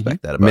 Mint,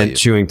 respect that about mint you.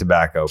 chewing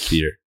tobacco,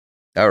 Peter.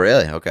 Oh,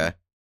 really? Okay.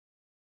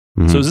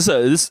 Mm-hmm. So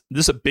is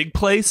this a big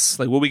place?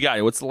 Like, what we got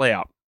here? What's the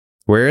layout?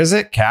 Where is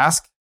it?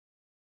 Cask?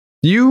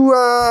 You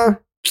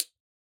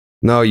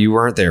no, you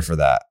weren't there for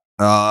that.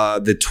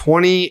 The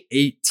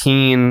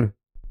 2018,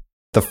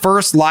 the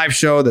first live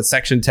show that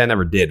Section 10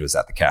 ever did was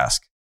at the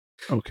Cask.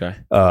 Okay.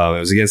 It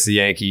was against the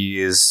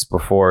Yankees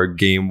before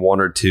game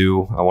 1 or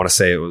 2. I want to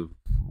say it was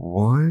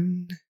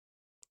 1.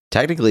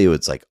 Technically,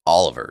 it's like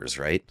Oliver's,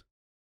 right?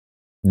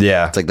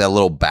 Yeah. It's like that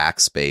little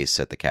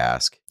backspace at the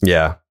Cask.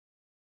 Yeah.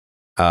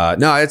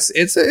 No, it's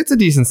a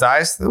decent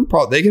size.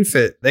 They can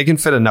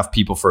fit enough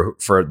people for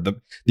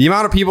the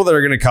amount of people that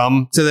are going to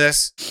come to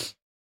this.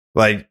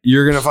 Like,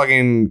 you're going to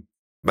fucking,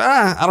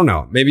 I don't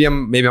know. Maybe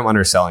I'm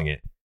underselling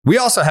it. We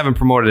also haven't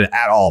promoted it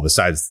at all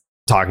besides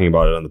talking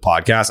about it on the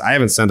podcast. I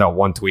haven't sent out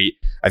one tweet.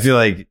 I feel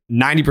like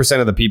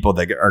 90% of the people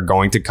that are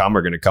going to come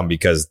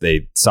because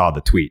they saw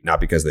the tweet, not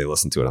because they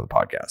listened to it on the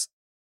podcast.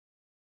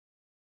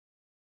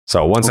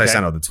 So once I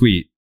send out the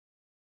tweet,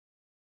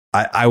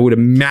 I would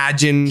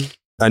imagine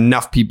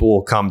enough people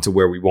will come to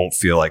where we won't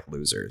feel like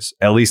losers.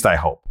 At least I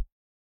hope.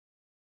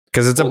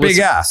 Because it's a big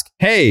ask.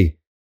 Hey,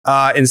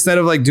 instead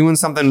of like doing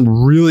something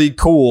really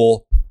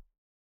cool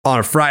on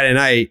a Friday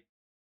night,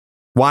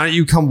 why don't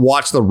you come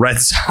watch the Red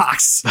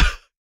Sox?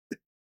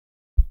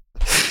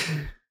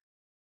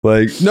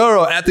 Like,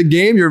 no, at the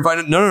game, you're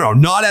invited. No,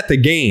 not at the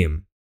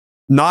game.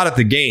 Not at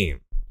the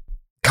game.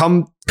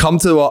 Come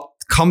to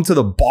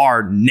the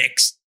bar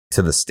next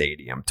to the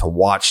stadium to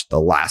watch the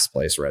last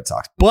place Red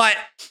Sox. But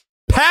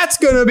Pat's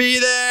gonna be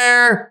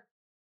there.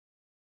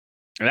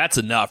 That's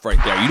enough right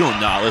there. You don't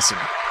know. Listen.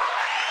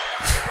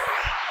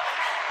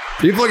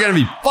 People are gonna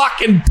be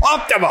fucking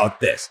pumped about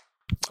this.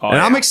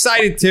 I'm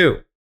excited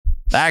too.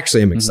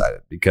 Actually, I'm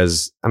excited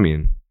because, I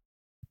mean,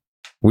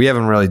 we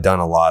haven't really done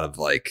a lot of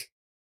like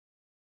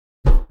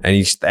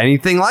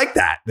anything like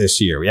that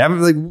this year. We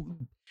haven't like.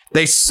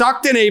 They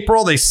sucked in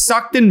April. They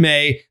sucked in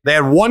May. They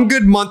had one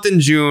good month in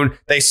June.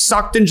 They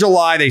sucked in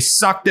July. They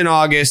sucked in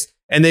August.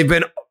 And they've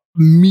been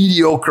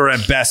mediocre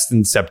at best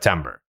in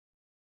September.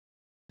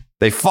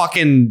 They've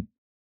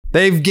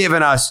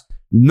given us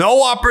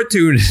no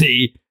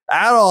opportunity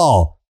at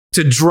all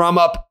to drum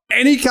up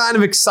any kind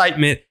of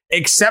excitement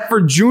except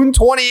for June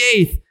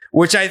 28th,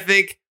 which I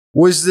think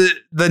was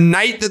the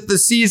night that the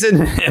season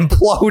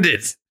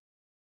imploded.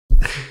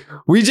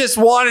 We just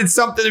wanted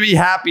something to be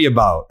happy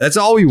about. That's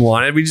all we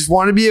wanted. We just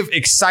wanted to be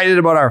excited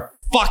about our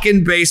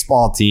fucking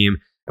baseball team.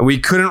 And we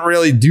couldn't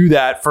really do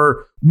that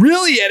for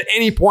really at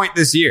any point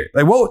this year.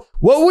 Like, what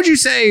would you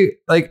say?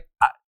 Like,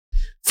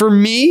 for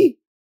me,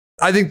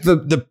 I think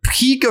the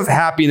peak of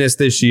happiness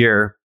this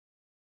year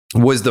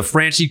was the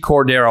Franchi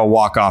Cordero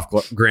walk-off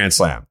grand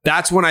slam.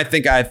 That's when I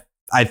think I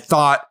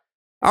thought,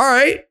 all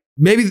right,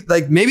 maybe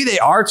they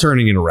are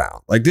turning it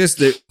around. Like this,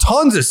 there's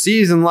tons of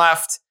season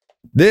left.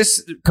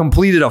 This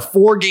completed a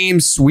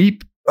 4-game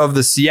sweep of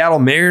the Seattle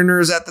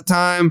Mariners at the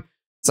time.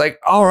 It's like,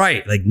 all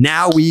right, like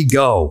now we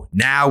go.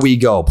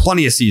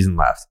 Plenty of season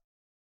left.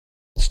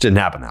 Just didn't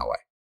happen that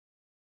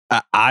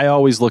way. I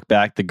always look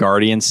back the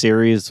Guardians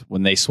series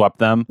when they swept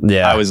them.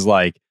 Yeah. I was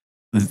like,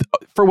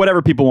 for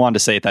whatever people wanted to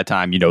say at that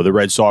time, the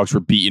Red Sox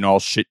were beating all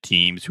shit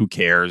teams. Who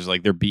cares?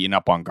 Like they're beating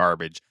up on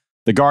garbage.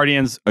 The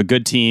Guardians, a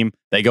good team.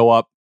 They go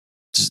up,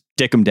 just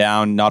dick them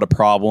down. Not a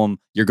problem.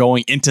 You're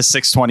going into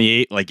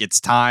 628. Like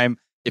it's time.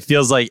 It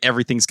feels like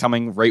everything's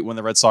coming right when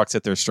the Red Sox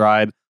hit their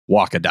stride.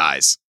 Waka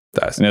dies.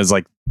 And it was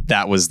like,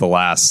 that was the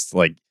last,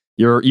 like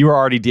you were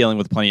already dealing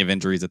with plenty of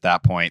injuries at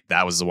that point.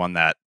 That was the one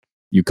that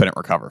you couldn't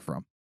recover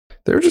from.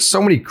 There were just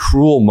so many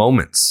cruel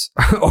moments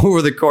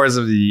over the course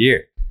of the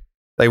year.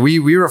 Like we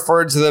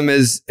referred to them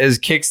as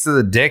kicks to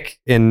the dick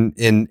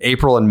in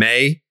April and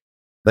May.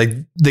 Like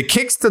the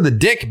kicks to the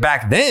dick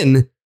back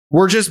then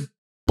were just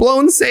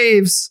blown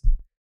saves.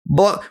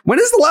 When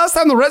is the last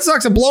time the Red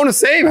Sox have blown a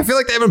save? I feel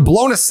like they haven't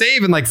blown a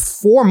save in like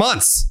 4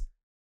 months.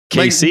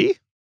 KC?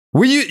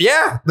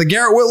 The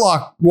Garrett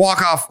Whitlock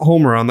walk-off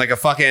homer on like a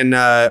fucking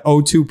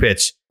 0-2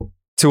 pitch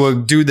to a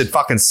dude that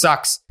fucking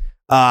sucks.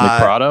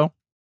 McPrado?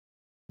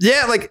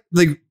 Yeah, like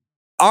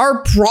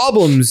our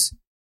problems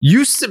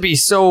used to be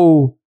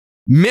so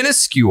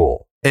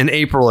minuscule in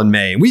April and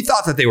May, and we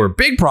thought that they were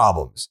big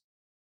problems.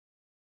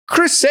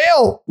 Chris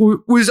Sale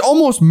was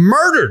almost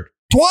murdered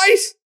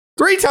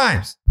three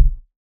times.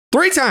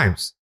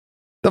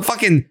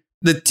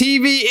 The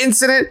TV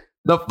incident,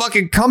 the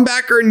fucking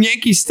comebacker in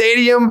Yankee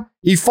Stadium.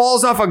 He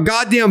falls off a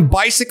goddamn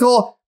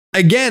bicycle.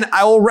 Again,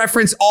 I will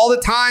reference all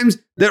the times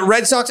that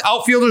Red Sox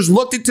outfielders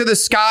looked into the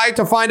sky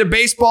to find a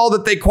baseball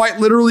that they quite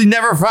literally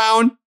never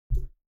found.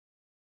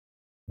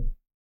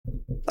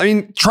 I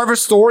mean, Trevor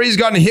Story's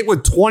gotten hit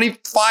with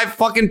 25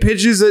 fucking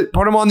pitches that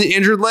put him on the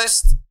injured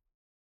list.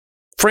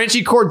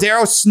 Franchi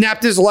Cordero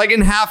snapped his leg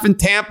in half in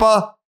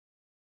Tampa.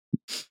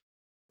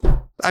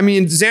 I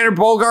mean, Xander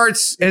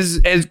Bogaerts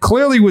has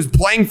clearly was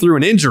playing through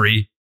an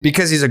injury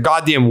because he's a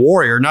goddamn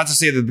warrior. Not to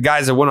say that the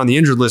guys that went on the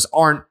injured list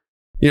aren't,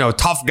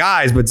 tough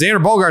guys, but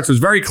Xander Bogaerts was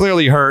very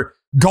clearly hurt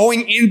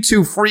going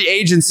into free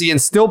agency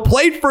and still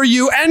played for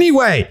you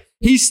anyway.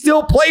 He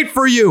still played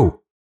for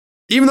you,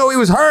 even though he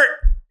was hurt.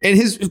 And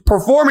his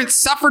performance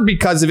suffered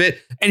because of it.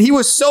 And he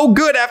was so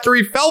good after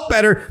he felt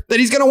better that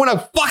he's going to win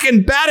a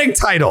fucking batting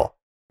title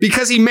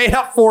because he made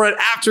up for it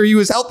after he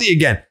was healthy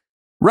again.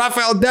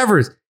 Rafael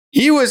Devers,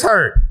 he was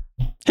hurt.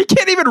 He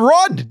can't even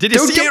run. Did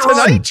you see him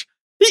tonight?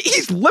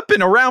 He's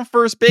limping around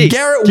first base.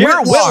 Garrett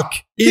Whitlock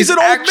he's an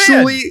old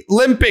actually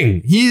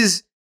limping.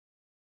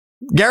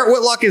 Garrett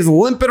Whitlock is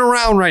limping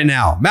around right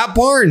now. Matt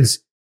Barnes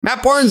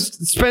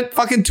spent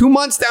fucking 2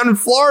 months down in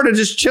Florida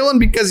just chilling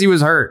because he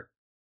was hurt.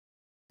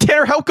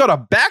 Tanner Houck got a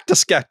back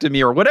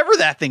discectomy or whatever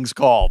that thing's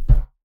called.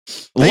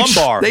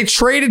 Lumbar. They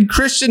traded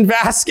Christian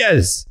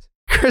Vasquez.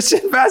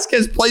 Christian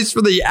Vasquez plays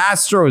for the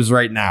Astros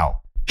right now.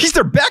 He's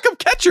their backup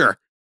catcher.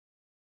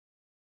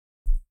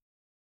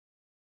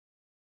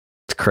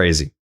 It's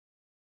crazy.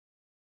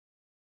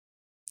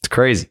 It's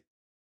crazy.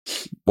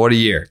 What a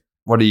year.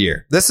 What a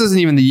year. This isn't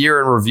even the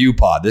year in review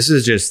pod. This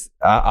is just,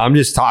 I'm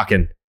just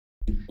talking.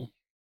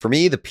 For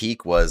me, the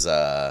peak was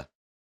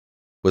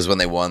when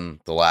they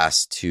won the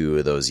last two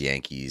of those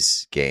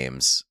Yankees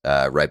games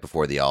right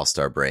before the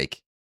All-Star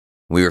break.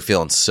 We were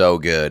feeling so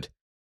good.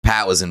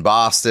 Pat was in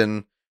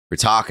Boston. We're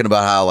talking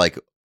about how,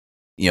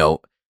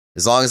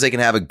 as long as they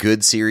can have a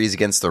good series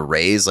against the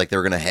Rays, they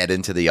were going to head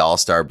into the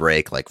All-Star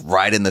break,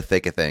 right in the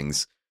thick of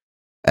things.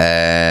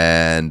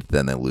 And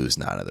then they lose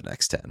 9 of the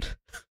next 10.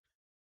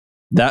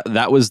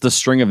 That was the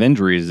string of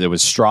injuries. It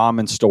was Strahm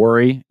and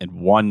Story in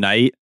one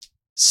night.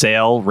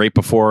 Sale right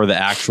before the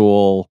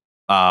actual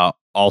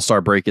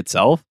All-Star break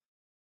itself.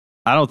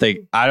 I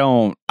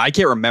can't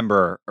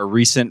remember a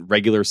recent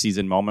regular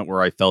season moment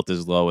where I felt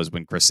as low as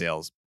when Chris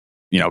Sale's,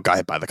 got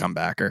hit by the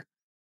comebacker.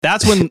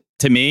 That's when,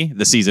 to me,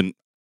 the season,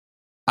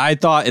 I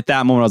thought at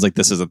that moment, I was like,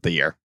 this isn't the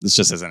year. This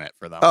just isn't it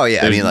for them. Oh,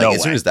 yeah. There's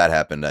as soon as that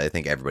happened, I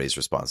think everybody's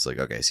response was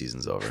okay,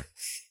 season's over.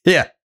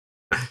 Yeah.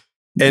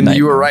 And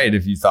you were right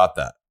if you thought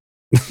that.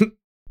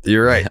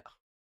 You're right.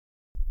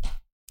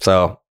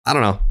 So, I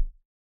don't know.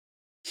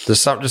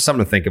 Just something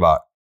to think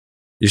about.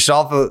 You should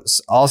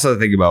also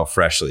think about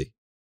Freshly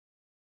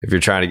if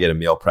you're trying to get a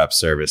meal prep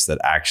service that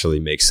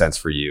actually makes sense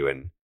for you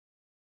and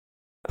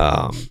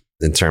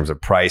in terms of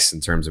price, in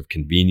terms of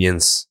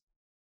convenience,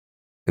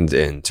 and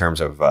in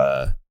terms of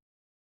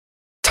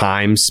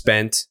time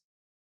spent.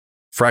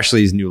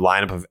 Freshly's new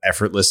lineup of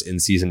effortless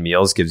in-season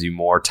meals gives you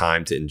more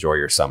time to enjoy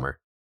your summer,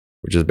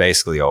 which is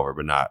basically over,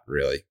 but not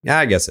really. Yeah,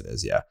 I guess it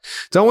is, yeah.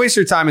 Don't waste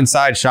your time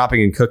inside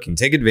shopping and cooking.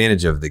 Take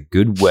advantage of the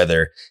good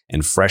weather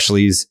and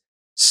Freshly's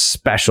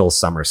special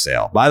summer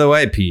sale. By the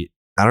way, Pete,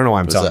 I don't know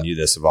why I'm telling you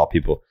this of all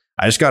people.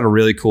 I just got a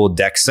really cool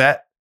deck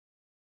set.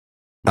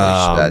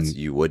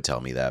 You would tell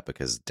me that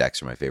because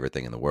decks are my favorite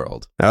thing in the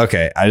world.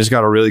 Okay, I just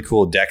got a really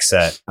cool deck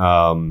set.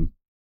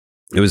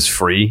 It was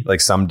free.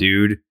 Some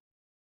dude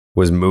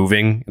was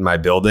moving in my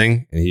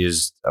building and he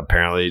just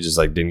apparently just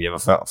didn't give a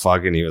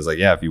fuck. And he was like,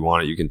 yeah, if you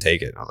want it, you can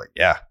take it. And I was like,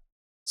 yeah.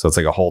 So it's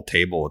a whole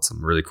table with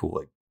some really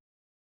cool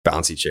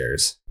bouncy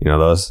chairs. You know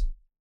those?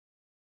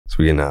 So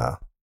we can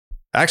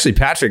actually,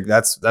 Patrick,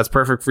 that's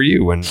perfect for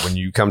you. When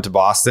you come to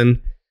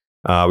Boston,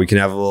 we can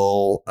have a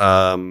little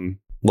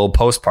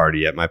post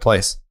party at my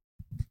place.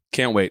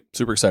 Can't wait.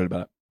 Super excited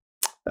about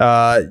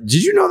it.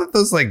 Did you know that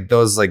those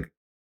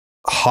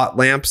hot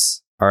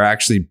lamps are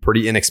actually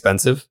pretty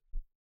inexpensive?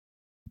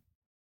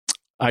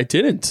 I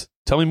didn't.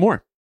 Tell me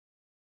more.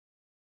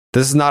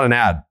 This is not an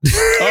ad.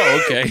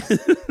 Oh, okay.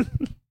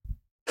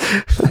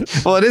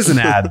 Well, it is an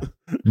ad,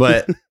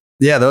 but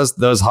yeah,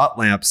 those hot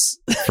lamps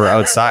for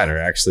outside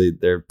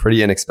they're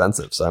pretty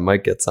inexpensive. So I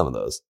might get some of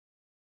those.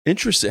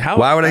 Interesting.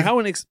 How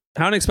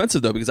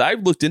inexpensive though? Because I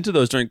looked into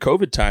those during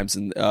COVID times,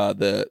 and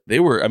they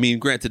were. I mean,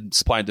 granted,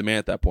 supply and demand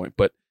at that point,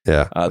 but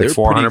yeah, they were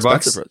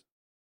 $400.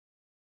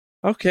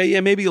 Okay, yeah,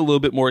 maybe a little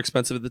bit more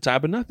expensive at the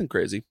time, but nothing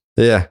crazy.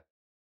 Yeah,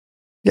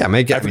 yeah.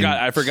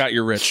 I forgot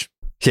you're rich.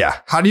 Yeah.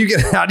 How do you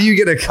get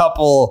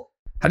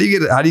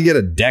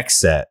a deck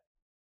set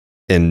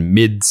in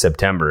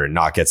mid-September and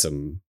not get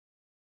some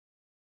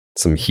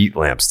heat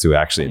lamps to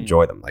actually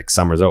enjoy them?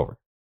 Summer's over.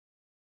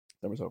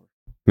 Summer's over.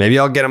 Maybe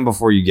I'll get them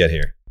before you get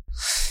here.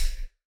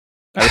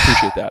 I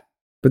appreciate that.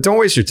 But don't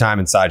waste your time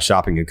inside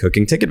shopping and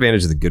cooking. Take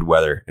advantage of the good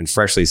weather and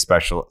Freshly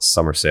special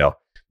summer sale.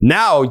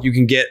 Now you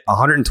can get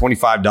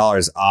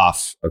 $125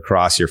 off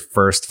across your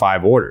first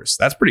 5 orders.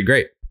 That's pretty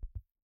great.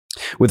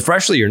 With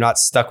Freshly, you're not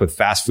stuck with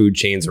fast food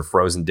chains or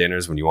frozen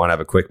dinners when you want to have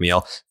a quick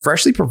meal.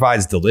 Freshly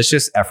provides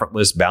delicious,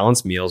 effortless,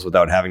 balanced meals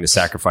without having to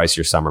sacrifice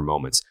your summer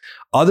moments.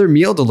 Other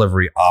meal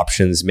delivery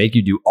options make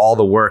you do all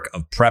the work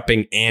of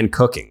prepping and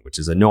cooking, which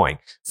is annoying.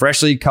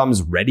 Freshly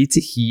comes ready to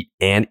heat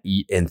and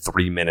eat in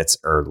 3 minutes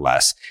or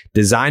less.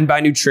 Designed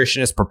by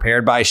nutritionists,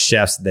 prepared by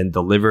chefs, then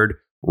delivered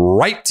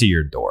right to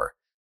your door.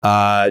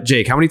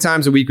 Jake, how many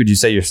times a week would you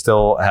say you're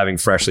still having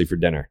Freshly for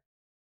dinner?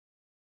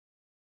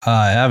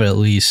 I have it at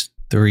least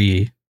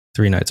three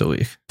nights a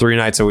week. 3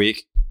 nights a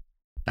week?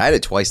 I had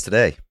it twice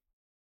today.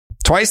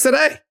 Twice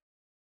today?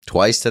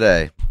 Twice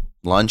today.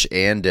 Lunch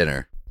and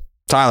dinner.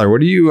 Tyler,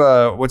 what do you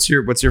what's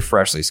your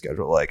Freshly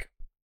schedule like?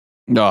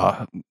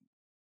 5-6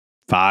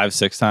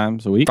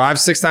 times a week.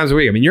 5-6 times a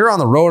week. I mean, you're on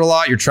the road a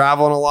lot, you're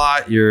traveling a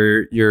lot,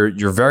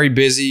 you're very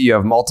busy, you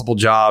have multiple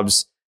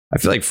jobs. I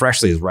feel like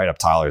Freshly is right up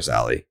Tyler's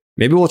alley.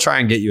 Maybe we'll try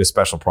and get you a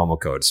special promo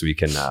code so we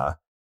can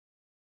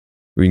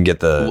get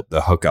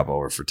the hookup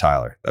over for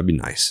Tyler. That'd be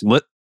nice.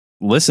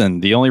 Listen,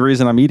 the only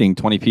reason I'm eating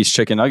 20-piece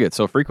chicken nuggets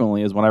so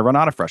frequently is when I run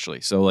out of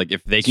Freshly. So, like,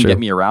 if they can get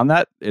me around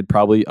that, it'd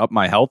probably up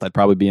my health. I'd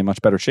probably be in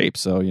much better shape.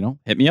 So,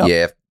 hit me up.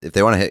 Yeah, if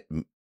they want to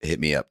hit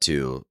me up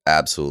too,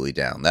 absolutely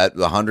down. That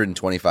the $125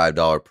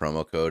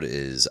 promo code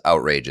is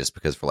outrageous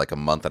because for like a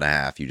month and a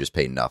half, you just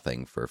pay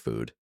nothing for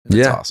food.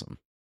 It's awesome.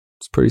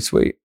 It's pretty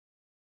sweet.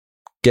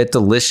 Get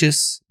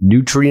delicious,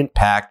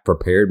 nutrient-packed,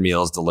 prepared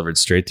meals delivered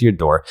straight to your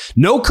door.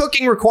 No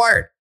cooking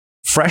required.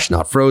 Fresh,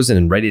 not frozen,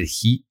 and ready to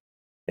heat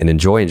and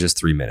enjoy in just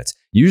 3 minutes.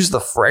 Use the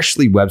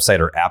Freshly website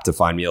or app to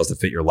find meals that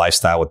fit your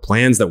lifestyle with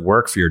plans that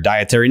work for your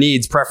dietary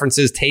needs,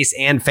 preferences, tastes,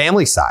 and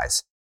family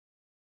size.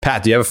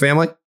 Pat, do you have a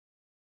family?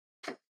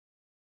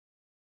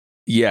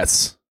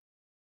 Yes.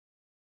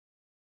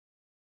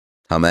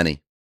 How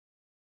many?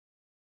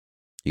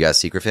 You got a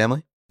secret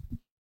family?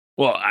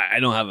 Well, I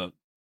don't have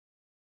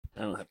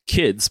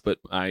kids, but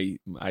I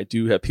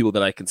do have people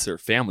that I consider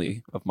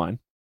family of mine.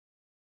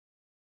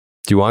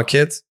 Do you want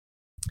kids?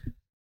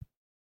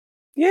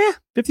 Yeah,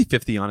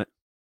 50-50 on it.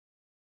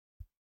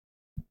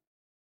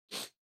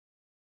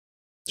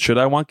 Should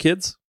I want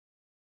kids?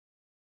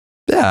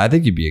 Yeah, I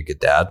think you'd be a good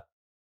dad.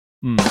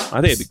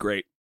 I think it'd be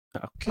great.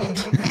 Okay.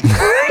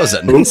 Was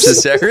that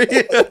necessary?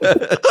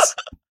 I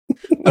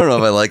don't know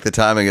if I like the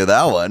timing of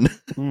that one.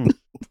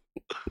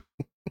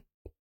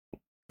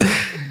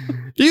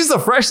 Use the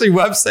Freshly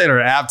website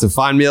or app to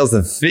find meals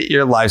that fit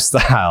your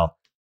lifestyle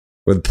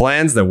with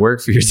plans that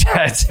work for your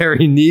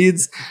dietary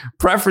needs,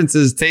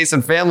 preferences, tastes,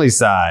 and family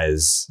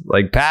size.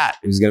 Like Pat,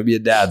 who's going to be a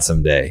dad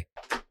someday.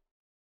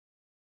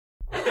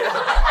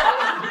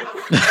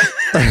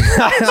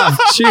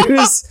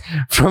 Choose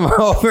from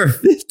over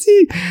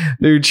 50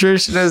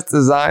 nutritionist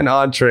design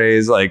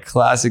entrees like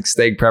classic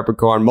steak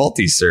peppercorn,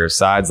 multi-serve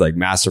sides like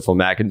masterful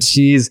mac and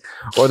cheese,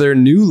 or their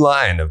new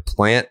line of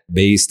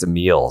plant-based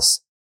meals.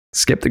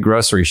 Skip the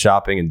grocery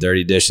shopping and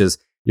dirty dishes.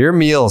 Your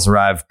meals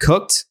arrive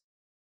cooked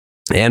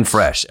and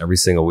fresh every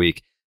single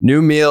week.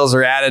 New meals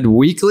are added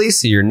weekly,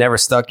 so you're never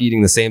stuck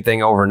eating the same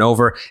thing over and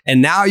over. And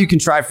now you can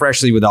try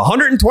Freshly with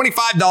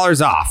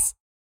 $125 off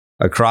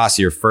across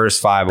your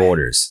first 5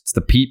 orders. It's the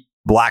Pete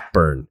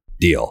Blackburn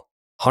deal.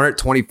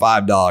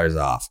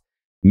 $125 off.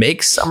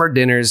 Make summer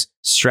dinners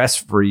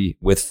stress-free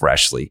with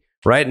Freshly.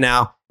 Right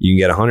now, you can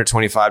get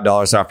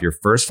 $125 off your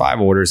first 5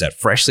 orders at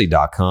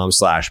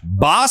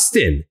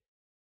freshly.com/Boston.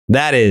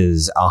 That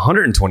is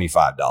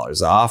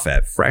 $125 off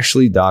at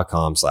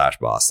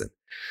freshly.com/Boston.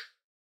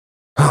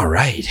 All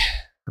right.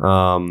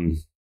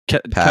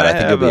 Pat, I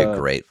think you'll be a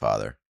great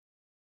father.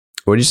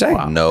 What did you say?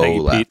 Wow. No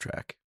laugh Pete.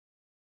 track.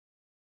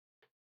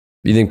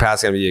 You think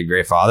Pat's going to be a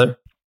great father?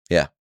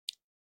 Yeah.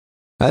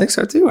 I think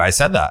so too. I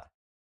said that.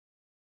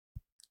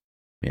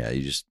 Yeah,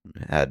 you just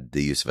had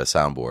the use of a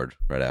soundboard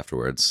right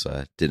afterwards. So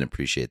I didn't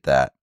appreciate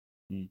that.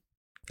 Thank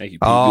you,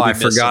 Pete. Oh, I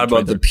forgot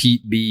about the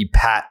Pete B.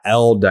 Pat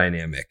L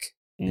dynamic.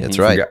 That's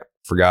right.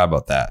 Forgot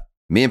about that.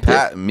 Me and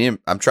Pat,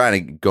 I'm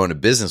trying to go into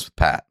business with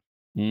Pat.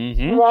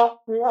 Mm-hmm.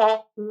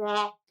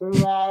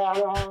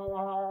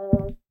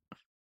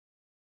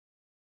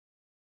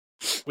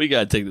 We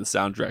gotta take the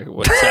soundtrack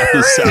away.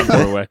 The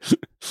soundboard away.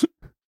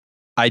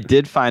 I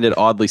did find it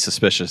oddly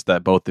suspicious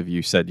that both of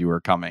you said you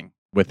were coming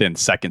within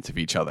seconds of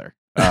each other.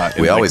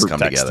 We always come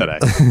together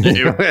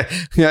today.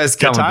 You guys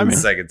come within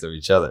seconds of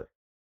each other.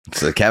 It's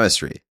the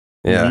chemistry.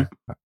 Yeah.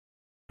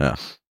 Yeah.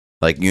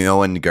 Like,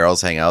 when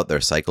girls hang out,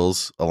 their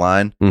cycles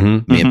align.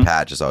 Mm-hmm. Me and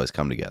Pat just always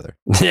come together.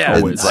 Yeah.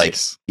 It's like,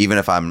 even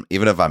if I'm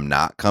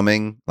not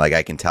coming, like,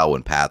 I can tell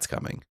when Pat's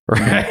coming.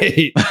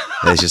 Right.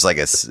 It's just like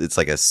it's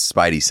like a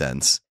spidey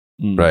sense.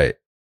 Right.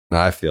 No,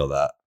 I feel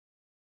that.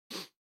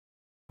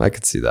 I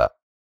could see that.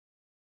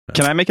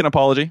 Can I make an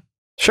apology?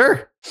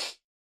 Sure.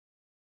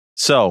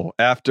 So,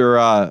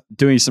 after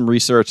doing some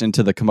research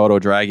into the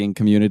Komodo dragon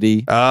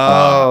community.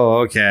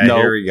 Okay.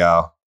 Here we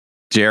go.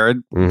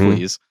 Jared,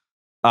 please.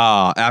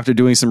 After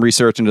doing some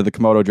research into the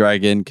Komodo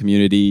dragon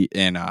community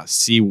and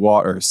sea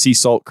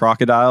salt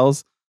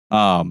crocodiles,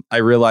 I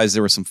realized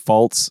there were some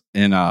faults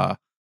in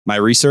my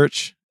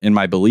research, in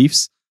my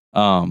beliefs.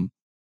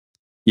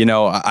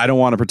 I don't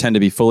want to pretend to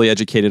be fully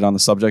educated on the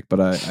subject, but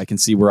I can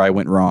see where I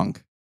went wrong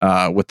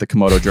with the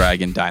Komodo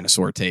dragon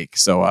dinosaur take.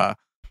 So,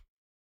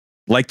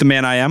 like the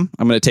man I am,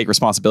 I'm going to take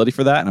responsibility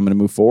for that, and I'm going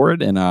to move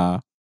forward.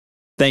 And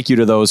thank you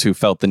to those who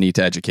felt the need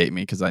to educate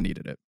me because I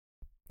needed it.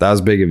 That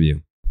was big of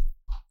you.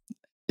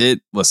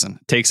 It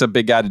takes a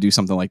big guy to do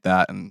something like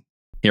that, and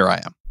here I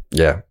am.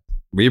 Yeah,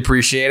 we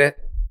appreciate it.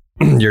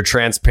 Your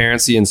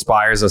transparency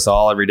inspires us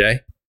all every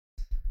day.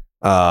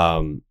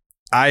 I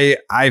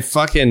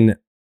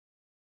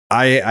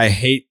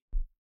hate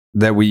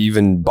that we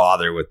even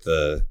bother with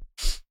the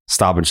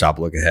Stop and Shop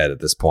look ahead at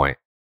this point.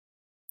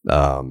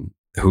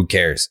 Who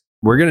cares?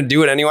 We're going to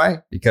do it anyway,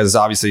 because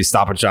obviously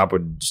Stop and Shop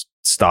would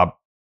stop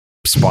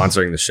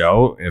sponsoring the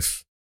show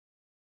if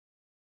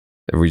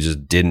we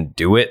just didn't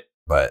do it.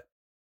 But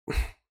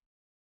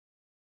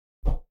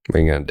what are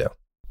you going to do?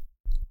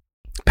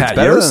 Pat, it's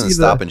better you ever than see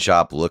Stop and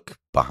Shop look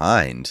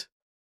behind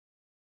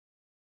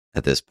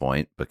at this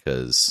point,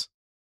 because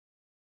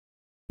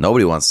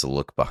nobody wants to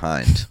look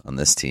behind on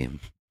this team.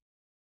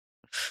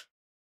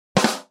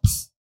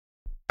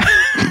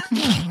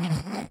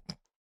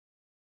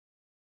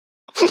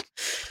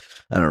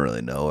 I don't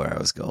really know where I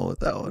was going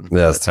with that one.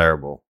 Yeah, that's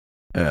terrible.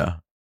 Yeah.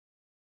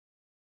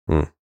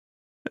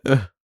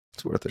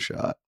 It's worth a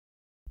shot.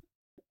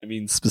 I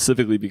mean,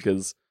 specifically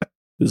because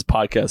this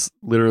podcast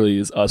literally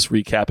is us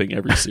recapping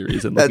every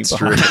series and looking That's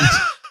behind. true.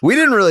 We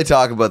didn't really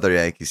talk about the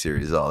Yankee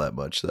series all that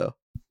much, though.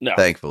 No.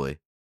 Thankfully.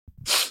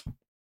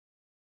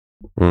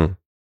 All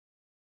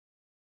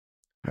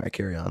right,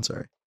 carry on.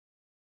 Sorry.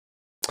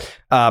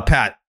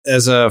 Pat,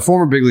 as a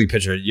former big league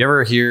pitcher, you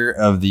ever hear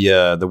of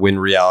the Win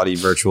Reality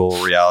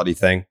virtual reality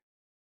thing?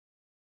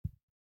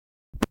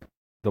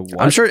 The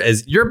what? I'm sure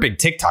as you're a big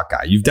TikTok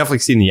guy, you've definitely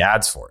seen the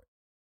ads for it.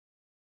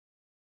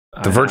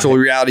 The virtual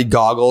reality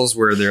goggles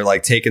where they're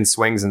like taking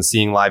swings and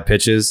seeing live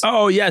pitches.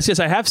 Oh, yes,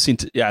 I have seen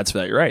ads for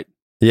that. You're right.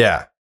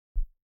 Yeah.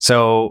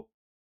 So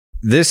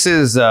this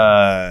is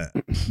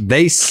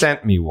they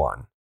sent me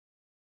one.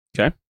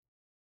 Okay.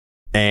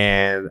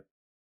 And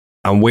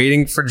I'm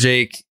waiting for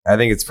Jake. I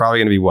think it's probably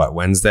going to be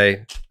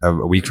Wednesday, a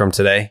week from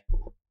today.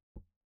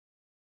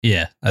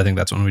 Yeah, I think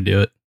that's when we do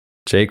it.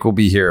 Jake will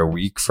be here a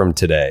week from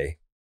today.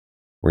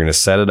 We're going to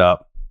set it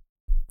up.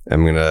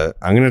 I'm going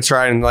to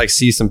try and like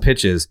see some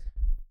pitches.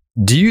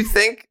 Do you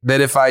think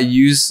that if I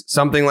use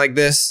something like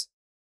this,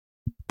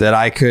 that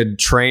I could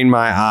train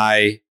my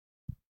eye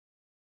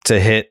to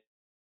hit,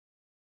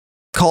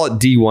 call it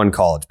D1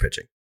 college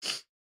pitching?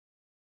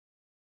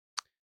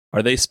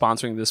 Are they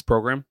sponsoring this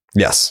program?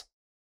 Yes.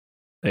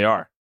 They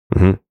are.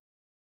 Mm-hmm.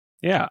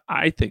 Yeah,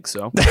 I think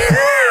so.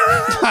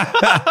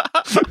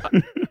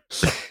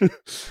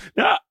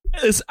 Now,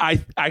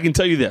 I can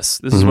tell you this.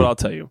 This is what I'll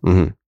tell you.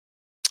 Mm-hmm.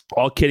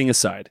 All kidding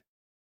aside,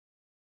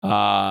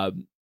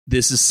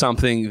 this is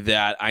something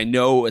that I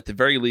know at the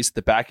very least, at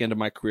the back end of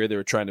my career, they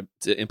were trying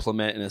to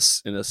implement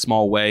in a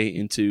small way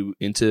into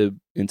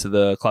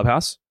the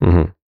clubhouse.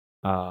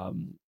 Mm-hmm.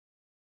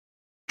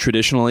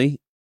 Traditionally,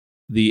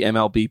 the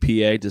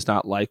MLBPA does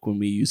not like when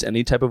we use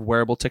any type of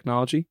wearable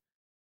technology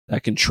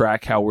that can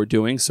track how we're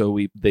doing. So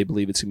they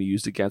believe it's going to be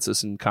used against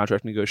us in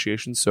contract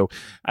negotiations. So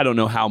I don't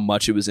know how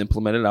much it was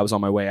implemented. I was on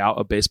my way out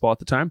of baseball at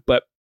the time,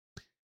 but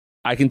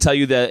I can tell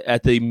you that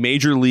at the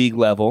major league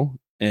level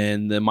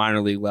and the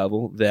minor league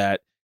level,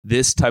 that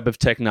this type of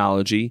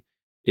technology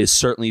is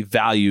certainly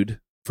valued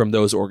from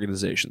those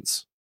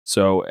organizations.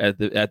 So at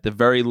the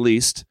very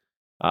least,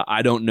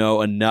 I don't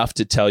know enough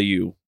to tell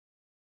you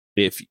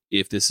if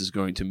this is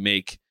going to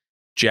make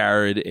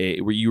Jared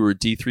were you a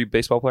D3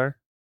 baseball player?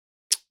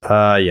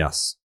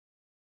 Yes.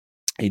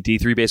 A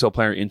D3 baseball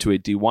player into a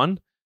D1,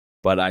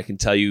 but I can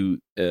tell you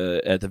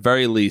at the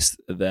very least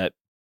that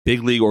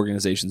big league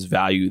organizations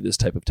value this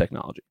type of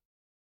technology.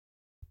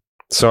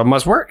 So it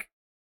must work.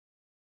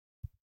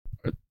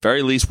 At the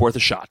very least, worth a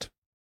shot.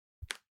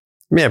 I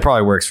mean, it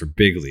probably works for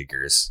big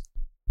leaguers,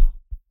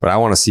 but I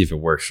want to see if it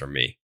works for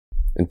me.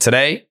 And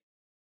today,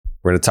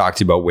 we're going to talk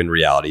to you about Win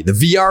Reality, the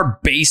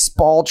VR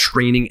baseball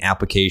training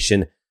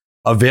application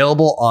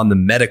available on the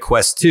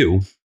MetaQuest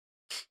 2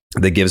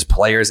 that gives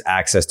players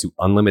access to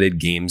unlimited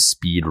game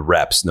speed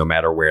reps no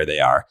matter where they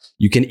are.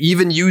 You can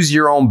even use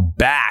your own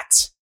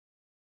bat.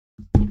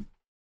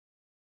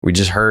 We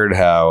just heard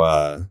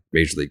how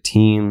major league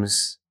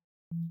teams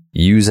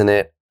using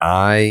it.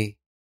 I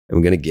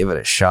am going to give it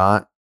a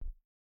shot.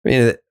 I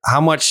mean, how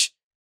much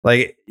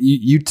like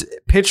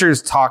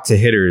pitchers talk to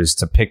hitters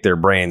to pick their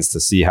brains to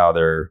see how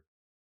their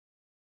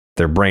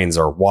brains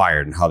are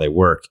wired and how they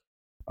work.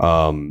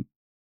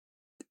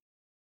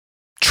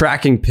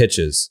 Tracking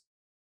pitches.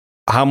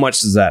 How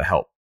much does that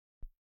help?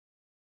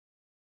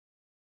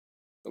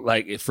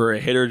 Like for a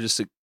hitter just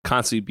to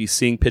constantly be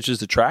seeing pitches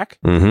to track?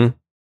 Mm-hmm.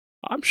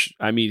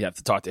 I mean, you have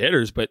to talk to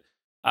hitters, but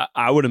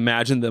I would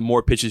imagine the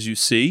more pitches you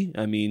see,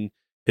 I mean,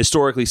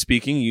 historically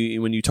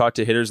speaking, when you talk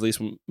to hitters, at least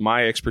from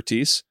my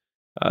expertise,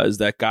 is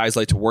that guys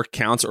like to work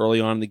counts early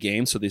on in the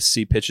game, so they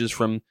see pitches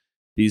from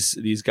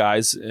these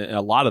guys,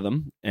 a lot of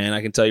them. And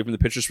I can tell you from the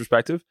pitcher's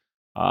perspective,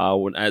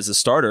 as a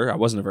starter, I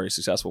wasn't a very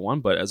successful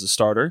one, but as a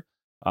starter,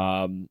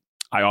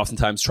 I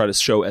oftentimes try to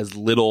show as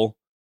little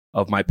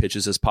of my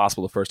pitches as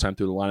possible the first time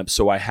through the lineup.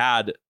 So I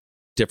had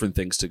different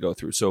things to go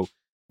through. So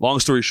long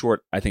story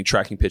short, I think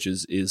tracking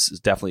pitches is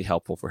definitely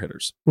helpful for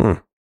hitters.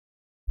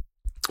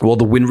 Well,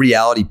 the Win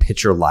Reality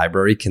pitcher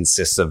library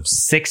consists of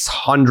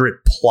 600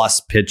 plus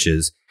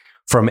pitches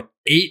from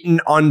 8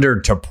 and under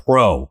to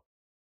pro,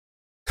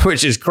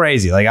 which is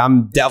crazy. Like,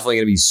 I'm definitely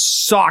going to be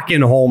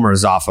socking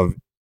homers off of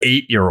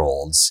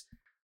 8-year-olds.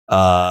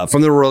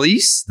 From the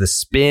release, the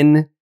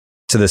spin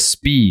to the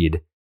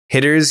speed,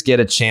 hitters get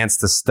a chance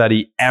to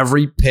study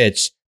every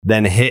pitch,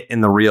 then hit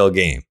in the real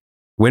game.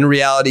 Win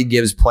Reality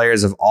gives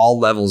players of all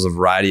levels a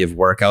variety of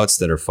workouts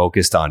that are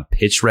focused on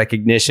pitch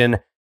recognition,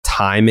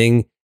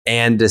 timing,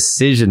 and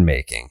decision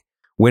making.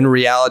 Win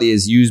Reality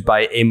is used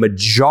by a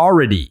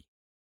majority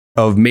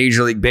of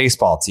Major League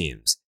Baseball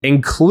teams,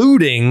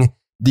 including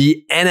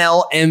the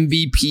NL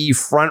MVP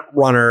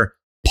frontrunner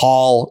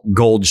Paul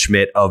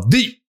Goldschmidt of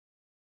the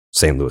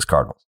St. Louis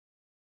Cardinals.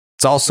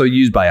 It's also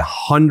used by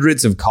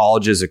hundreds of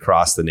colleges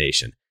across the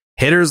nation.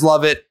 Hitters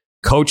love it.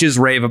 Coaches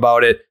rave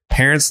about it.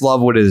 Parents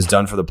love what it has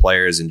done for the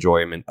players'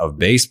 enjoyment of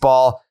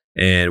baseball.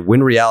 And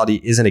Win Reality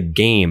isn't a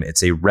game.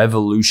 It's a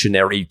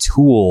revolutionary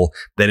tool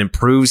that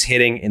improves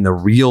hitting in the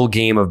real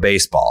game of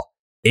baseball.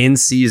 In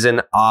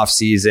season, off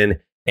season,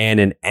 and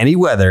in any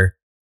weather,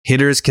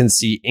 hitters can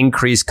see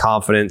increased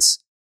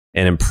confidence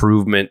and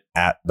improvement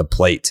at the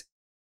plate.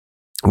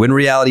 Win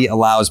Reality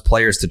allows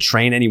players to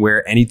train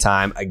anywhere,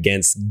 anytime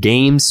against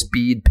game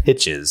speed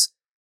pitches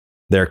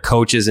their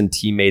coaches and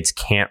teammates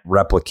can't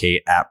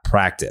replicate at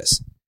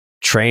practice.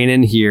 Train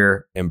in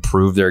here,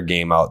 improve their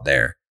game out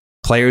there.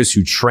 Players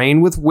who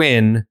train with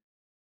Win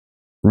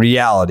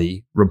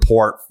Reality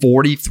report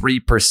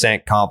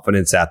 43%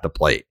 confidence at the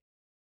plate.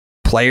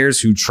 Players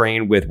who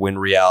train with Win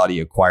Reality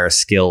acquire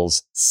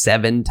skills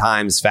 7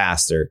 times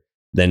faster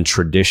than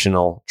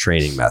traditional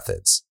training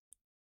methods.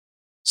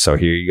 So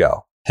here you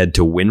go. Head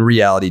to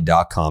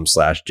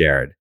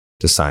winreality.com/Jared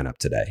to sign up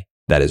today.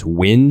 That is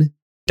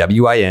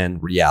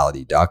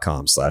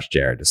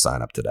reality.com/Jared to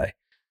sign up today.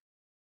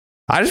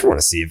 I just want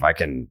to see if I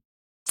can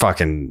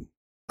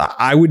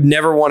I would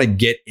never want to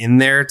get in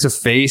there to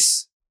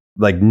face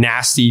like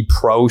nasty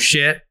pro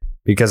shit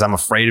because I'm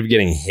afraid of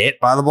getting hit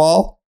by the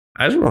ball.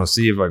 I just want to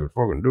see if I could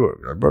fucking do it.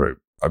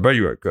 I bet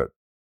you I could.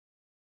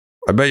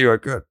 I bet you I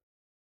could.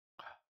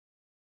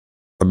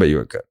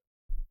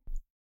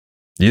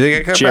 Do you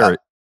think I could? Jared.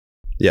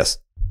 Yes.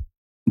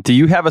 Do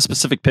you have a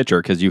specific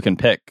pitcher? Because you can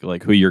pick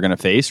like who you're going to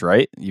face,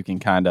 right? You can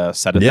kind of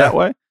set it that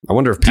way. I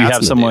wonder if do you Pat's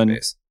have someone?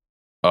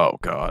 Oh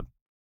God,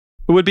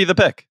 who would be the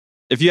pick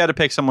if you had to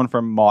pick someone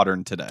from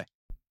modern today?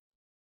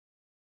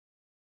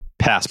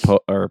 Post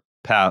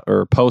Pat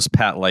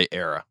Light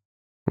era.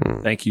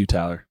 Thank you,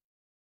 Tyler.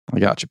 I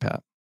got you,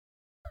 Pat.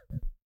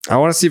 I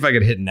want to see if I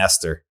could hit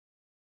Nestor.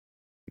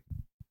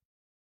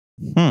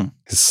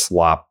 His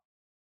slop.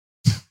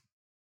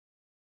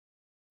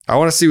 I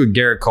want to see what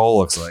Garrett Cole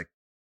looks like.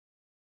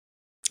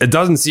 It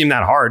doesn't seem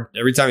that hard.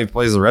 Every time he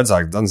plays the Red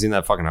Sox, it doesn't seem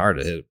that fucking hard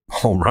to hit a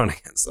home run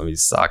against him. He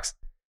sucks.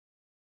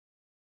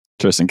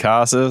 Tristan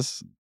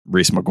Casas,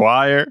 Reese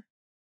McGuire,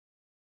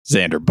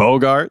 Xander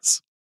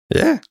Bogaerts.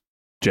 Yeah.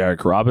 Jared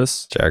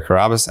Carrabis. Added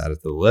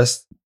to the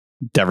list.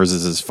 Devers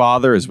is his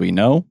father, as we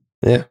know.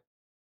 Yeah.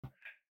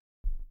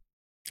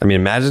 I mean,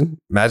 imagine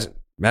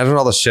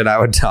all the shit I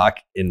would talk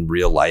in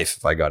real life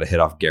if I got a hit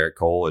off Garrett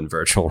Cole in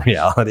virtual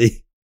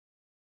reality.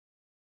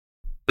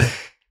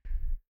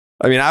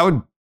 I mean, I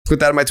would put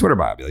that in my Twitter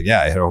bio. I'd be like,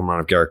 yeah, I hit a home run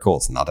of Garrett Cole.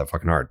 It's not that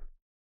fucking hard.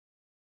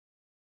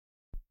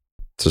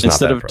 It's just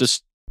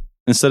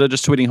instead of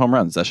just tweeting home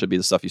runs, that should be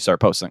the stuff you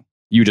start posting.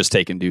 You just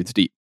taking dudes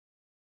deep.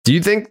 Do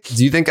you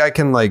think I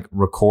can like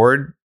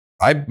record?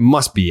 I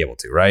must be able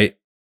to, right?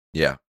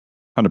 Yeah.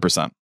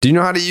 100%. Do you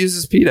know how to use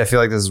this, Pete? I feel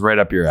like this is right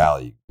up your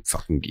alley, you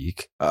fucking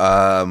geek.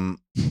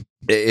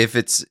 If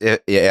it's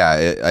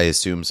I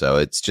assume so.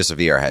 It's just a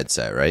VR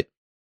headset, right?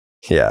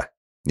 Yeah.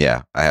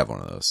 Yeah, I have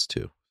one of those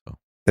too. So.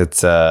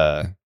 It's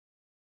yeah,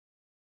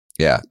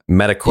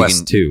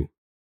 MetaQuest 2.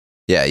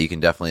 Yeah, you can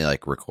definitely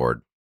like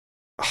record.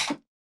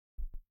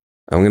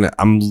 I'm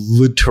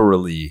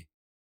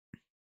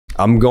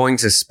going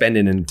to spend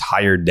an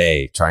entire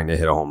day trying to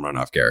hit a home run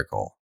off Garrett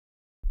Cole.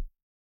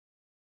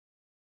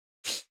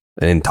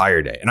 An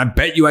entire day. And I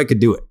bet you I could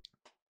do it.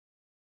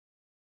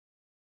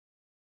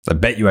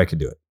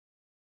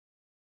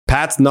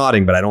 Pat's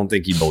nodding, but I don't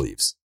think he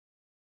believes.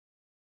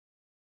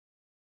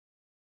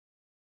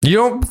 You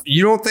don't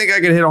think I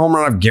could hit a home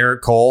run off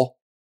Garrett Cole?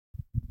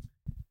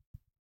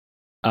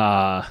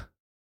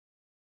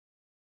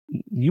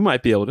 You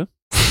might be able to.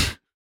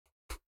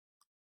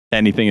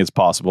 Anything is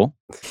possible.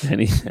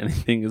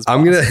 Anything is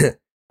possible.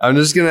 I'm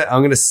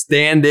gonna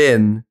stand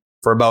in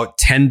for about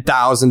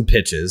 10,000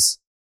 pitches.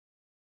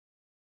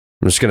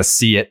 I'm just gonna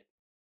see it.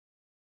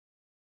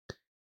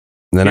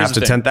 And then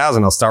after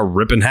 10,000, I'll start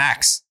ripping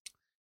hacks.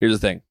 Here's the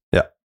thing.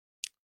 Yeah.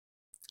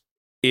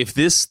 If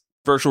this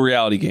virtual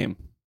reality game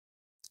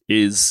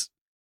is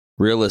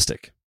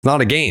realistic. It's not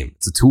a game.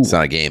 It's a tool. It's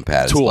not a game,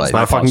 Pat. Tool. It's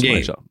not a fucking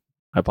game.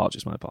 My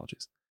apologies.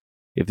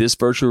 If this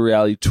virtual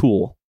reality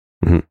tool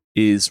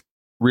is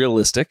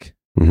realistic,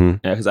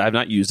 because I have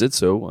not used it,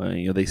 so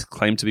they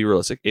claim to be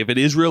realistic. If it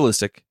is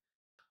realistic,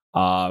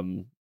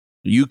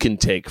 you can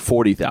take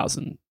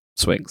 40,000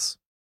 swings.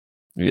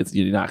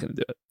 You're not going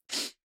to do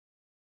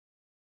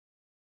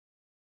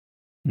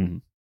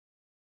it.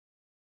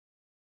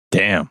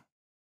 Damn.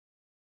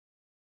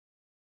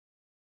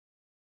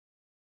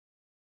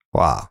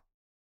 Wow.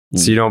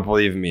 So you don't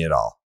believe me at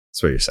all?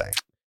 That's what you're saying.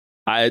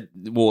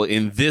 Well,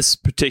 in this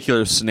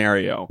particular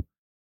scenario,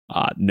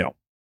 no.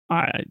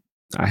 I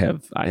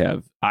have.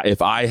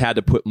 If I had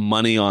to put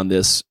money on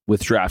this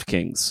with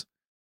DraftKings,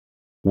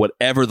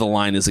 whatever the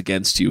line is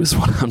against you is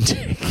what I'm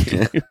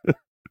taking.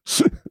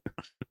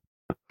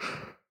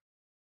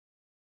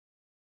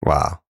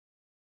 Wow.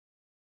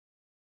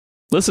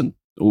 Listen,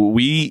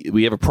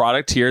 we have a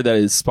product here that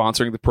is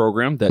sponsoring the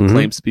program that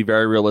claims to be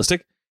very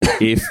realistic.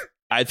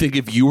 I think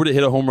if you were to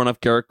hit a home run off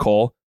Garrett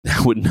Cole,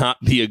 that would not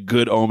be a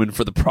good omen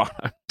for the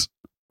product.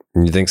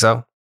 You think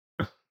so?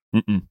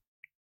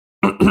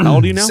 How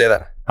old are you now? Say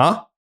that.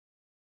 Huh?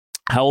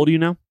 How old are you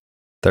now?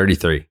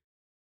 33.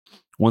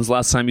 When's the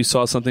last time you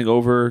saw something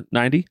over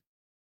 90?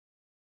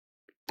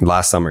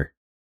 Last summer.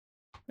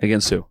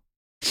 Against who?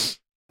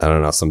 I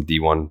don't know, some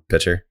D1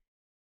 pitcher.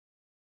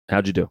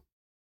 How'd you do?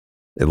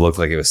 It looked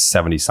like it was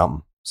 70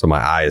 something. So my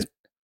eye is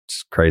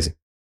just crazy.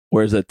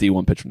 Where's that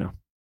D1 pitcher now?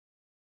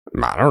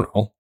 I don't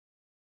know.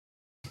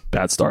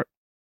 Bad start.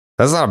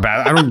 That's not a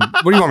bad.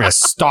 What do you want me to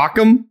stalk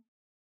him?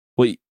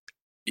 Well,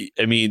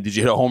 I mean, did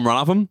you hit a home run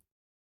off him?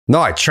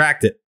 No, I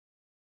tracked it.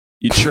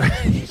 You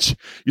tracked. So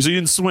you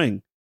didn't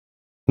swing?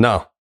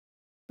 No.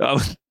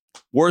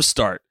 Worst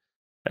start.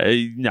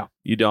 No,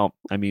 you don't.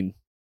 I mean,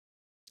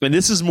 and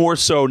this is more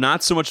so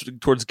not so much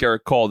towards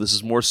Garrett Cole. This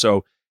is more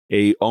so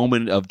a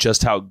omen of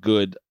just how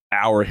good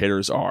our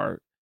hitters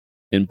are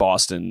in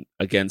Boston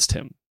against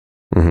him.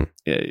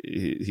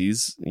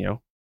 He's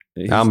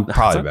I'm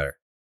probably better.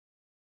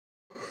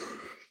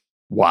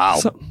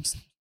 Wow.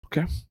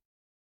 Okay.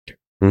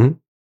 I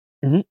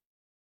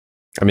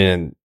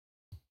mean,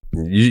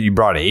 you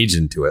brought age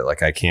into it.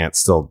 Like I can't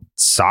still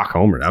sock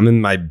homer. I'm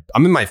in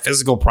my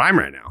physical prime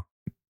right now.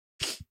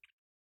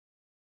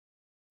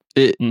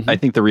 I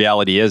think the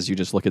reality is you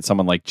just look at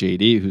someone like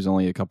JD, who's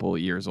only a couple of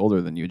years older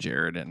than you,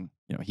 Jared, and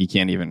he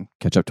can't even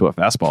catch up to a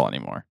fastball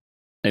anymore.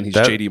 And he's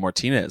JD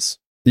Martinez.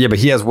 Yeah, but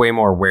he has way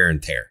more wear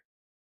and tear.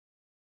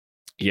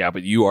 Yeah,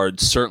 but you are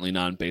certainly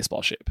not in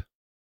baseball shape.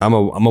 I'm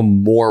a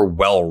more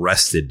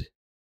well-rested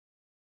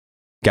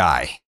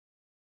guy.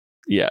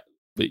 Yeah,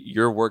 but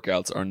your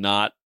workouts are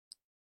not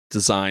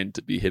designed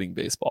to be hitting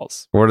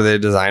baseballs. What are they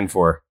designed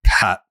for,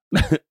 Pat?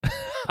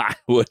 I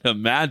would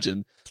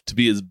imagine to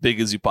be as big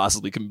as you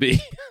possibly can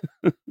be.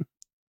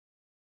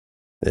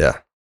 Yeah.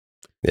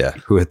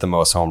 Who hit the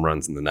most home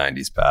runs in the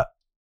 90s, Pat?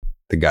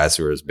 The guys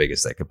who are as big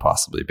as they could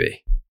possibly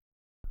be.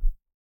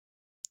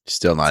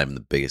 Still not even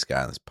the biggest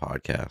guy on this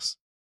podcast.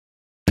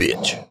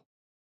 Bitch.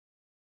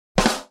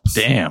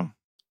 Damn.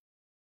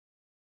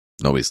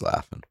 Nobody's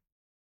laughing.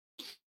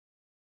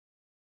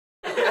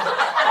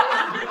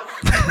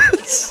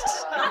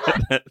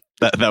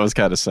 That was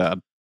kind of sad.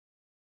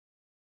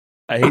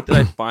 I hate that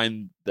I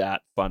find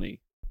that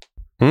funny.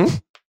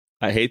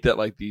 I hate that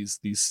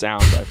these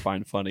sounds I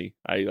find funny.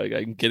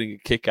 I'm getting a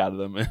kick out of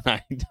them,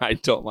 and I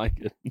don't like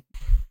it.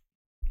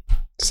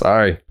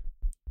 Sorry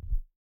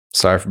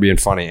for being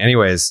funny.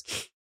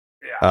 Anyways,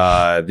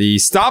 the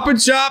Stop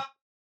and Shop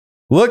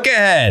look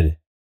ahead,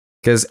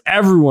 because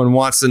everyone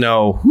wants to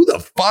know who the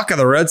fuck are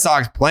the Red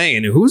Sox playing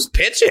and who's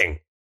pitching.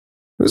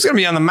 Who's going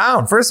to be on the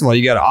mound? First of all,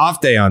 you got an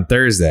off day on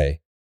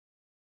Thursday.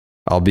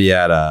 I'll be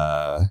at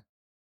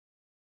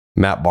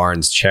Matt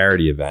Barnes'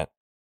 charity event.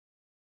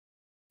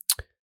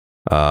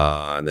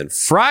 And then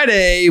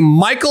Friday,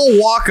 Michael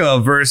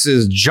Wacha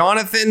versus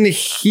Jonathan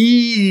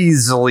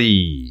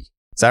Heasley.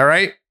 Is that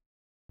right?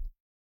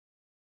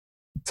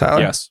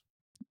 Tyler?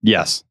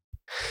 Yes.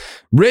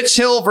 Rich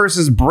Hill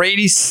versus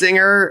Brady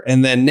Singer,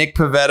 and then Nick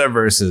Pivetta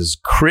versus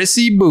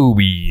Chrissy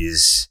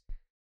Boobies.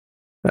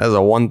 That was a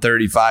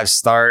 1:35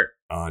 start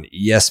on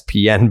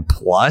ESPN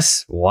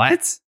Plus.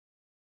 What?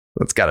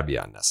 That's got to be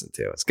on NESN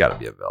too. It's got to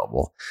be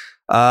available.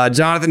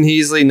 Jonathan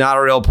Heasley, not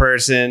a real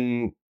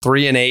person.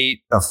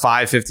 3-8, a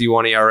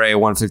 5.51 ERA,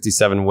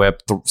 157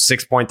 WHIP,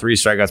 6.3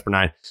 strikeouts per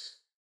nine.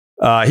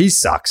 He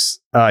sucks.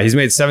 He's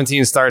made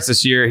 17 starts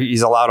this year.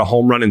 He's allowed a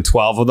home run in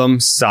 12 of them.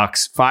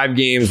 Sucks. 5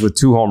 games with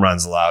 2 home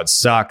runs allowed.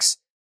 Sucks.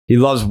 He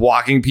loves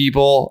walking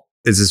people.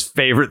 It's his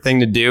favorite thing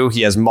to do.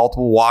 He has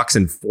multiple walks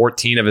in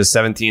 14 of his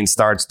 17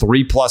 starts,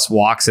 3+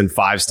 walks in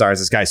 5 starts.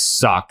 This guy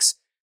sucks.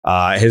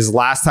 His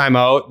last time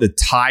out, the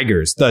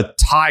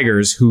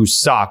Tigers who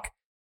suck,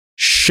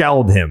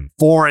 shelled him.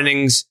 4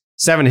 innings,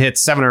 7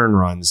 hits, 7 earned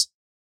runs.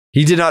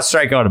 He did not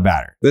strike out a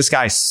batter. This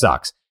guy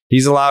sucks.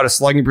 He's allowed a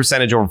slugging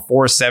percentage over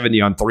 470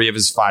 on 3 of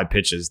his 5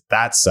 pitches.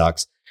 That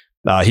sucks.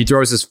 He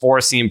throws his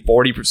 4-seam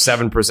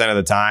 47% of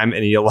the time,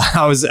 and he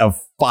allows a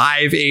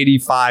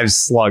 585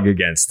 slug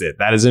against it.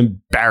 That is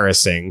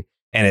embarrassing,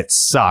 and it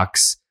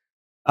sucks.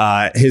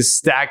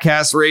 His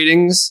StatCast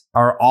ratings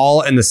are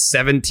all in the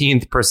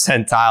 17th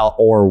percentile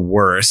or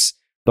worse.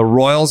 The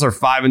Royals are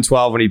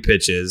 5-12 when he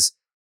pitches.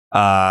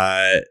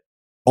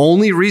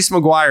 Only Reese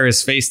McGuire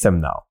has faced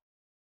him, though.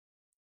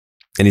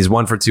 And he's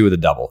 1 for 2 with a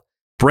double.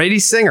 Brady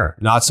Singer,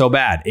 not so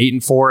bad.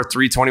 8-4,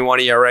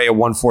 3.21 ERA, a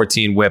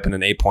 1.14 whip, and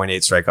an 8.8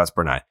 strikeouts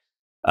per nine.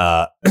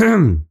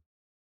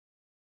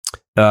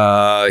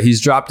 He's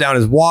dropped down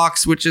his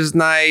walks, which is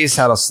nice.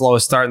 Had a slow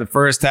start in the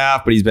first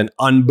half, but he's been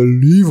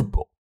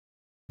unbelievable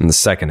in the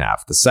second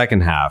half.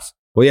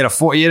 Well, he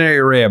had an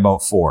ERA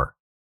about 4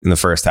 in the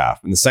first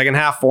half. In the second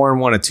half,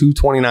 4-1, a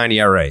 2.29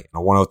 ERA, and a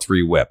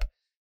 1.03 whip.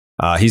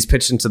 He's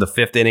pitched into the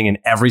 5th inning in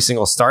every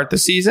single start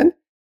this season.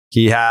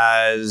 He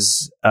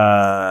has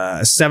a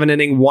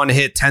 7-inning,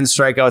 1-hit, 10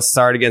 strikeout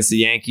start against the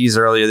Yankees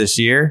earlier this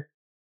year,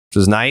 which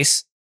was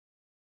nice.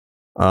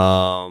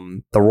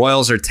 The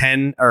Royals are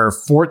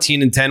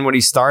 14-10 when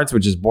he starts,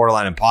 which is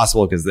borderline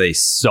impossible because they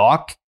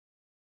suck.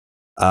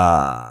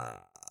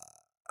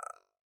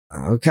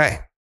 Okay.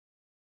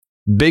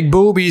 Big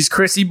boobies,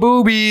 Chrissy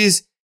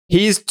Boobies.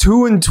 He's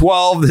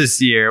 2-12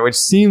 this year, which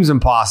seems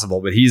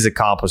impossible, but he's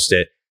accomplished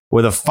it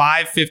with a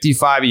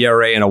 5.55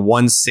 ERA and a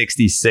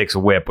 1.66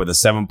 whip with a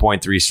 7.3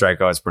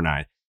 strikeouts per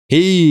nine.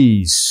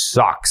 He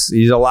sucks.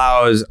 He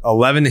allows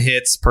 11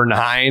 hits per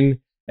nine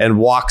and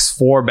walks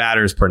 4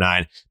 batters per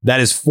nine. That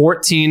is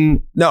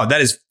 15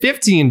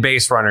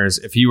 base runners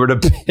if he were to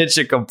pitch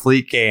a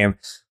complete game.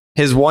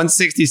 His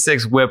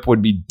 166 whip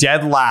would be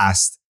dead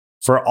last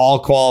for all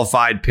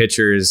qualified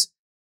pitchers.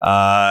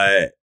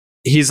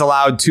 He's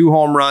allowed 2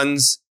 home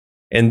runs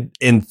in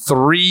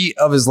 3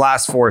 of his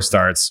last 4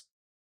 starts.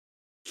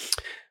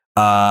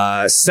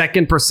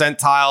 2nd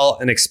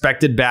percentile in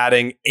expected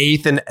batting,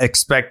 8th in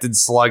expected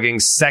slugging,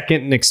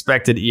 2nd in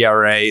expected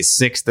ERA,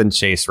 6th in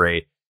chase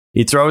rate.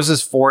 He throws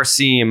his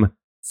 4-seam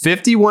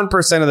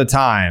 51% of the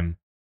time,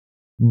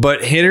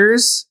 but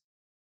hitters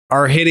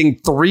are hitting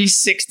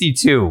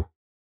 362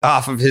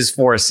 off of his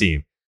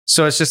 4-seam.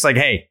 So it's just like,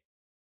 hey,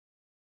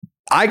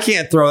 I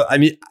can't throw. I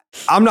mean,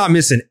 I'm not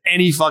missing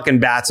any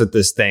fucking bats with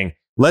this thing.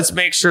 Let's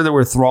make sure that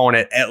we're throwing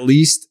it at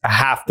least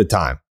half the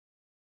time.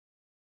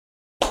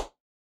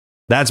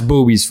 That's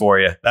boobies for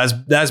you.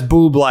 That's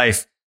boob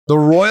life. The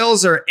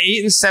Royals are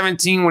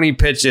 8-17 when he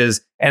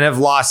pitches and have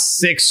lost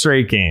 6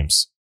 straight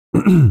games.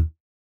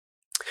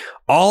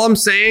 All I'm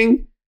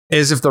saying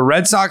is if the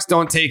Red Sox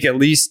don't take at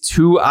least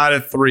 2 out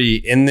of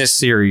 3 in this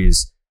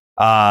series,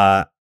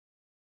 I'm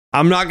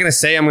not going to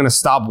say I'm going to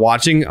stop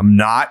watching. I'm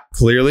not,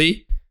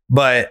 clearly,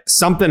 but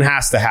something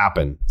has to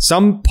happen.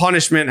 Some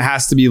punishment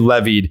has to be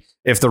levied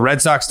if the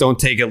Red Sox don't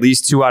take at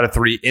least 2 out of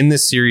 3 in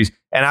this series.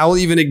 And I will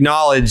even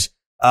acknowledge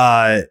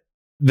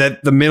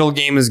that the middle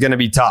game is going to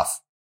be tough.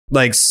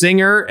 Like,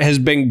 Singer has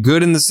been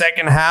good in the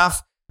second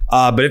half,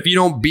 but if you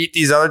don't beat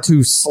these other 2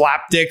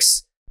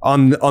 slapdicks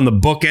on the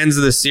bookends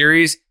of the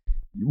series,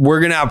 we're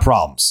going to have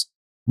problems.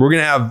 We're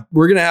going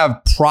to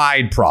have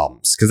pride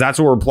problems because that's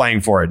what we're playing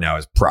for right now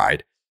is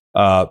pride.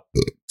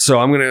 So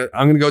I'm going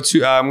to go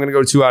 2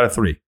 out of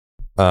 3.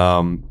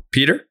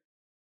 Peter?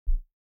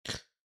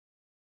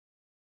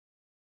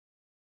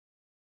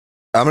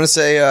 I'm going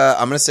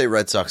to say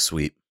Red Sox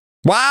sweep.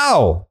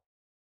 Wow.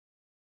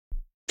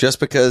 Just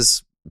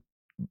because,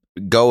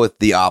 go with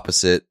the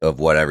opposite of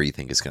whatever you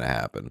think is going to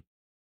happen.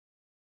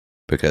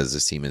 Because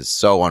this team is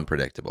so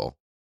unpredictable.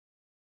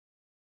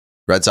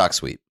 Red Sox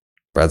sweep.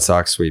 Red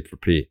Sox sweep for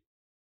Pete.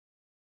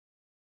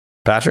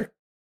 Patrick?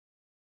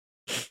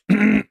 2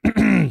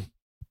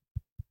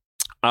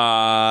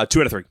 out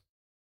of 3.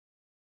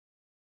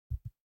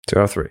 2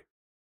 out of 3.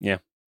 Yeah.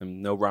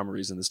 And no rhyme or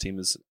reason this team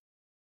is...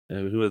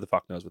 who the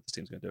fuck knows what this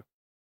team's going to do?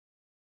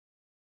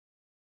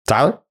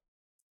 Tyler?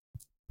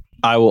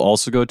 I will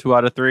also go 2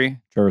 out of 3.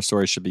 Trevor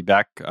Story should be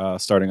back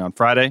starting on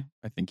Friday.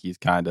 I think he's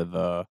kind of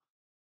the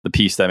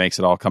piece that makes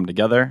it all come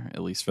together,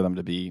 at least for them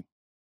to be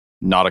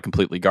not a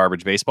completely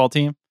garbage baseball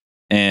team.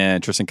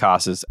 And Tristan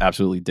Casas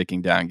absolutely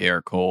dicking down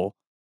Garrett Cole.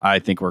 I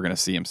think we're going to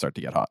see him start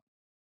to get hot.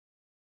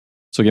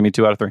 So give me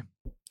 2 out of 3.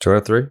 2 out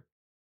of 3.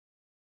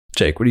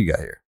 Jake, what do you got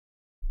here?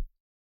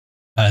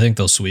 I think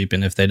they'll sweep,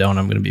 and if they don't,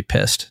 I'm going to be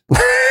pissed.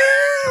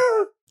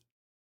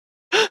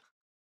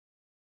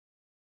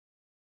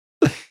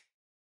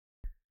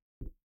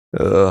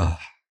 All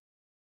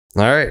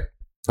right.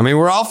 I mean,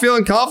 we're all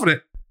feeling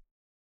confident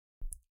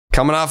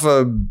coming off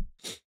a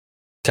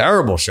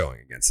terrible showing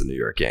against the New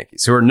York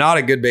Yankees, who are not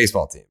a good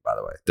baseball team, by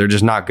the way. They're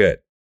just not good.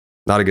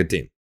 Not a good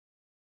team.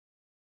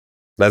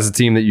 That's a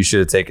team that you should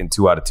have taken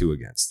 2 out of 2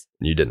 against,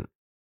 and you didn't.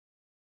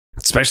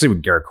 Especially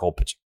with Garrett Cole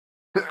pitching.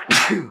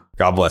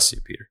 God bless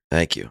you, Peter.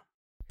 Thank you.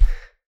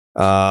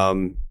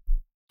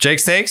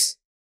 Jake's takes?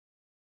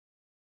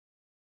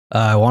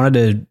 I wanted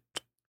to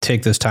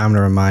take this time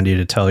to remind you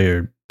to tell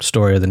your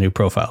story of the new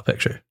profile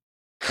picture.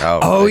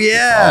 Oh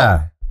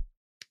yeah.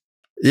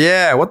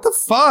 Yeah. What the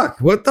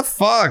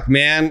fuck,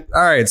 man?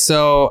 All right.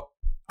 So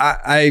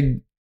I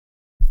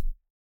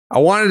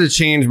wanted to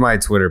change my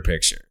Twitter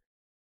picture.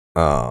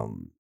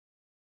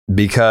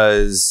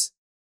 Because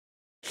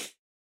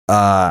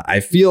I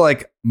feel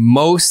like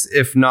most,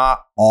 if not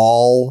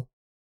all,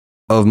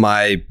 of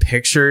my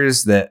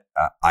pictures that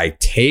I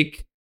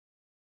take,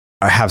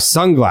 I have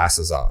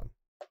sunglasses on.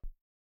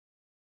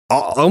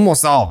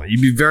 Almost all of it.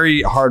 You'd be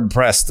very hard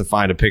pressed to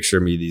find a picture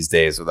of me these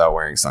days without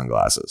wearing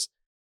sunglasses.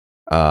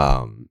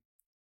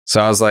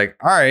 So I was like,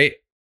 all right,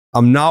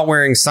 I'm not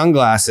wearing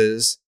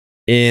sunglasses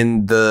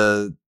in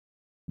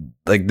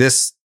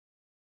this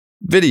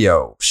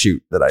video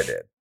shoot that I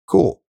did.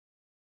 Cool.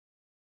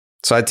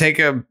 So I take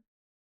a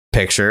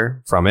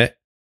picture from it.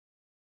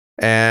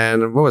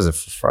 And what was it?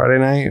 Friday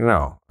night?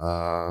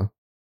 No.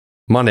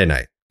 Monday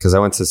night. Because I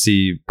went to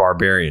see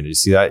Barbarian. Did you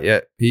see that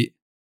yet, Pete?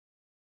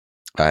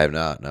 I have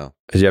not, no.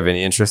 Did you have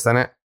any interest in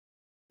it?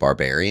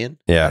 Barbarian?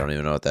 Yeah. I don't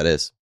even know what that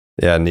is.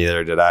 Yeah,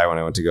 neither did I when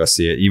I went to go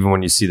see it. Even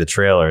when you see the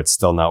trailer, it's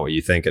still not what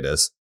you think it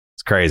is.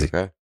 It's crazy.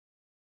 Okay.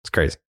 It's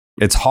crazy.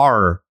 It's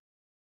horror,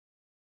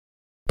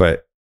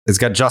 but it's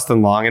got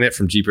Justin Long in it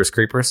from Jeepers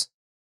Creepers.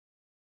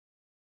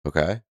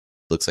 Okay.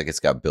 Looks like it's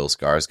got Bill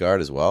Skarsgård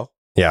as well.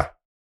 Yeah.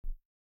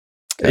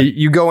 Okay.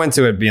 You go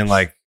into it being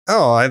like,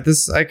 oh, I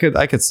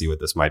could see what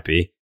this might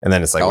be. And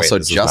then it's like, also,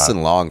 wait,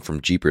 Justin Long from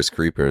Jeepers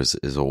Creepers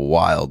is a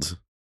wild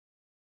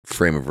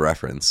frame of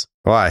reference.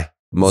 Why?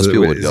 Most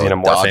people would go in a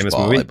more famous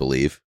Dodgeball, movie? I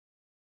believe.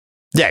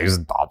 Yeah, he was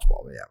in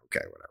Dodgeball. Yeah,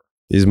 okay,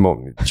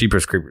 whatever.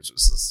 Jeepers Creepers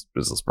was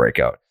this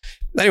breakout.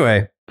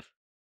 Anyway,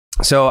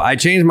 so I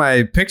changed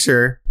my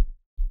picture,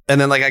 and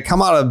then like I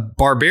come out of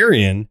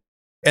Barbarian,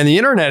 and the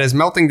internet is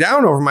melting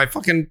down over my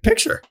fucking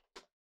picture.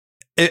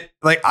 I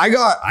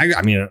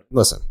mean,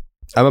 listen,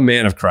 I'm a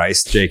man of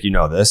Christ, Jake. You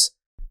know this.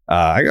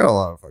 I got a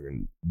lot of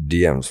fucking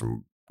DMs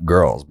from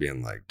girls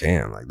being like,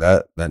 "Damn, like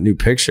that new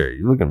picture,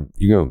 you're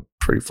going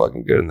pretty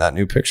fucking good in that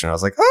new picture." And I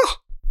was like, "Oh."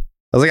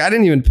 I was like, I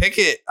didn't even pick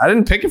it. I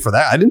didn't pick it for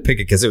that. I didn't pick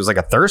it because it was like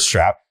a thirst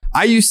trap.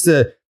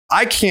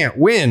 I can't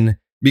win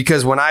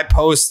because when I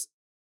post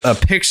a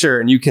picture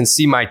and you can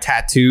see my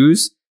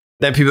tattoos,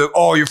 then people are like,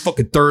 oh, you're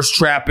fucking thirst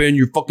trapping.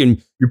 You're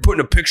putting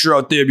a picture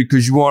out there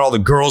because you want all the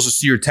girls to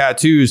see your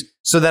tattoos.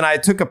 So then I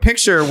took a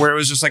picture where it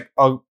was just like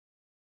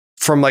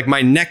from like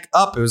my neck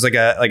up. It was like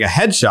a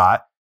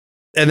headshot.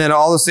 And then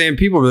all the same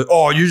people were like,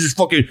 oh, you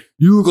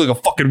look like a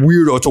fucking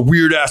weirdo. It's a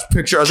weird ass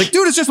picture. I was like,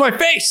 dude, it's just my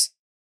face.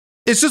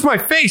 It's just my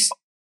face.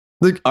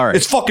 Like, all right.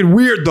 It's fucking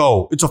weird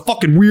though. It's a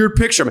fucking weird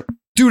picture.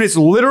 Dude, it's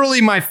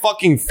literally my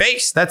fucking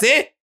face. That's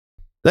it.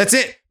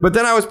 But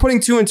then I was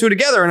putting two and two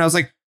together and I was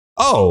like,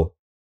 oh,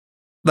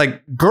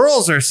 like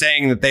girls are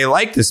saying that they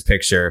like this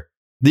picture.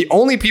 The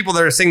only people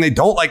that are saying they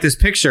don't like this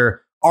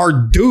picture are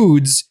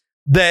dudes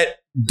that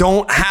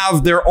don't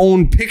have their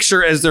own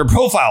picture as their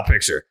profile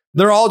picture.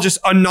 They're all just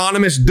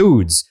anonymous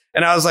dudes.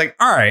 And I was like,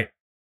 all right,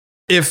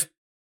 if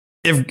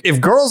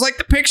girls like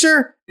the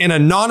picture and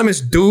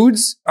anonymous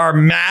dudes are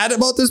mad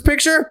about this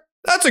picture,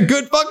 that's a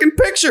good fucking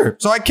picture.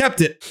 So I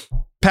kept it.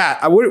 Pat,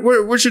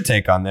 what's your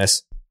take on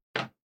this?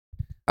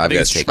 I've got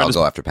a take. I'll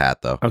go after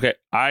Pat, though. Okay.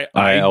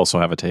 I also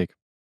have a take.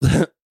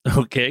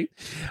 Okay.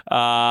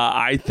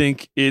 I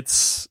think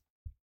it's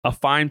a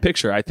fine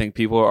picture. I think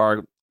people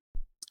are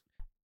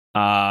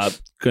going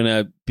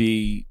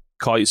to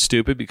call you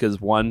stupid because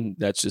one,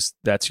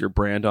 that's your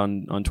brand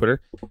on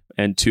Twitter.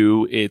 And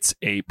two, it's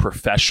a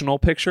professional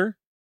picture,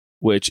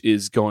 which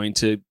is going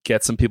to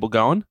get some people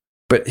going.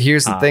 But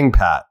here's the thing,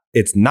 Pat.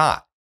 It's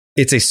not.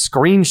 It's a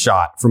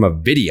screenshot from a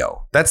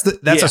video. That's a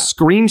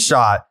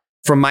screenshot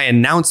from my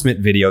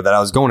announcement video that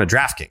I was going to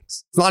DraftKings.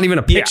 It's not even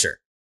a picture.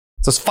 Yeah.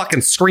 It's a fucking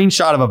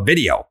screenshot of a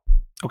video.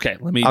 Okay,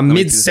 I'm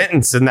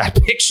mid-sentence in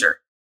that picture.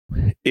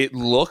 It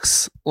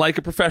looks like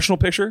a professional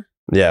picture.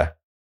 Yeah.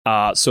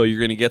 So you're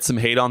going to get some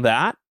hate on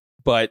that.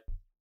 But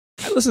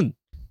hey, listen,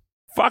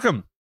 fuck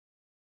them.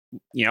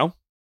 You know,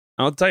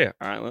 I'll tell you.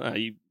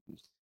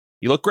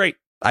 You look great.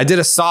 I did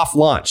a soft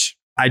launch.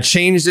 I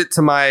changed it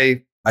to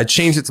my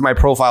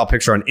profile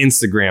picture on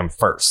Instagram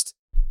first.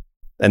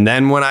 And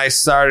then when I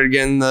started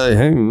getting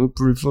hey, look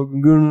pretty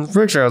fucking good in the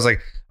picture, I was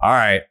like, all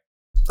right,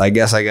 I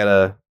guess I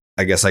gotta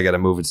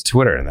move it to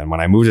Twitter. And then when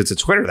I moved it to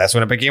Twitter, that's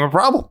when it became a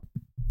problem.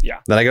 Yeah.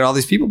 Then I got all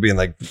these people being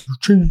like, this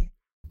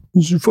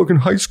is your fucking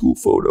high school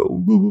photo.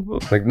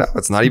 Like, no,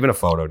 it's not even a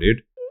photo,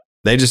 dude.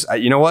 They just,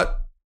 you know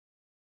what?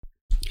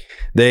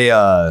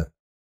 They're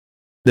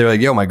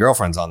like, yo, my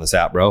girlfriend's on this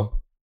app, bro.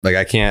 Like,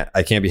 I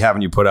can't be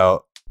having you put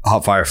out a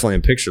hot fire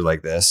flame picture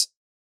like this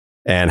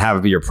and have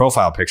it be your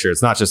profile picture.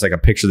 It's not just like a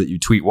picture that you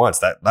tweet once.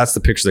 That's the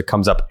picture that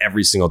comes up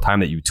every single time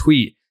that you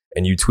tweet,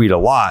 and you tweet a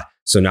lot.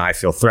 So now I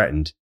feel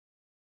threatened.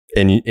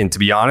 And to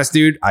be honest,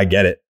 dude, I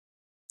get it,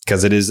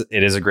 because it is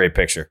a great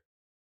picture.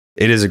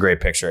 It is a great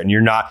picture. And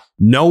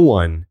no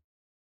one,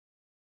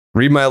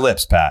 read my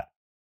lips, Pat.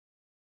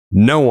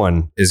 No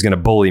one is going to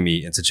bully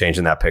me into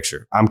changing that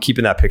picture. I'm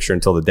keeping that picture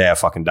until the day I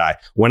fucking die.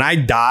 When I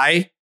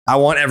die, I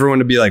want everyone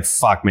to be like,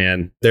 fuck,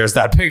 man, there's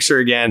that picture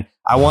again.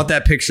 I want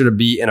that picture to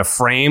be in a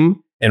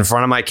frame in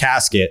front of my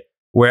casket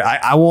where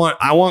I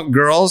want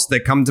girls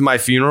that come to my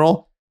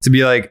funeral to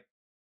be like,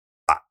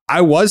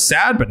 I was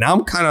sad, but now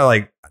I'm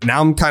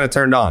kind of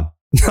turned on.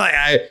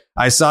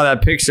 I saw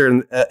that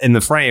picture in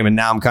the frame and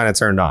now I'm kind of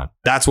turned on.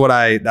 That's what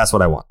I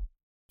want.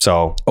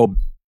 So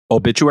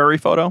obituary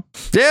photo.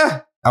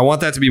 Yeah, I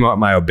want that to be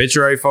my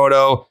obituary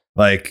photo.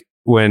 Like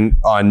when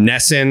on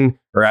Nesson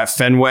or at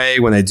Fenway,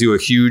 when they do a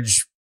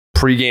huge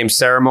pregame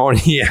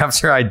ceremony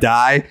after I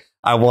die,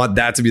 I want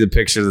that to be the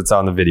picture that's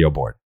on the video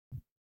board.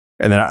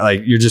 And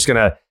then you're just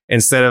gonna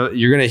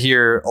you're gonna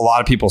hear a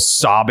lot of people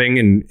sobbing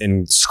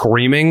and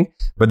screaming,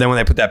 but then when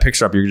they put that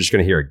picture up, you're just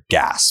gonna hear a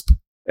gasp,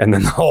 and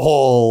then the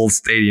whole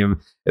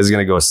stadium is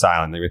gonna go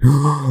silent.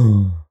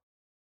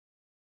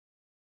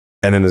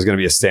 And then there's gonna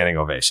be a standing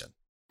ovation.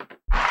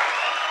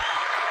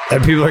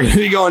 And people are going to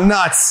be going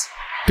nuts.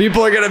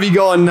 People are going to be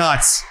going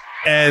nuts.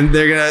 And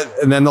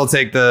then they'll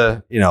take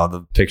the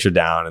picture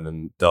down, and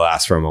then they'll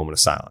ask for a moment of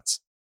silence.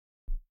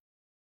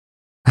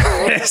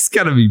 It's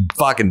going to be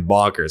fucking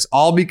bonkers.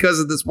 All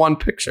because of this one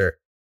picture.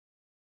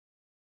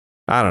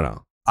 I don't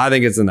know. I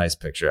think it's a nice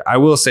picture. I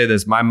will say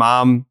this. My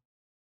mom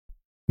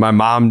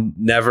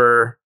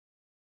never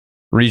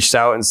reached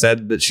out and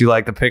said that she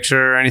liked the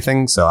picture or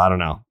anything. So I don't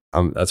know.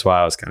 That's why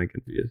I was kind of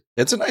confused.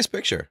 It's a nice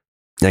picture.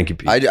 Thank you,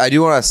 Pete. I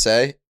do want to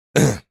say,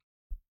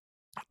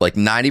 like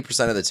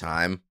 90% of the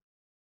time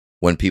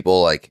when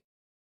people like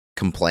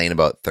complain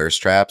about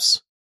thirst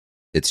traps,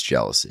 it's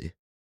jealousy.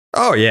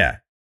 Oh, yeah.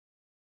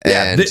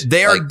 And yeah,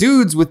 they are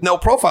dudes with no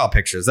profile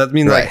pictures. That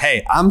means like,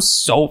 hey, I'm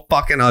so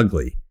fucking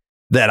ugly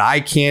that I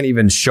can't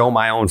even show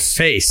my own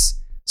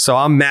face. So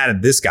I'm mad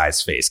at this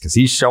guy's face because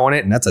he's showing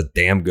it, and that's a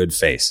damn good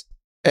face.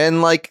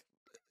 And like,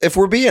 if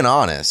we're being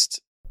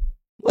honest,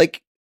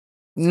 like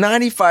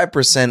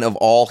 95% of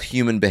all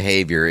human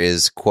behavior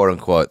is quote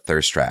unquote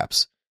thirst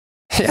traps.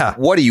 Yeah.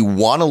 What do you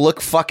want to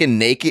look fucking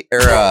naked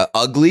or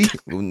ugly?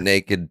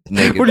 Naked.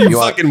 What do you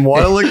fucking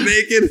want to look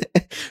naked?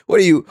 What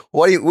do you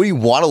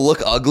want to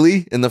look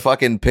ugly in the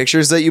fucking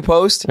pictures that you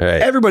post?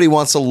 Right. Everybody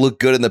wants to look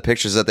good in the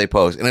pictures that they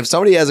post. And if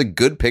somebody has a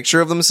good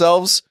picture of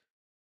themselves,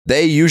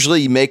 they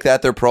usually make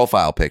that their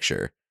profile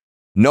picture.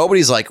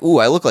 Nobody's like, ooh,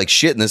 I look like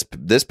shit in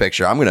this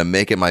picture. I'm going to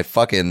make it my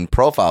fucking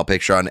profile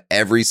picture on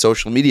every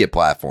social media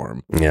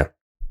platform. Yeah.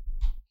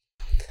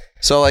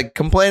 So like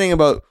complaining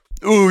about,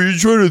 oh, you're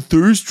trying to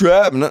thirst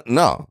trap?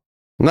 No.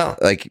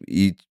 Like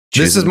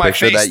this is my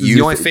face. This is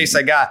the only face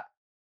I got.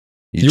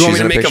 You want me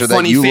to make a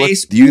funny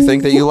face? Do you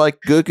think that you like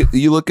good?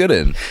 You look good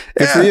in?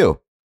 Good for you.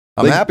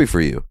 I'm happy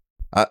for you.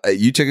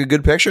 You took a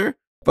good picture?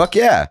 Fuck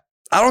yeah.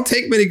 I don't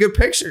take many good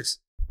pictures.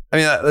 I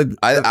mean,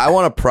 I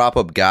want to prop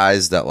up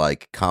guys that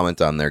like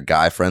comment on their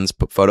guy friends'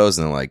 photos,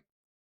 and they're like,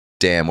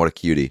 "Damn, what a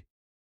cutie!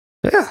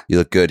 Yeah, you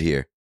look good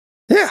here.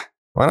 Yeah,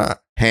 why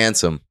not?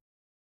 Handsome.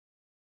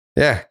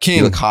 Yeah, King,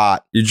 you look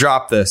hot. You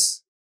dropped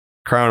this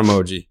crown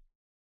emoji,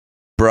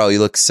 bro. You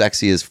look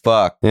sexy as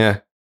fuck. Yeah,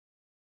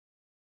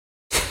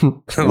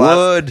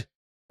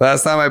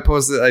 Last time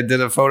I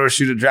did a photo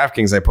shoot at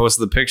DraftKings. I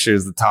posted the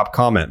pictures. The top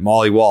comment,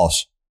 Molly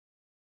Walsh.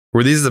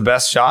 Were these the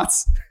best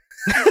shots?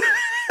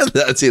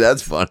 See,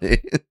 that's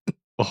funny.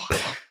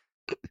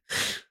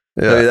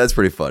 Yeah, I mean, that's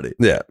pretty funny.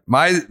 Yeah,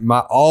 my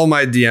all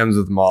my DMs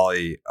with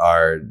Molly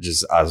are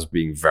just us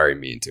being very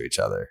mean to each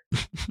other.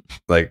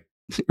 Like,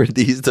 were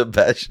these the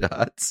best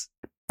shots?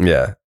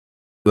 Yeah,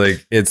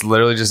 like it's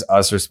literally just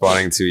us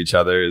responding to each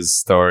other's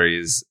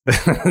stories.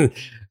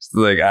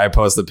 Like I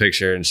post a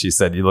picture and she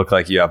said, "You look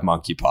like you have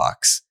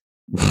monkeypox,"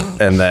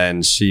 and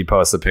then she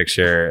posts a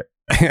picture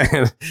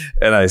and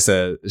I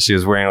said she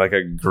was wearing like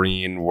a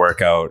green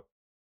workout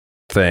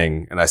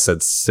thing, and I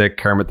said sick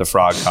Kermit the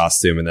Frog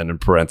costume, and then in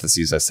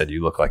parentheses I said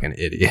you look like an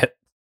idiot.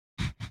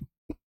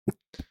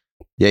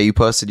 Yeah, you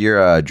posted your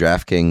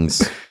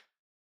DraftKings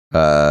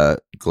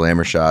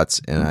glamour shots,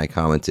 and I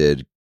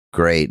commented,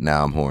 "Great,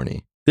 now I'm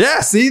horny."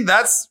 Yeah, see,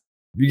 that's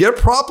you got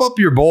to prop up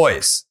your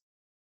boys.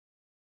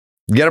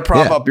 You got to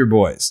prop up your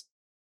boys.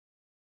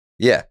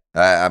 Yeah,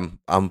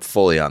 I'm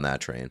fully on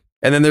that train.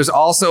 And then there's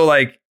also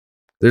like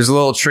there's a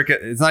little trick.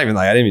 It's not even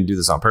like I didn't even do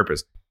this on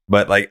purpose,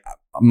 but like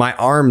my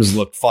arms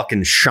look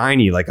fucking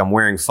shiny, like I'm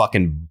wearing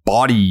fucking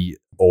body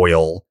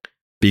oil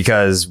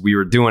because we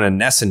were doing a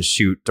Nesson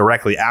shoot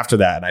directly after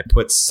that, and I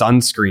put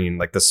sunscreen,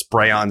 like the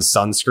spray-on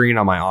sunscreen,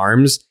 on my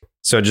arms,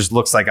 so it just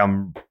looks like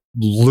I'm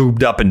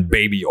lubed up in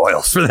baby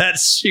oil for that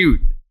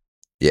shoot.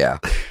 Yeah,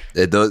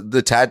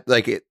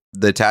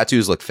 the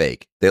tattoos look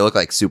fake. They look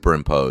like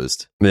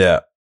superimposed.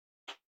 Yeah.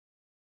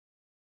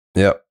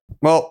 Yep.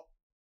 Well,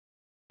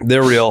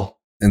 they're real.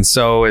 And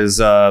so are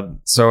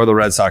the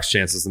Red Sox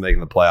chances of making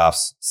the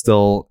playoffs. Is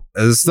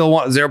it still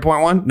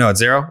 0.1? No, it's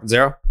 0.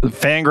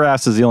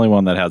 Fangraphs is the only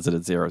one that has it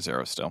at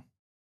 0-0 still.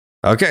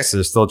 Okay, so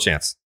there's still a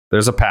chance.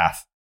 There's a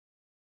path.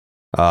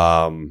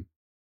 All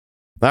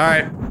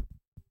right.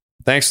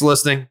 Thanks for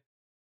listening.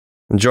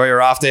 Enjoy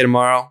your off day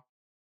tomorrow.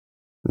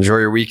 Enjoy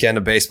your weekend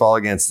of baseball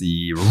against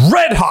the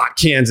red hot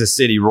Kansas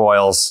City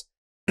Royals.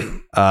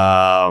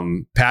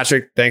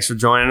 Patrick, thanks for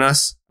joining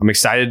us. I'm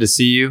excited to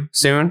see you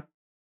soon.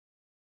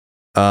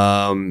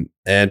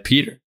 And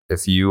Peter,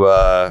 if you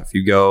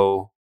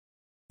go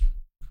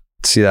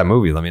see that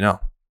movie, let me know.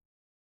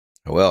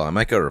 Well, I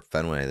might go to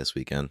Fenway this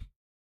weekend.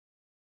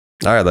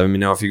 All right, let me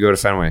know if you go to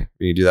Fenway.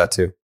 You can do that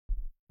too.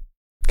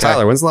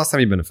 Tyler, when's the last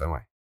time you've been to Fenway?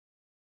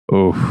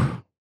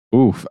 Oh,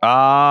 Oof.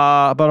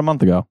 About a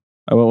month ago,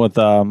 I went with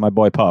my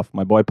boy Puff.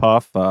 My boy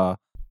Puff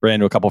ran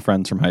into a couple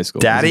friends from high school.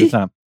 Daddy? It was a good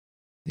time.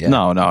 Yeah.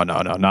 No,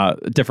 not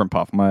a different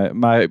Puff.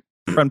 My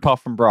friend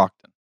Puff from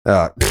Brockton.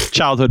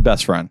 Childhood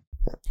best friend.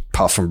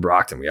 Puff from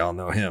Brockton. We all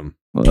know him.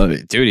 Well,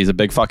 dude, he's a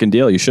big fucking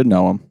deal. You should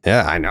know him.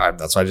 Yeah, I know.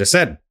 That's what I just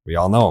said. We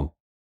all know him.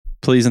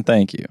 Please and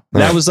thank you.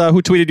 That was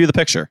who tweeted you the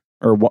picture,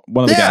 or one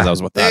of the guys I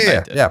was with that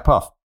night did. Yeah,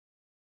 Puff.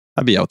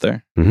 I'd be out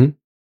there. Mm-hmm.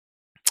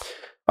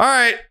 All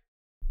right.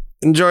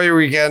 Enjoy your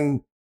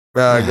weekend.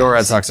 Go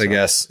Red Sox, I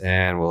guess.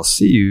 And we'll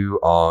see you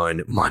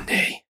on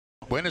Monday.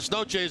 Buenas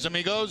noches,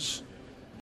 amigos.